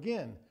grow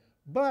again.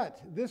 But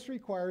this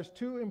requires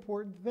two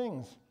important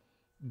things: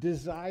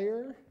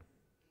 desire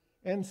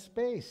and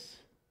space.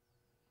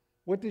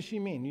 What does she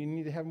mean? You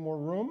need to have more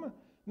room?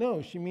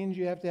 No, she means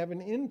you have to have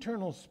an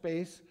internal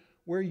space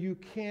where you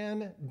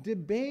can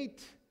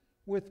debate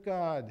with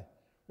God,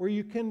 where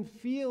you can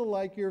feel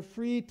like you're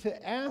free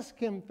to ask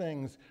him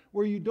things,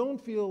 where you don't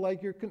feel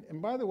like you're...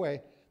 And by the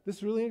way, this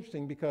is really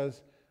interesting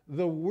because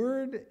the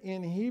word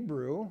in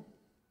Hebrew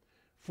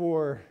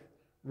for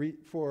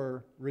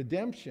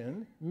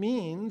redemption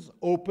means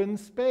open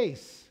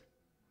space,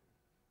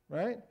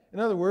 right? In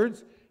other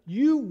words,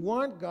 you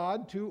want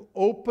God to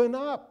open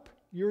up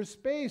your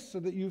space so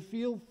that you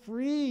feel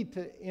free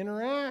to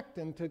interact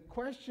and to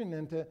question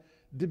and to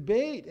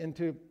debate and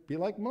to be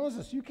like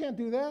Moses. You can't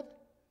do that.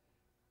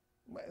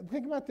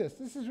 Think about this.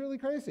 This is really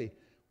crazy.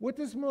 What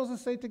does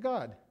Moses say to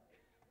God?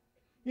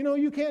 You know,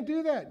 you can't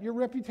do that. Your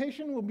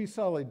reputation will be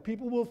sullied.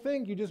 People will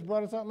think you just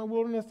brought us out in the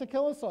wilderness to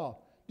kill us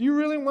all. Do you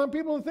really want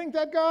people to think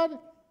that, God?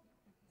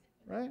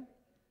 Right?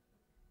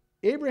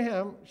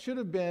 Abraham should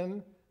have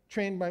been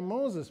trained by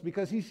Moses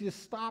because he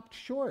just stopped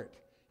short.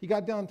 He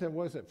got down to,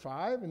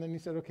 5? And then he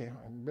said, okay,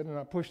 I better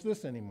not push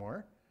this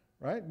anymore.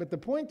 Right? But the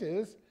point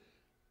is,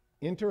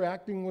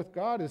 interacting with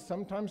God is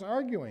sometimes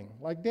arguing,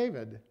 like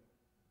David.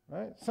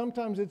 Right?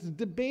 Sometimes it's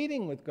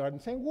debating with God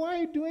and saying, why are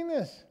you doing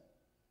this?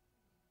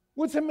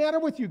 What's the matter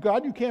with you,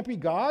 God? You can't be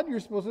God. You're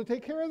supposed to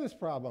take care of this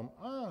problem.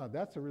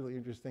 That's a really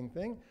interesting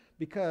thing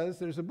because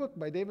there's a book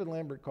by David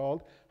Lambert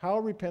called How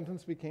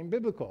Repentance Became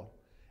Biblical.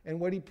 And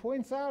what he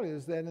points out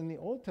is that in the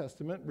Old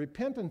Testament,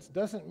 repentance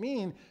doesn't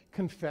mean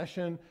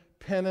confession,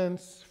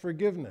 penance,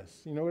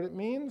 forgiveness. You know what it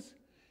means?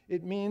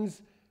 It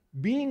means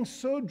being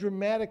so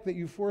dramatic that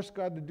you force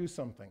God to do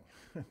something.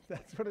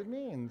 That's what it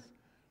means,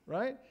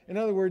 right? In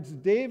other words,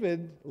 a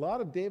lot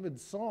of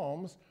David's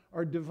Psalms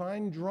are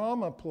divine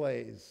drama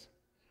plays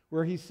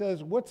where he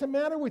says, what's the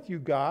matter with you,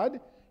 God?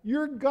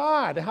 You're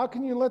God. How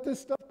can you let this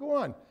stuff go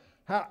on?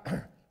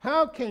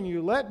 How can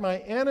you let my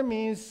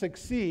enemies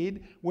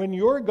succeed when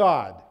you're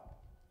God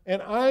and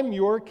I'm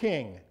your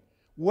king?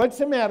 What's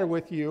the matter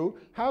with you?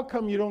 How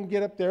come you don't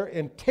get up there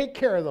and take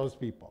care of those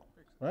people,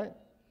 right?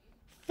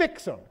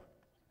 Fix them.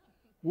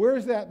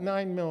 Where's that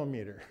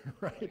 9mm,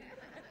 right?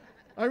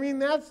 I mean,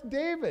 that's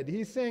David.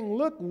 He's saying,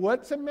 look,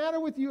 what's the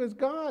matter with you as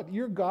God?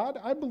 You're God.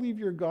 I believe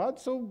you're God,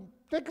 so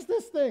fix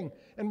this thing.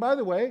 And by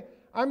the way,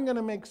 I'm going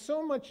to make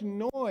so much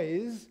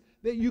noise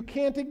that you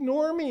can't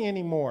ignore me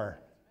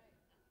anymore.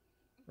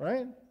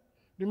 Right? Do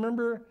you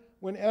remember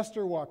when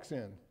Esther walks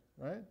in,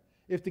 right?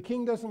 If the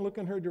king doesn't look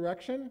in her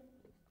direction,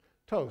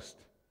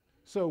 toast.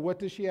 So what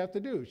does she have to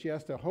do? She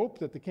has to hope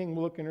that the king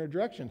will look in her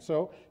direction.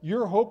 So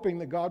you're hoping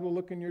that God will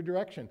look in your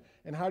direction.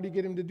 And how do you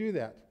get him to do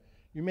that?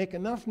 You make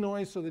enough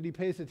noise so that he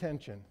pays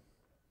attention.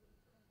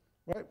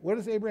 Right? What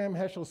does Abraham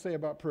Heschel say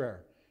about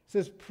prayer? He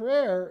says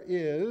prayer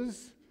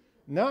is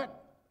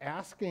not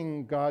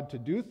asking God to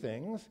do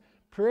things.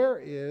 Prayer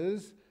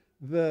is,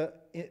 the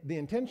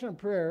intention of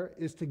prayer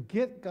is to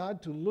get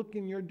God to look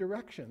in your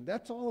direction.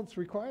 That's all that's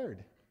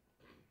required.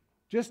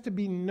 Just to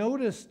be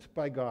noticed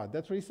by God.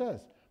 That's what he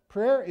says.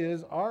 Prayer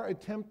is our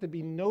attempt to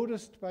be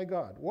noticed by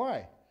God.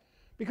 Why?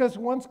 Because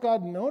once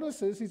God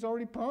notices, he's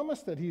already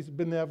promised that he's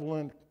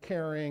benevolent,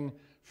 caring,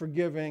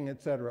 forgiving,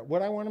 etc.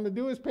 What I want him to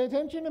do is pay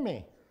attention to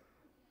me.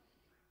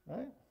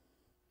 Right?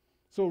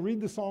 So read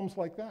the Psalms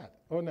like that.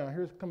 Oh, now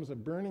here comes a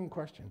burning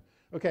question.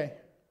 Okay,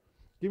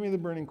 give me the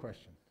burning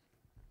question.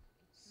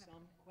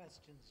 Some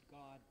questions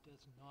God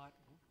does not.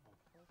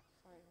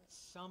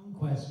 Some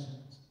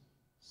questions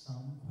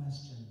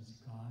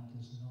God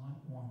does not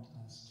want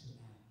us to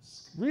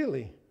ask.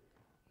 Really?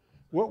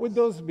 What would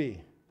those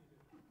be?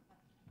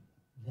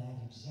 That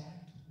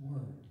exact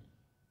word.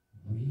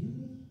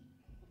 Really?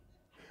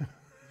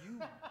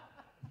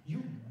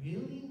 You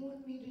really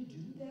want me to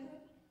do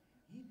that?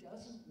 He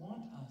doesn't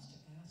want us to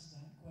ask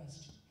that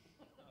question.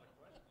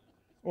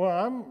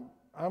 Well,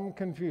 I'm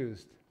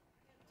confused.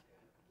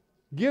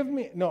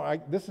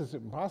 This is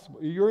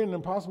impossible. You're in an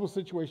impossible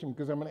situation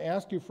because I'm going to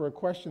ask you for a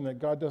question that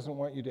God doesn't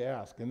want you to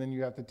ask. And then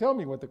you have to tell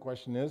me what the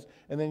question is,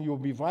 and then you'll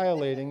be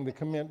violating the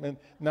commitment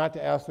not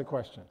to ask the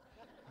question.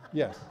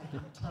 Yes. I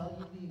can tell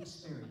you the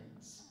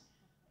experience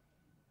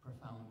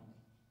profoundly.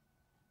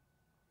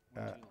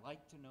 Would you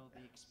like to know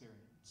the experience?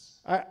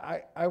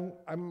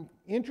 I'm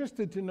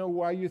interested to know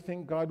why you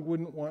think God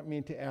wouldn't want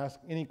me to ask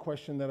any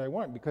question that I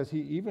want, because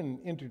he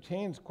even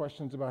entertains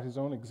questions about his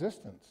own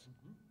existence.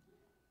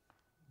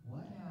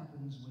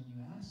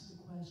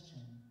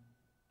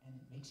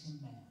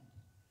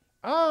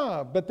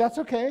 But that's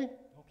okay.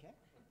 Okay.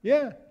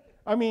 Yeah.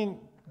 I mean,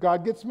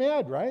 God gets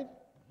mad, right?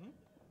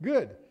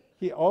 Good.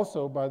 He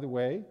also, by the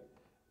way,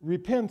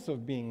 repents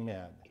of being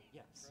mad.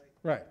 Yes.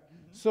 Right.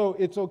 So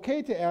it's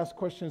okay to ask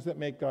questions that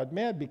make God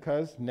mad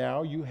because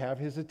now you have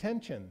his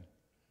attention.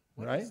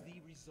 What Right? is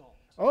the result?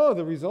 Oh,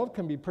 the result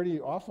can be pretty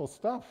awful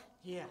stuff.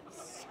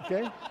 Yes.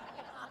 Okay?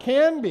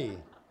 Can be,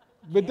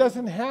 but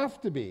doesn't have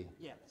to be.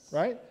 Yes.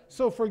 Right?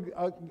 So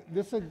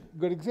this is a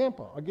good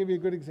example. I'll give you a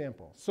good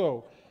example.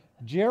 So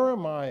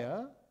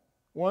Jeremiah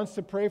wants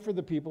to pray for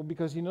the people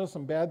because he knows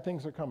some bad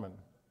things are coming.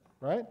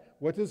 Right?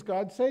 What does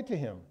God say to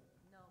him?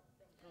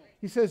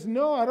 He says,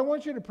 no, I don't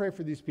want you to pray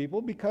for these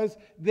people because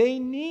they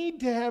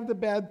need to have the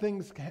bad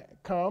things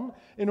come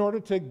in order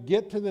to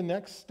get to the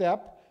next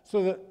step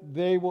so that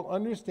they will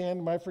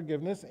understand my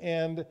forgiveness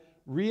and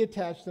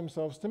reattach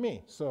themselves to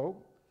me.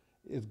 So,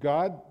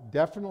 God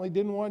definitely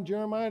didn't want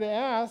Jeremiah to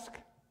ask,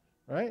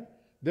 right?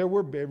 There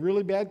were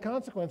really bad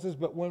consequences,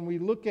 but when we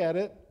look at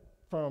it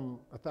from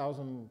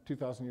 1,000,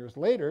 2,000 years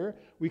later,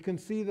 we can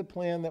see the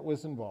plan that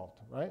was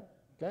involved, right?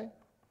 Okay?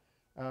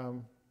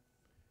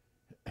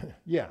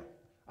 Yeah.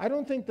 I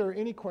don't think there are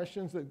any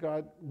questions that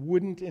God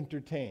wouldn't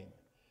entertain,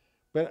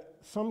 but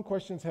some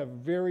questions have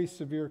very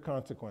severe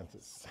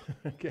consequences.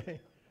 Okay?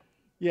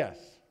 Yes.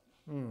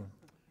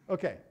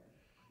 Okay.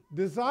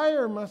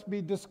 Desire must be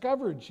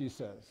discovered, she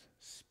says.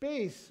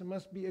 Space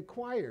must be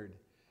acquired.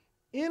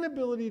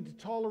 Inability to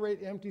tolerate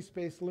empty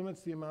space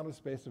limits the amount of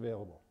space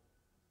available.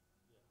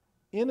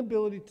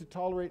 Inability to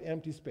tolerate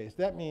empty space.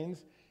 That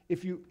means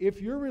if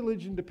your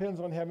religion depends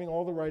on having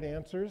all the right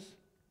answers,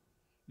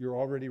 you're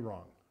already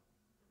wrong.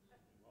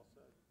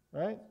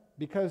 Right?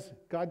 Because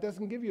God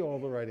doesn't give you all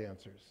the right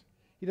answers.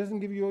 He doesn't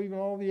give you even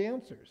all the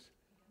answers.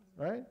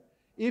 Right?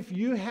 If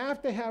you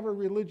have to have a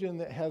religion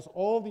that has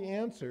all the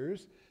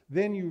answers,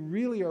 then you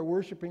really are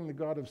worshiping the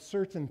God of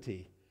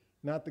certainty,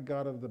 not the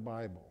God of the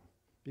Bible.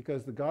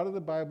 Because the God of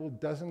the Bible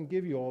doesn't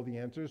give you all the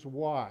answers.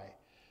 Why?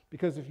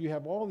 Because if you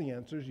have all the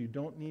answers, you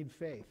don't need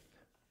faith.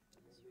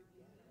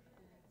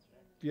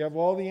 If you have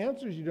all the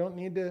answers, you don't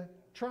need to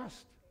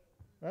trust.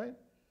 Right?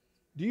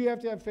 Do you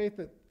have to have faith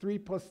that 3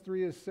 plus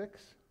 3 is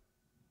 6?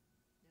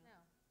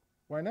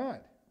 Why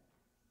not?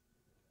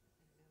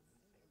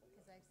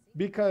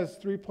 Because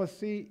 3 plus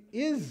C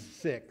is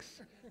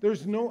 6.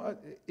 There's no,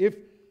 if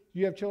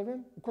you have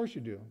children, of course you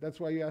do. That's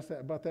why you asked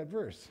that about that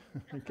verse.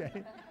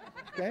 Okay?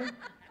 Okay?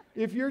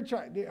 If your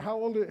child, how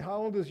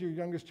old is your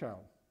youngest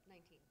child?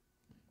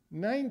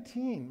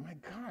 19. My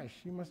gosh,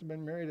 you must have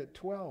been married at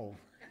 12.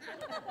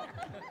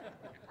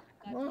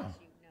 Wow.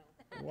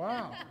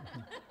 Wow.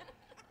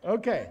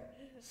 Okay.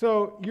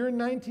 So your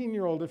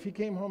 19-year-old, if he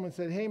came home and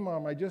said, hey,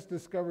 Mom, I just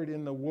discovered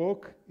in the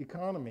woke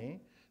economy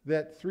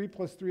that 3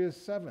 plus 3 is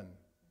 7.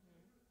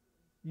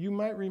 You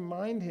might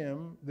remind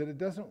him that it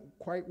doesn't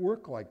quite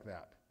work like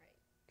that.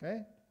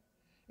 Okay?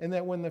 And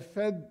that when the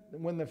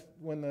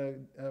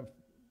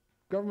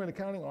government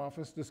accounting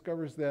office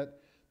discovers that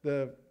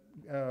the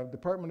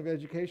Department of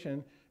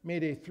Education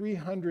made a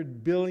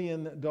 $300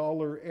 billion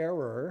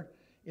error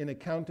in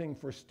accounting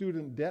for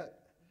student debt,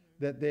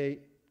 that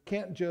they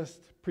can't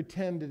just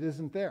pretend it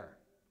isn't there.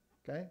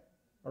 Okay?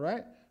 All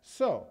right?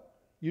 So,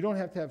 you don't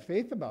have to have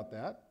faith about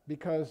that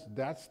because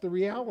that's the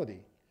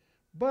reality.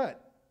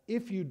 But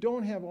if you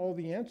don't have all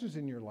the answers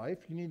in your life,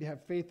 you need to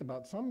have faith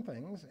about some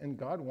things, and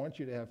God wants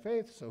you to have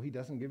faith, so he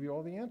doesn't give you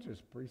all the answers.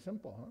 Pretty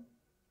simple,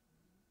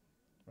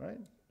 huh?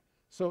 Right?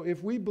 So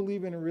if we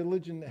believe in a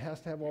religion that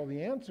has to have all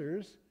the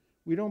answers,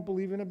 we don't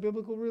believe in a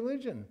biblical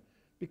religion,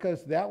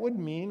 because that would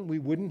mean we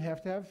wouldn't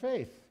have to have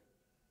faith.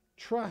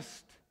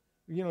 Trust.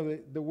 You know,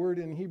 the word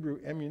in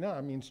Hebrew,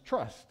 emunah, means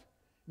trust.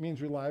 It means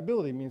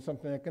reliability. It means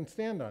something I can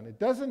stand on. It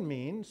doesn't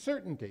mean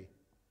certainty.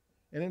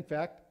 And in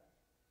fact,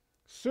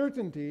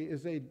 certainty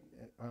is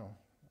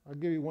I'll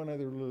give you one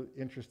other little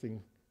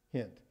interesting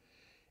hint.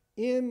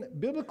 In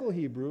biblical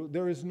Hebrew,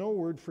 there is no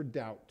word for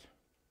doubt.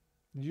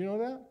 Did you know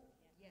that?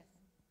 Yes.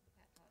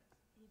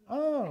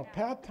 Oh,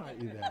 Pat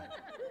taught you that.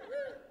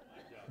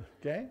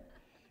 Okay?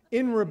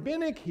 In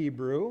rabbinic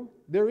Hebrew,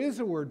 there is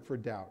a word for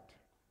doubt.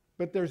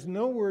 But there's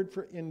no word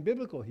for in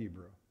biblical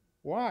Hebrew.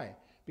 Why?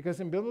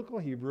 Because in biblical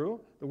Hebrew,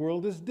 the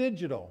world is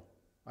digital.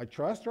 I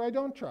trust or I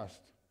don't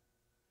trust.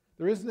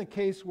 There isn't a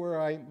case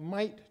where I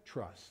might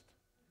trust.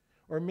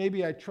 Or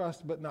maybe I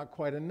trust but not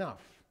quite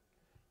enough.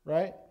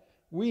 Right?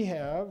 We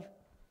have,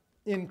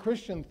 in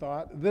Christian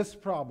thought, this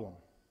problem.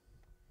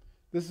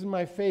 This is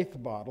my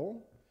faith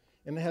bottle,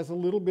 and it has a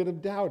little bit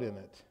of doubt in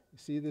it. You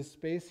see this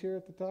space here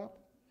at the top?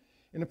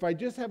 And if I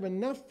just have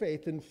enough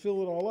faith and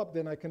fill it all up,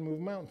 then I can move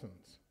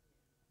mountains.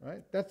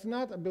 Right? That's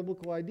not a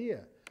biblical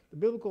idea. The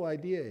biblical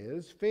idea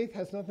is faith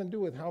has nothing to do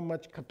with how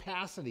much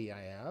capacity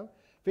I have.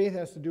 Faith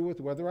has to do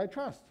with whether I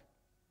trust.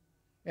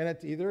 And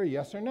it's either a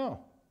yes or no.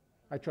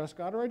 I trust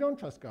God or I don't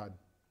trust God.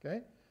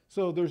 Okay?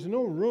 So there's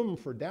no room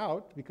for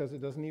doubt because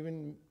it doesn't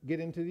even get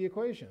into the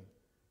equation.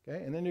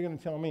 Okay? And then you're going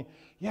to tell me,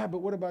 yeah, but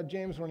what about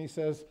James when he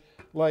says,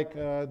 like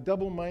a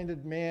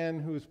double-minded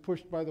man who's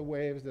pushed by the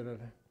waves, da, da,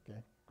 da. Okay?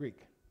 Greek.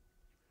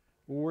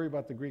 We'll worry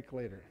about the Greek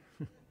later.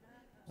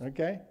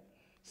 Okay?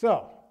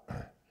 So,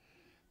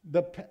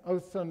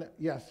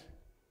 yes.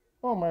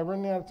 Oh, am I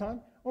running out of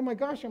time? Oh my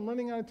gosh, I'm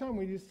running out of time.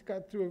 We just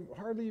got through,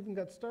 hardly even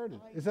got started.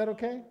 Is that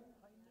okay?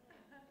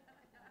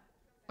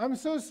 I'm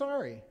so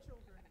sorry.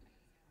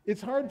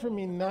 It's hard for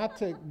me not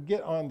to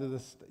get onto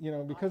this,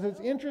 because it's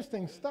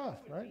interesting stuff,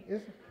 right?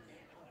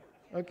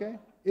 Okay?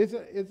 Is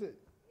it?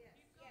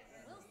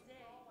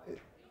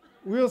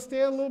 We'll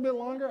stay a little bit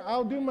longer.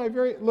 I'll do my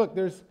look,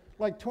 there's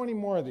like 20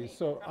 more of these,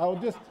 so I'll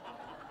just,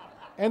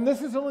 and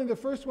this is only the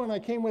first one. I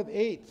came with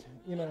 8,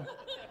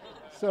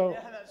 So,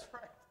 yeah, that's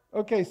right.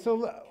 Okay,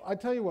 so I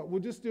tell you what,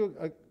 we'll just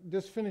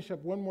just finish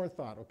up one more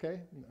thought, okay?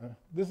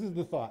 This is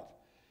the thought,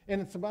 and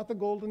it's about the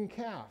golden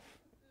calf.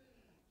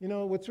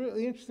 What's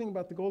really interesting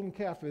about the golden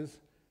calf is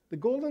the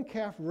golden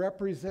calf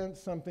represents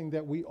something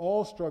that we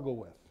all struggle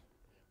with.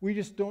 We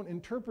just don't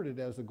interpret it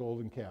as the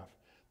golden calf.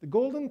 The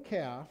golden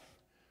calf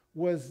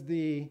was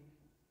the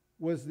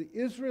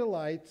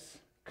Israelites'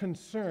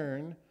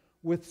 concern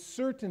with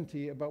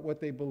certainty about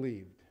what they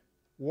believed.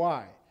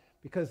 Why?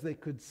 Because they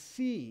could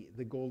see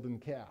the golden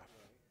calf.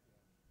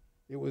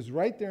 It was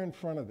right there in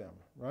front of them,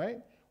 right?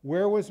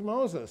 Where was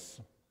Moses?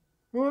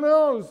 Who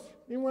knows?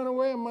 He went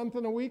away a month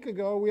and a week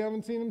ago. We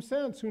haven't seen him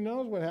since. Who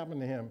knows what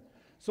happened to him?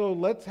 So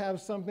let's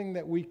have something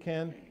that we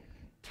can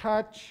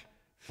touch,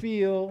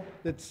 feel,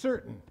 that's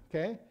certain,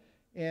 okay?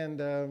 And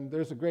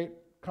there's a great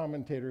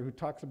commentator who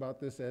talks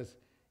about this as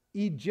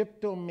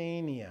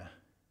Egyptomania.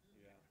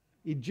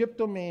 Yeah.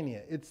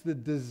 Egyptomania. It's the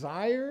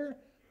desire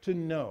to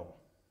know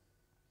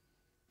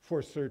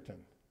for certain.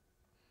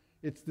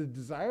 It's the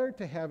desire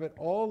to have it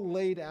all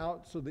laid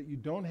out so that you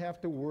don't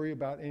have to worry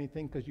about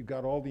anything because you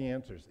got all the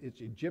answers. It's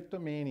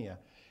Egyptomania.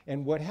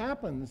 And what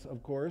happens,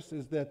 of course,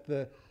 is that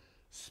the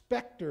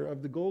specter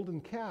of the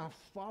golden calf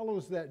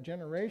follows that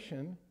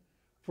generation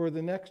for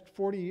the next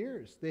 40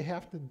 years. They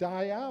have to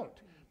die out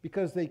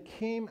because they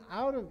came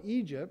out of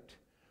Egypt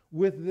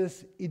with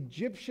this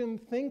Egyptian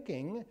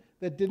thinking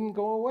that didn't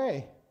go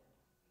away.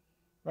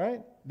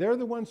 Right? They're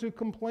the ones who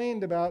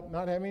complained about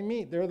not having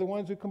meat. They're the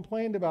ones who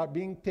complained about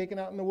being taken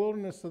out in the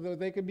wilderness so that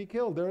they could be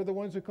killed. They're the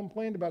ones who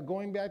complained about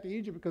going back to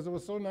Egypt because it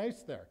was so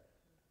nice there.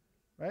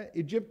 Right?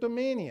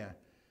 Egyptomania.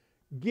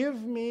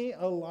 Give me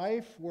a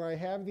life where I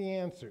have the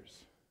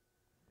answers.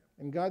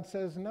 And God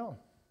says, no.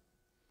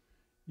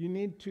 You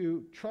need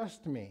to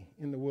trust me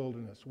in the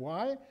wilderness.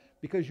 Why?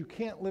 Because you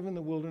can't live in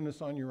the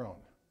wilderness on your own.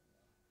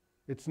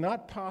 It's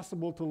not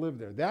possible to live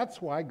there.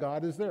 That's why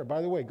God is there.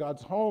 By the way,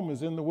 God's home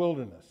is in the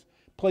wilderness.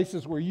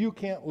 Places where you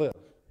can't live,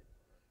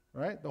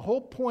 right? The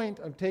whole point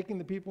of taking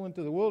the people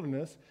into the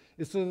wilderness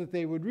is so that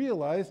they would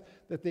realize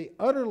that they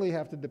utterly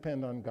have to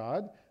depend on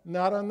God,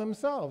 not on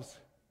themselves,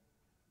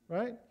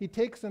 right? He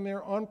takes them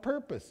there on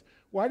purpose.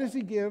 Why does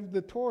he give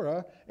the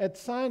Torah at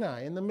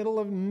Sinai in the middle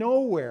of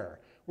nowhere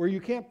where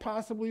you can't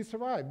possibly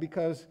survive?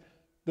 Because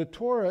the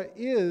Torah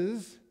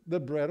is the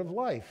bread of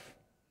life,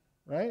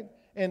 right?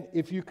 And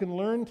if you can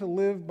learn to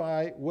live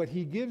by what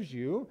he gives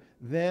you,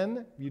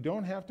 then you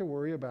don't have to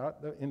worry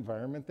about the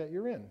environment that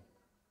you're in,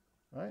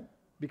 right?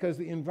 Because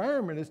the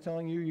environment is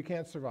telling you you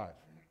can't survive.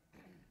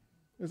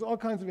 There's all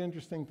kinds of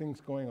interesting things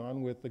going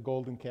on with the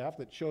golden calf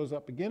that shows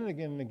up again and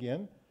again and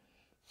again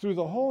through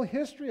the whole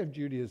history of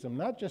Judaism,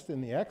 not just in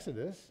the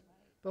Exodus,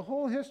 the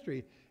whole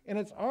history. And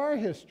it's our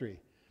history,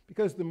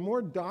 because the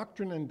more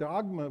doctrine and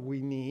dogma we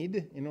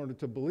need in order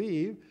to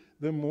believe,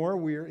 the more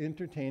we're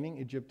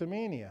entertaining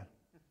Egyptomania.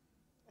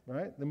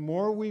 Right? The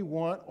more we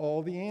want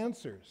all the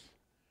answers.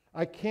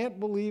 I can't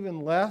believe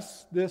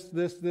unless this.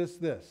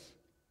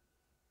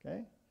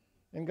 Okay?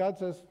 And God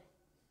says,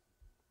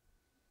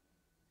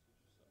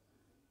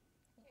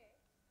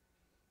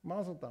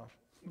 Mazel tov.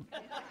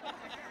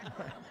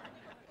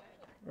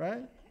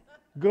 Right?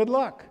 Good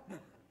luck.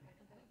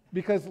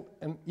 Because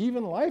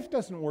even life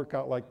doesn't work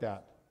out like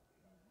that.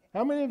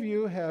 How many of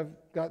you have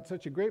got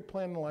such a great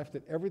plan in life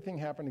that everything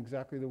happened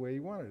exactly the way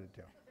you wanted it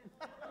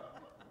to?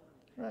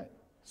 Right.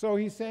 So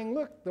he's saying,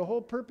 look, the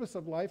whole purpose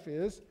of life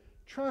is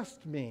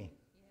trust me.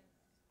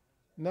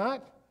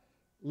 Not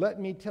let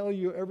me tell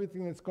you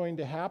everything that's going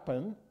to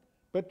happen,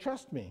 but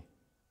trust me.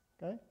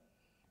 Okay?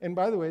 And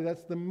by the way,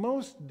 that's the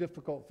most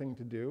difficult thing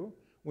to do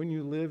when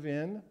you live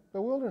in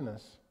the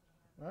wilderness.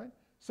 Right?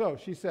 So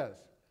she says,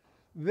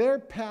 their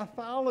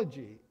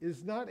pathology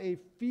is not a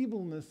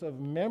feebleness of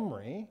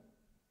memory.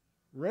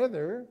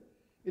 Rather,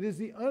 it is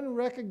the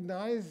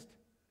unrecognized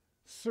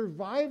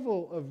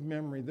survival of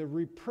memory, the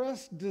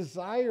repressed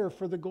desire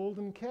for the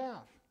golden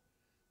calf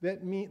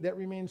that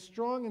remains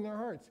strong in their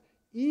hearts,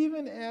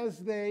 even as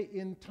they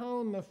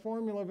intone the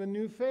formula of a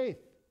new faith.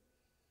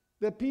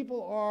 The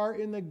people are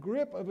in the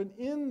grip of an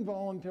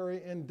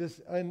involuntary and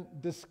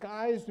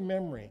disguised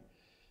memory.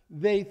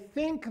 They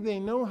think they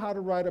know how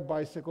to ride a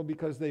bicycle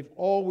because they've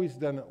always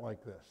done it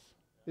like this.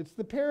 It's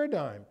the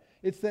paradigm.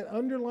 It's that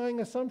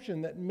underlying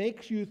assumption that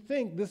makes you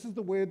think this is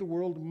the way the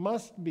world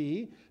must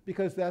be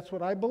because that's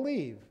what I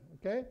believe,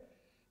 okay?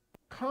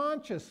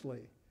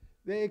 Consciously,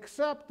 they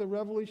accept the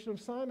revelation of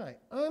Sinai.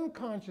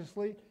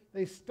 Unconsciously,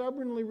 they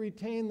stubbornly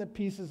retain the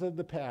pieces of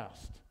the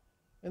past.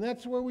 And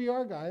that's where we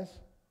are, guys.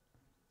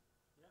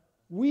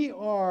 We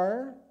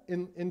are,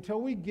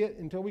 until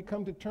we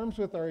come to terms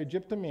with our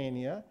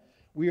Egyptomania,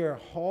 we are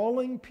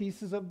hauling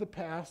pieces of the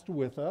past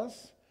with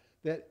us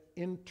that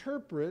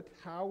interpret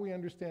how we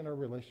understand our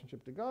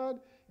relationship to God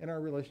and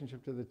our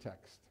relationship to the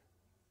text.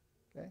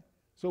 Okay?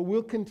 So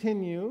we'll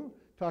continue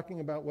talking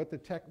about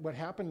what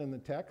happened in the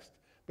text,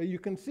 but you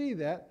can see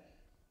that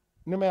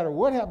no matter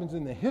what happens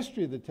in the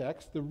history of the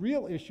text, the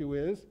real issue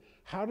is,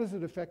 how does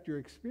it affect your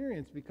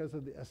experience because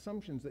of the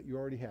assumptions that you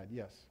already had?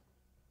 Yes?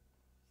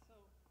 So,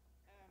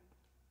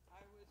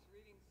 I was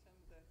reading some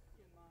of the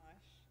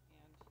Chumash,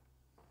 and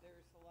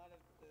there's a lot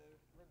of the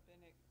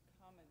rabbinic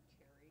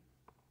commentary,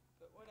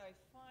 but what I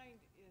find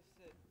is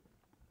that,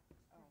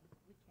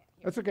 we can't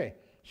hear. That's okay.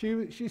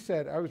 She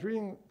said, I was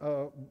reading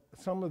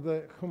some of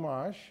the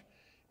Chumash,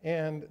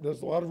 and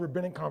there's a lot of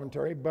rabbinic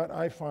commentary, but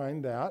I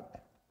find that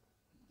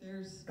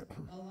There's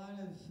a lot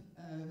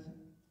of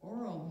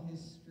oral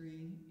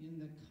history in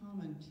the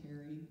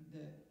commentary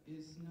that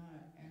is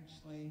not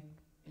actually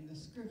in the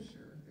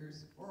scripture.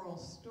 There's oral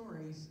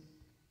stories,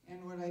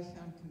 and what I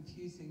found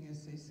confusing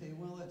is they say,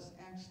 well, it's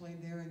actually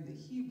there in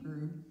the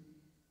Hebrew,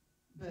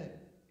 but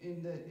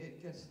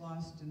it gets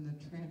lost in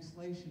the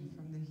translation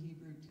from the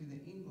Hebrew to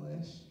the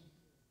English.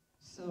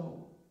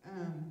 So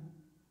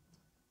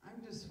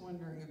I'm just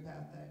wondering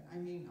about that. I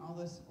mean, all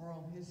this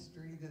oral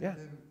history that Yeah.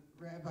 the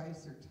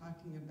rabbis are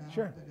talking about,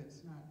 Sure. but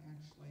it's not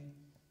actually.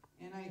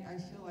 And I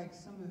feel like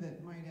some of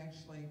it might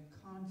actually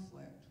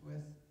conflict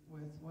with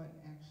what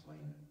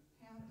actually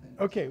happened.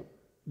 okay,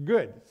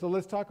 good. So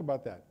let's talk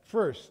about that.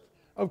 First,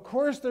 of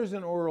course there's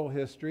an oral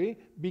history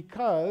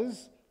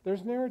because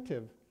there's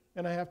narrative,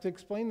 and I have to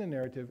explain the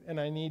narrative, and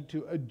I need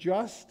to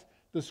adjust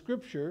the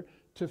scripture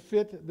to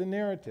fit the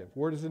narrative.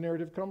 Where does the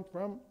narrative come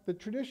from? The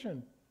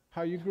tradition,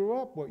 how you grew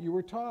up, what you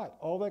were taught,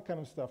 all that kind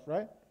of stuff,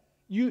 right?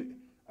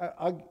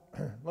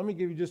 Let me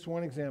give you just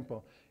one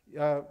example.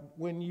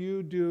 When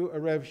you do a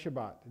Rev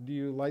Shabbat, do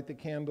you light the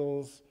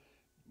candles,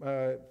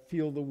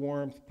 feel the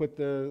warmth, put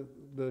the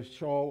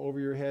shawl over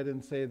your head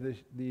and say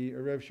the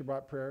Rev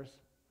Shabbat prayers?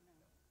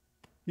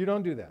 No. You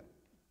don't do that?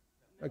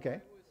 No, Okay. I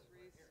was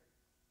raised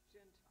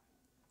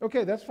Gentile.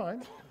 Okay, that's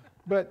fine.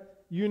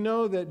 But you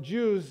know that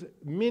Jews,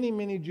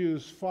 many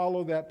Jews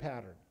follow that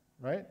pattern,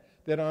 right?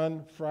 That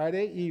on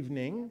Friday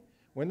evening,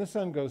 when the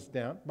sun goes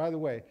down, by the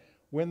way,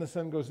 when the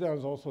sun goes down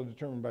is also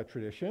determined by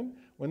tradition.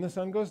 When the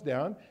sun goes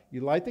down,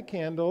 you light the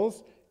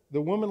candles.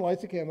 The woman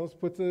lights the candles,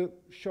 puts a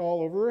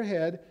shawl over her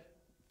head,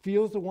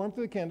 feels the warmth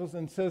of the candles,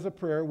 and says a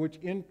prayer which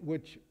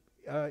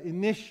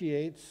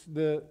initiates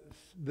the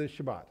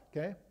Shabbat.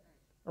 Okay?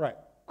 All right,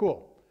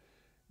 cool.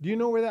 Do you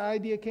know where that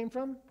idea came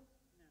from?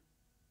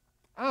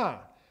 No.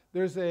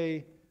 There was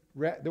a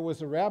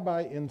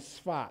rabbi in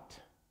Sfat,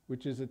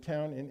 which is a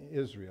town in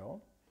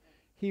Israel.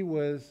 He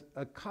was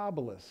a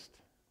Kabbalist.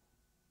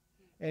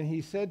 And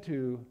he said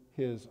to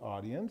his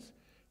audience,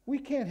 we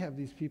can't have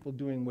these people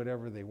doing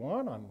whatever they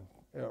want on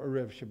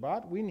Erev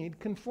Shabbat. We need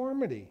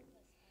conformity.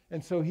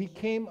 And so he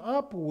came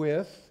up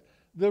with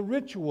the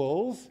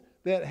rituals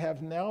that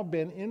have now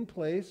been in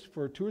place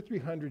for 200 or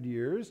 300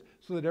 years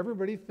so that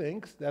everybody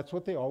thinks that's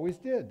what they always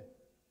did,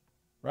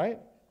 right?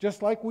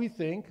 Just like we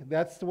think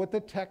that's what the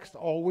text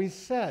always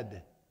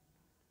said,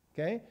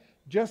 okay?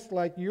 Just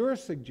like you're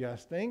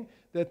suggesting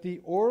that the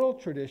oral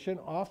tradition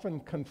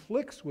often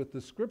conflicts with the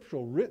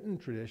scriptural written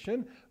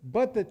tradition,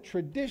 but the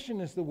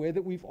tradition is the way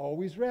that we've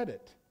always read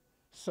it.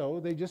 So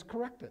they just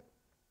correct it,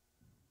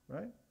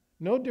 right?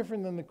 No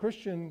different than the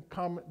Christian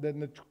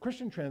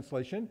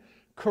translation,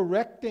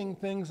 correcting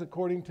things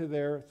according to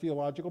their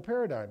theological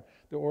paradigm.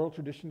 The oral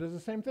tradition does the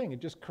same thing.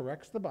 It just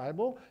corrects the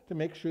Bible to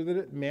make sure that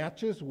it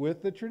matches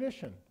with the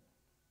tradition,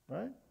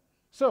 right?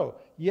 So,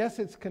 yes,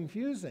 it's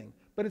confusing,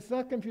 but it's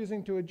not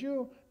confusing to a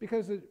Jew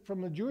because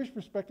from a Jewish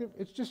perspective,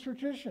 it's just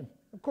tradition.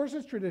 Of course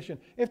it's tradition.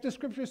 If the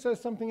scripture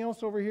says something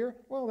else over here,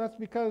 well, that's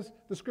because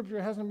the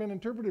scripture hasn't been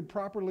interpreted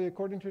properly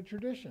according to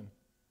tradition.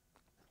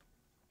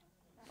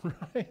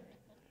 Right?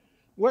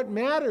 What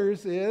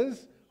matters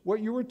is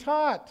what you were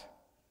taught,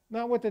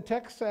 not what the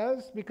text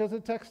says, because the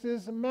text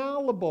is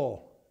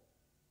malleable.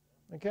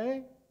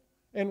 Okay?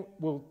 And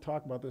we'll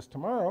talk about this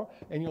tomorrow,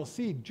 and you'll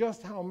see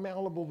just how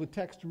malleable the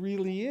text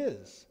really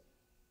is.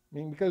 I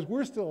mean, because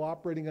we're still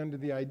operating under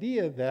the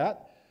idea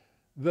that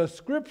the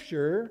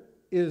scripture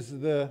is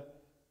the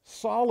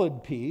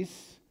solid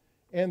piece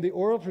and the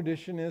oral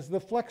tradition is the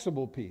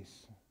flexible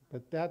piece.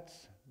 But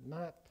that's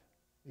not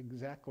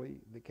exactly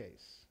the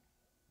case.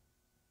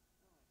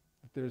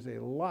 There's a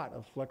lot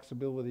of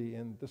flexibility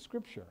in the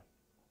scripture.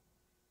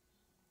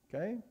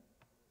 Okay?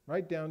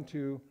 Right down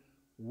to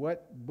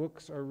what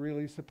books are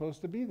really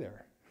supposed to be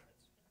there.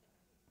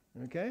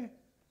 Okay?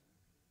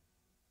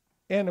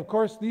 And of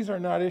course, these are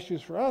not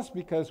issues for us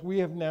because we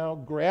have now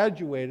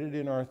graduated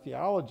in our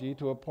theology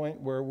to a point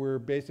where we're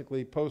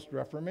basically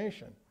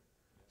post-Reformation.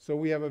 So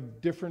we have a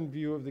different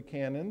view of the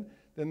canon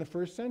than the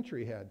first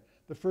century had.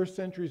 The first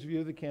century's view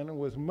of the canon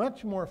was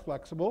much more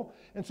flexible,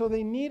 and so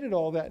they needed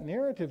all that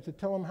narrative to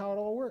tell them how it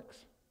all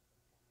works.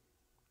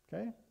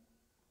 Okay?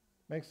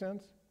 Make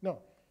sense?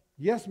 No.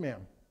 Yes,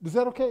 ma'am. Is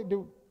that okay?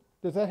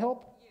 Does that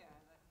help? Yeah,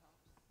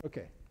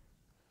 Okay.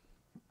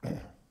 I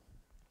have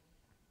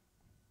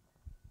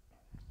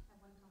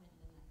one comment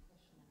and then that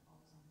question that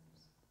follows on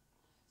hers.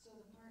 So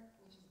the part,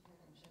 which is a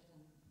paradigm shift,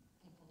 and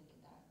I'm thankful to get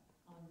that,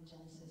 on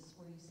Genesis,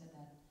 where you said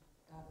that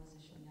God was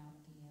issuing out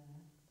the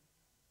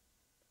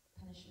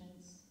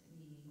punishments,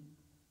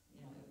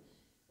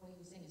 what he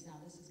was saying is now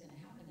this is going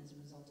to happen as a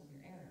result of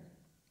your error.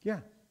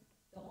 Yeah.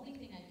 The only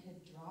thing I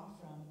could draw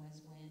from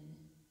was when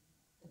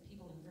the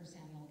people in 1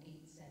 Samuel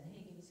 8 said,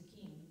 hey, give us a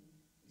king.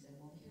 He said,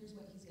 well, here's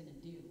what he's going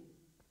to do.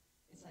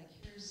 It's like,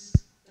 here's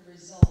the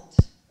result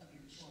of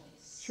your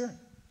choice. Sure.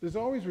 There's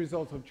always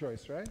results of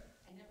choice, right?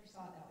 I never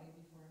saw it that way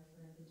before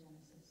for the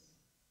Genesis.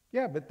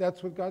 Yeah, but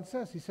that's what God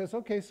says. He says,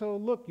 okay, so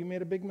look, you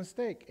made a big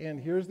mistake, and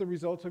here's the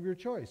results of your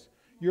choice.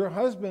 Your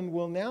husband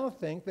will now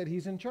think that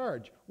he's in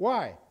charge.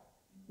 Why?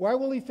 Why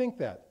will he think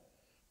that?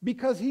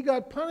 Because he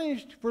got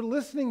punished for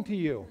listening to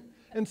you.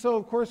 And so,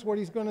 of course, what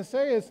he's going to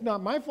say is,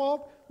 not my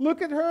fault.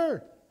 Look at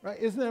her. Right?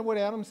 Isn't that what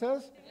Adam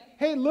says?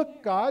 Hey,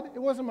 look, God, it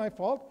wasn't my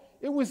fault.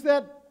 It was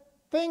that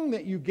thing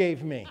that you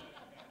gave me.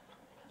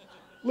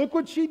 Look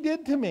what she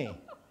did to me.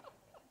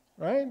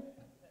 Right?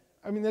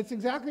 I mean, that's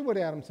exactly what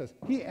Adam says.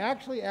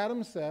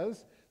 Adam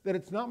says that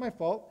it's not my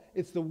fault.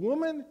 It's the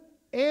woman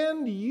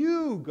and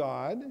you,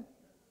 God,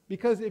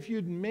 because if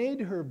you'd made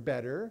her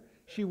better,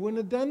 she wouldn't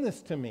have done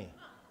this to me.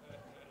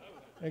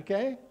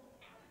 Okay?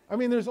 I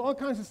mean, there's all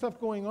kinds of stuff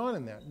going on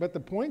in that. But the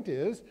point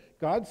is,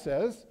 God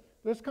says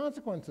there's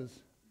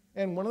consequences.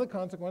 And one of the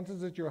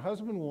consequences is your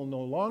husband will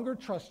no longer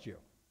trust you.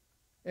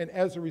 And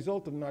as a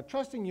result of not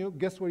trusting you,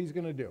 guess what he's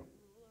going to do?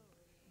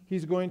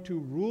 He's going to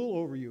rule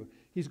over you.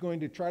 He's going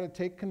to try to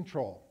take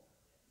control.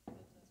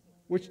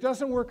 Which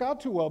doesn't work out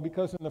too well,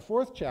 because in the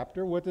 4th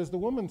chapter, what does the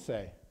woman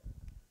say?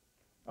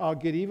 I'll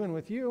get even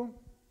with you.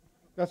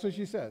 That's what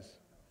she says.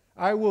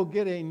 I will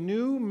get a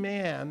new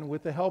man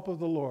with the help of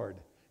the Lord.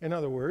 In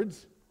other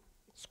words,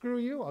 screw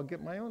you, I'll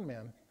get my own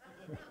man.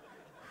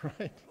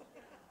 Right?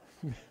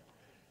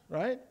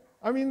 Right?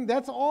 I mean,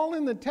 that's all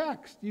in the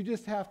text. You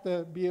just have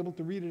to be able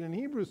to read it in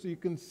Hebrew so you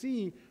can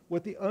see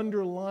what the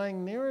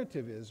underlying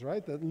narrative is,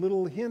 right? The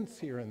little hints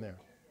here and there.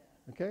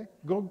 Okay?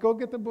 Go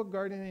get the book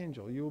Guardian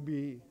Angel. You'll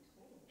be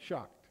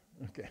shocked.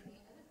 Okay. The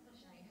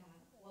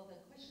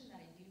question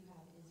that I do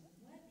have is,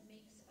 what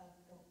makes up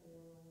the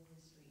oral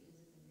history? Is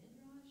it the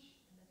Midrash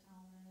and the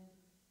Talmud?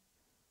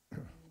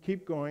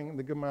 Keep going,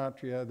 the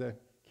Gematria,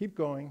 keep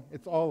going.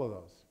 It's all of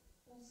those.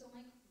 Well, so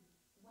when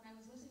I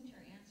was listening to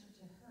your answer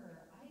to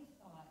her, I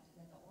thought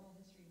that the oral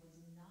history was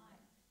not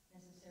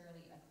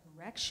necessarily a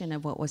correction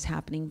of what was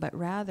happening, but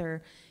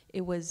rather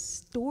it was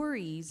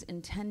stories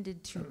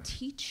intended to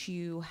teach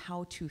you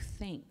how to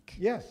think.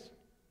 Yes.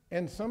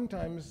 And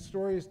sometimes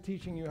stories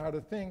teaching you how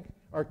to think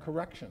are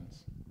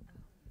corrections.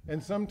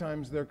 And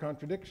sometimes they're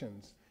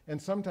contradictions.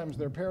 And sometimes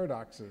they're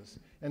paradoxes.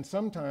 And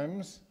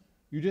sometimes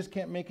you just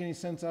can't make any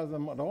sense out of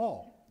them at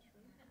all.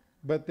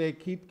 But they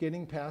keep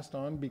getting passed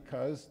on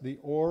because the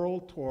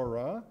oral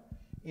Torah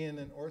in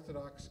an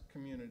Orthodox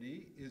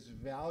community is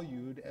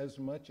valued as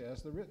much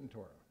as the written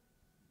Torah.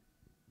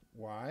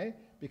 Why?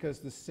 Because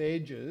the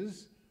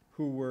sages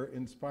who were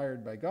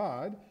inspired by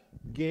God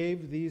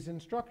gave these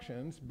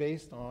instructions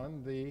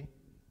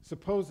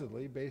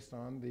supposedly based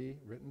on the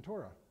written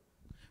Torah.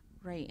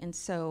 Right, and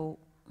so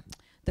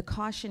the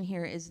caution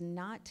here is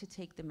not to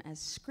take them as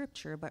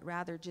scripture, but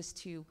rather just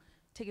to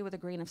take it with a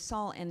grain of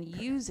salt and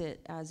use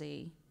it as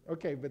a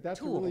Okay, but that's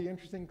tool. a really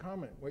interesting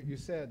comment. What you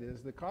said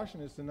is the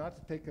caution is to not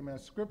to take them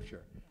as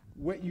scripture.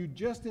 What you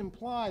just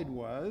implied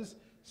was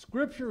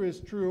scripture is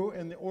true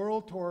and the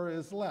oral Torah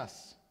is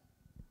less.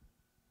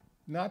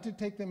 Not to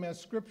take them as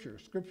scripture.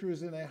 Scripture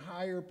is in a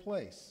higher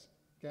place.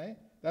 Okay?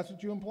 That's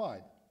what you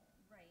implied.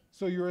 Right.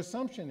 So your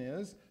assumption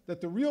is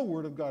that the real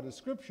word of God is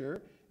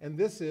scripture, and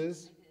this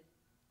is,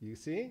 you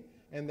see?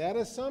 And that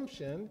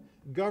assumption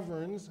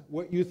governs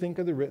what you think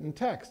of the written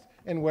text.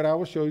 And what I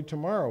will show you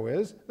tomorrow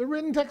is the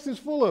written text is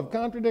full of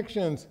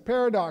contradictions,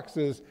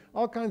 paradoxes,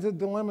 all kinds of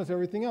dilemmas,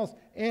 everything else.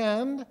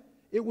 And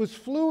it was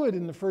fluid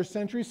in the 1st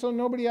century, so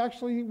nobody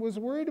actually was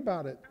worried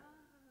about it.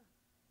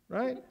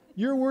 Right?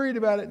 You're worried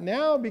about it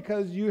now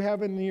because you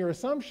have in your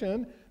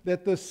assumption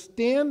that the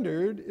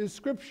standard is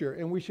Scripture,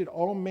 and we should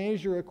all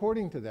measure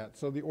according to that.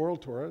 So the oral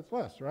Torah is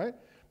less, right?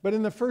 But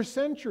in the 1st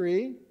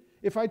century,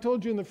 if I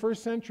told you in the 1st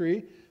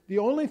century, the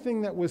only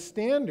thing that was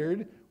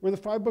standard were the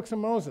 5 books of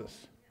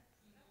Moses.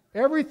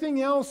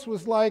 Everything else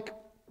was like,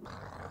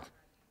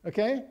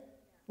 okay?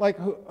 Like,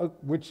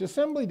 which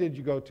assembly did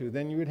you go to?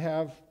 Then you would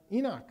have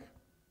Enoch,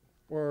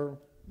 or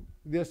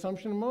the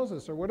Assumption of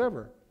Moses, or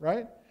whatever,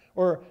 right?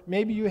 Or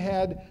maybe you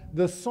had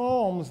the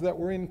Psalms that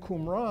were in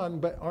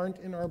Qumran but aren't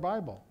in our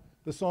Bible.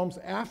 The Psalms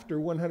after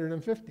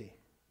 150.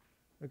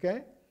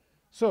 Okay?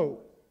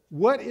 So,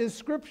 what is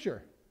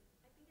Scripture?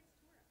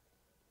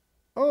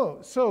 Oh,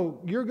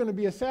 so you're going to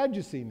be a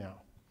Sadducee now.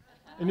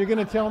 And you're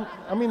going to tell them,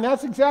 I mean,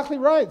 that's exactly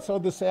right. So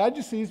the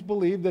Sadducees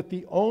believed that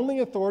the only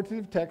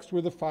authoritative texts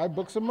were the 5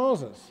 books of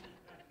Moses.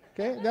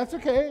 Okay? That's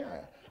okay.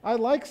 I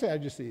like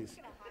Sadducees.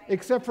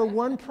 Except for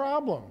one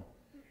problem.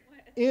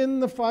 In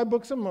the 5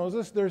 books of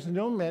Moses, there's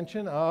no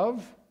mention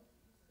of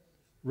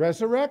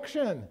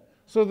Resurrection.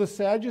 So the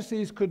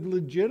Sadducees could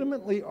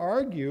legitimately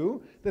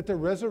argue that the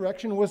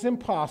resurrection was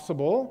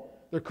impossible.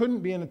 There couldn't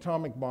be an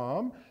atomic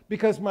bomb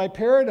because my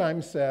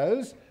paradigm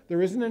says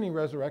there isn't any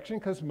resurrection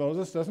because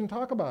Moses doesn't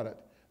talk about it.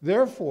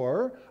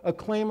 Therefore, a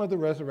claim of the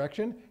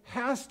resurrection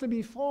has to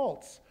be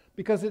false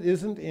because it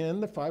isn't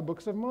in the 5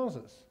 books of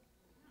Moses.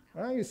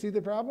 All right, you see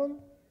the problem?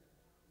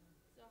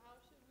 So how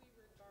should we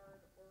regard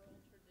oral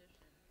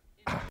tradition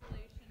in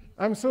relation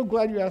to... I'm so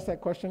glad you asked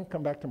that question.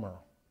 Come back tomorrow.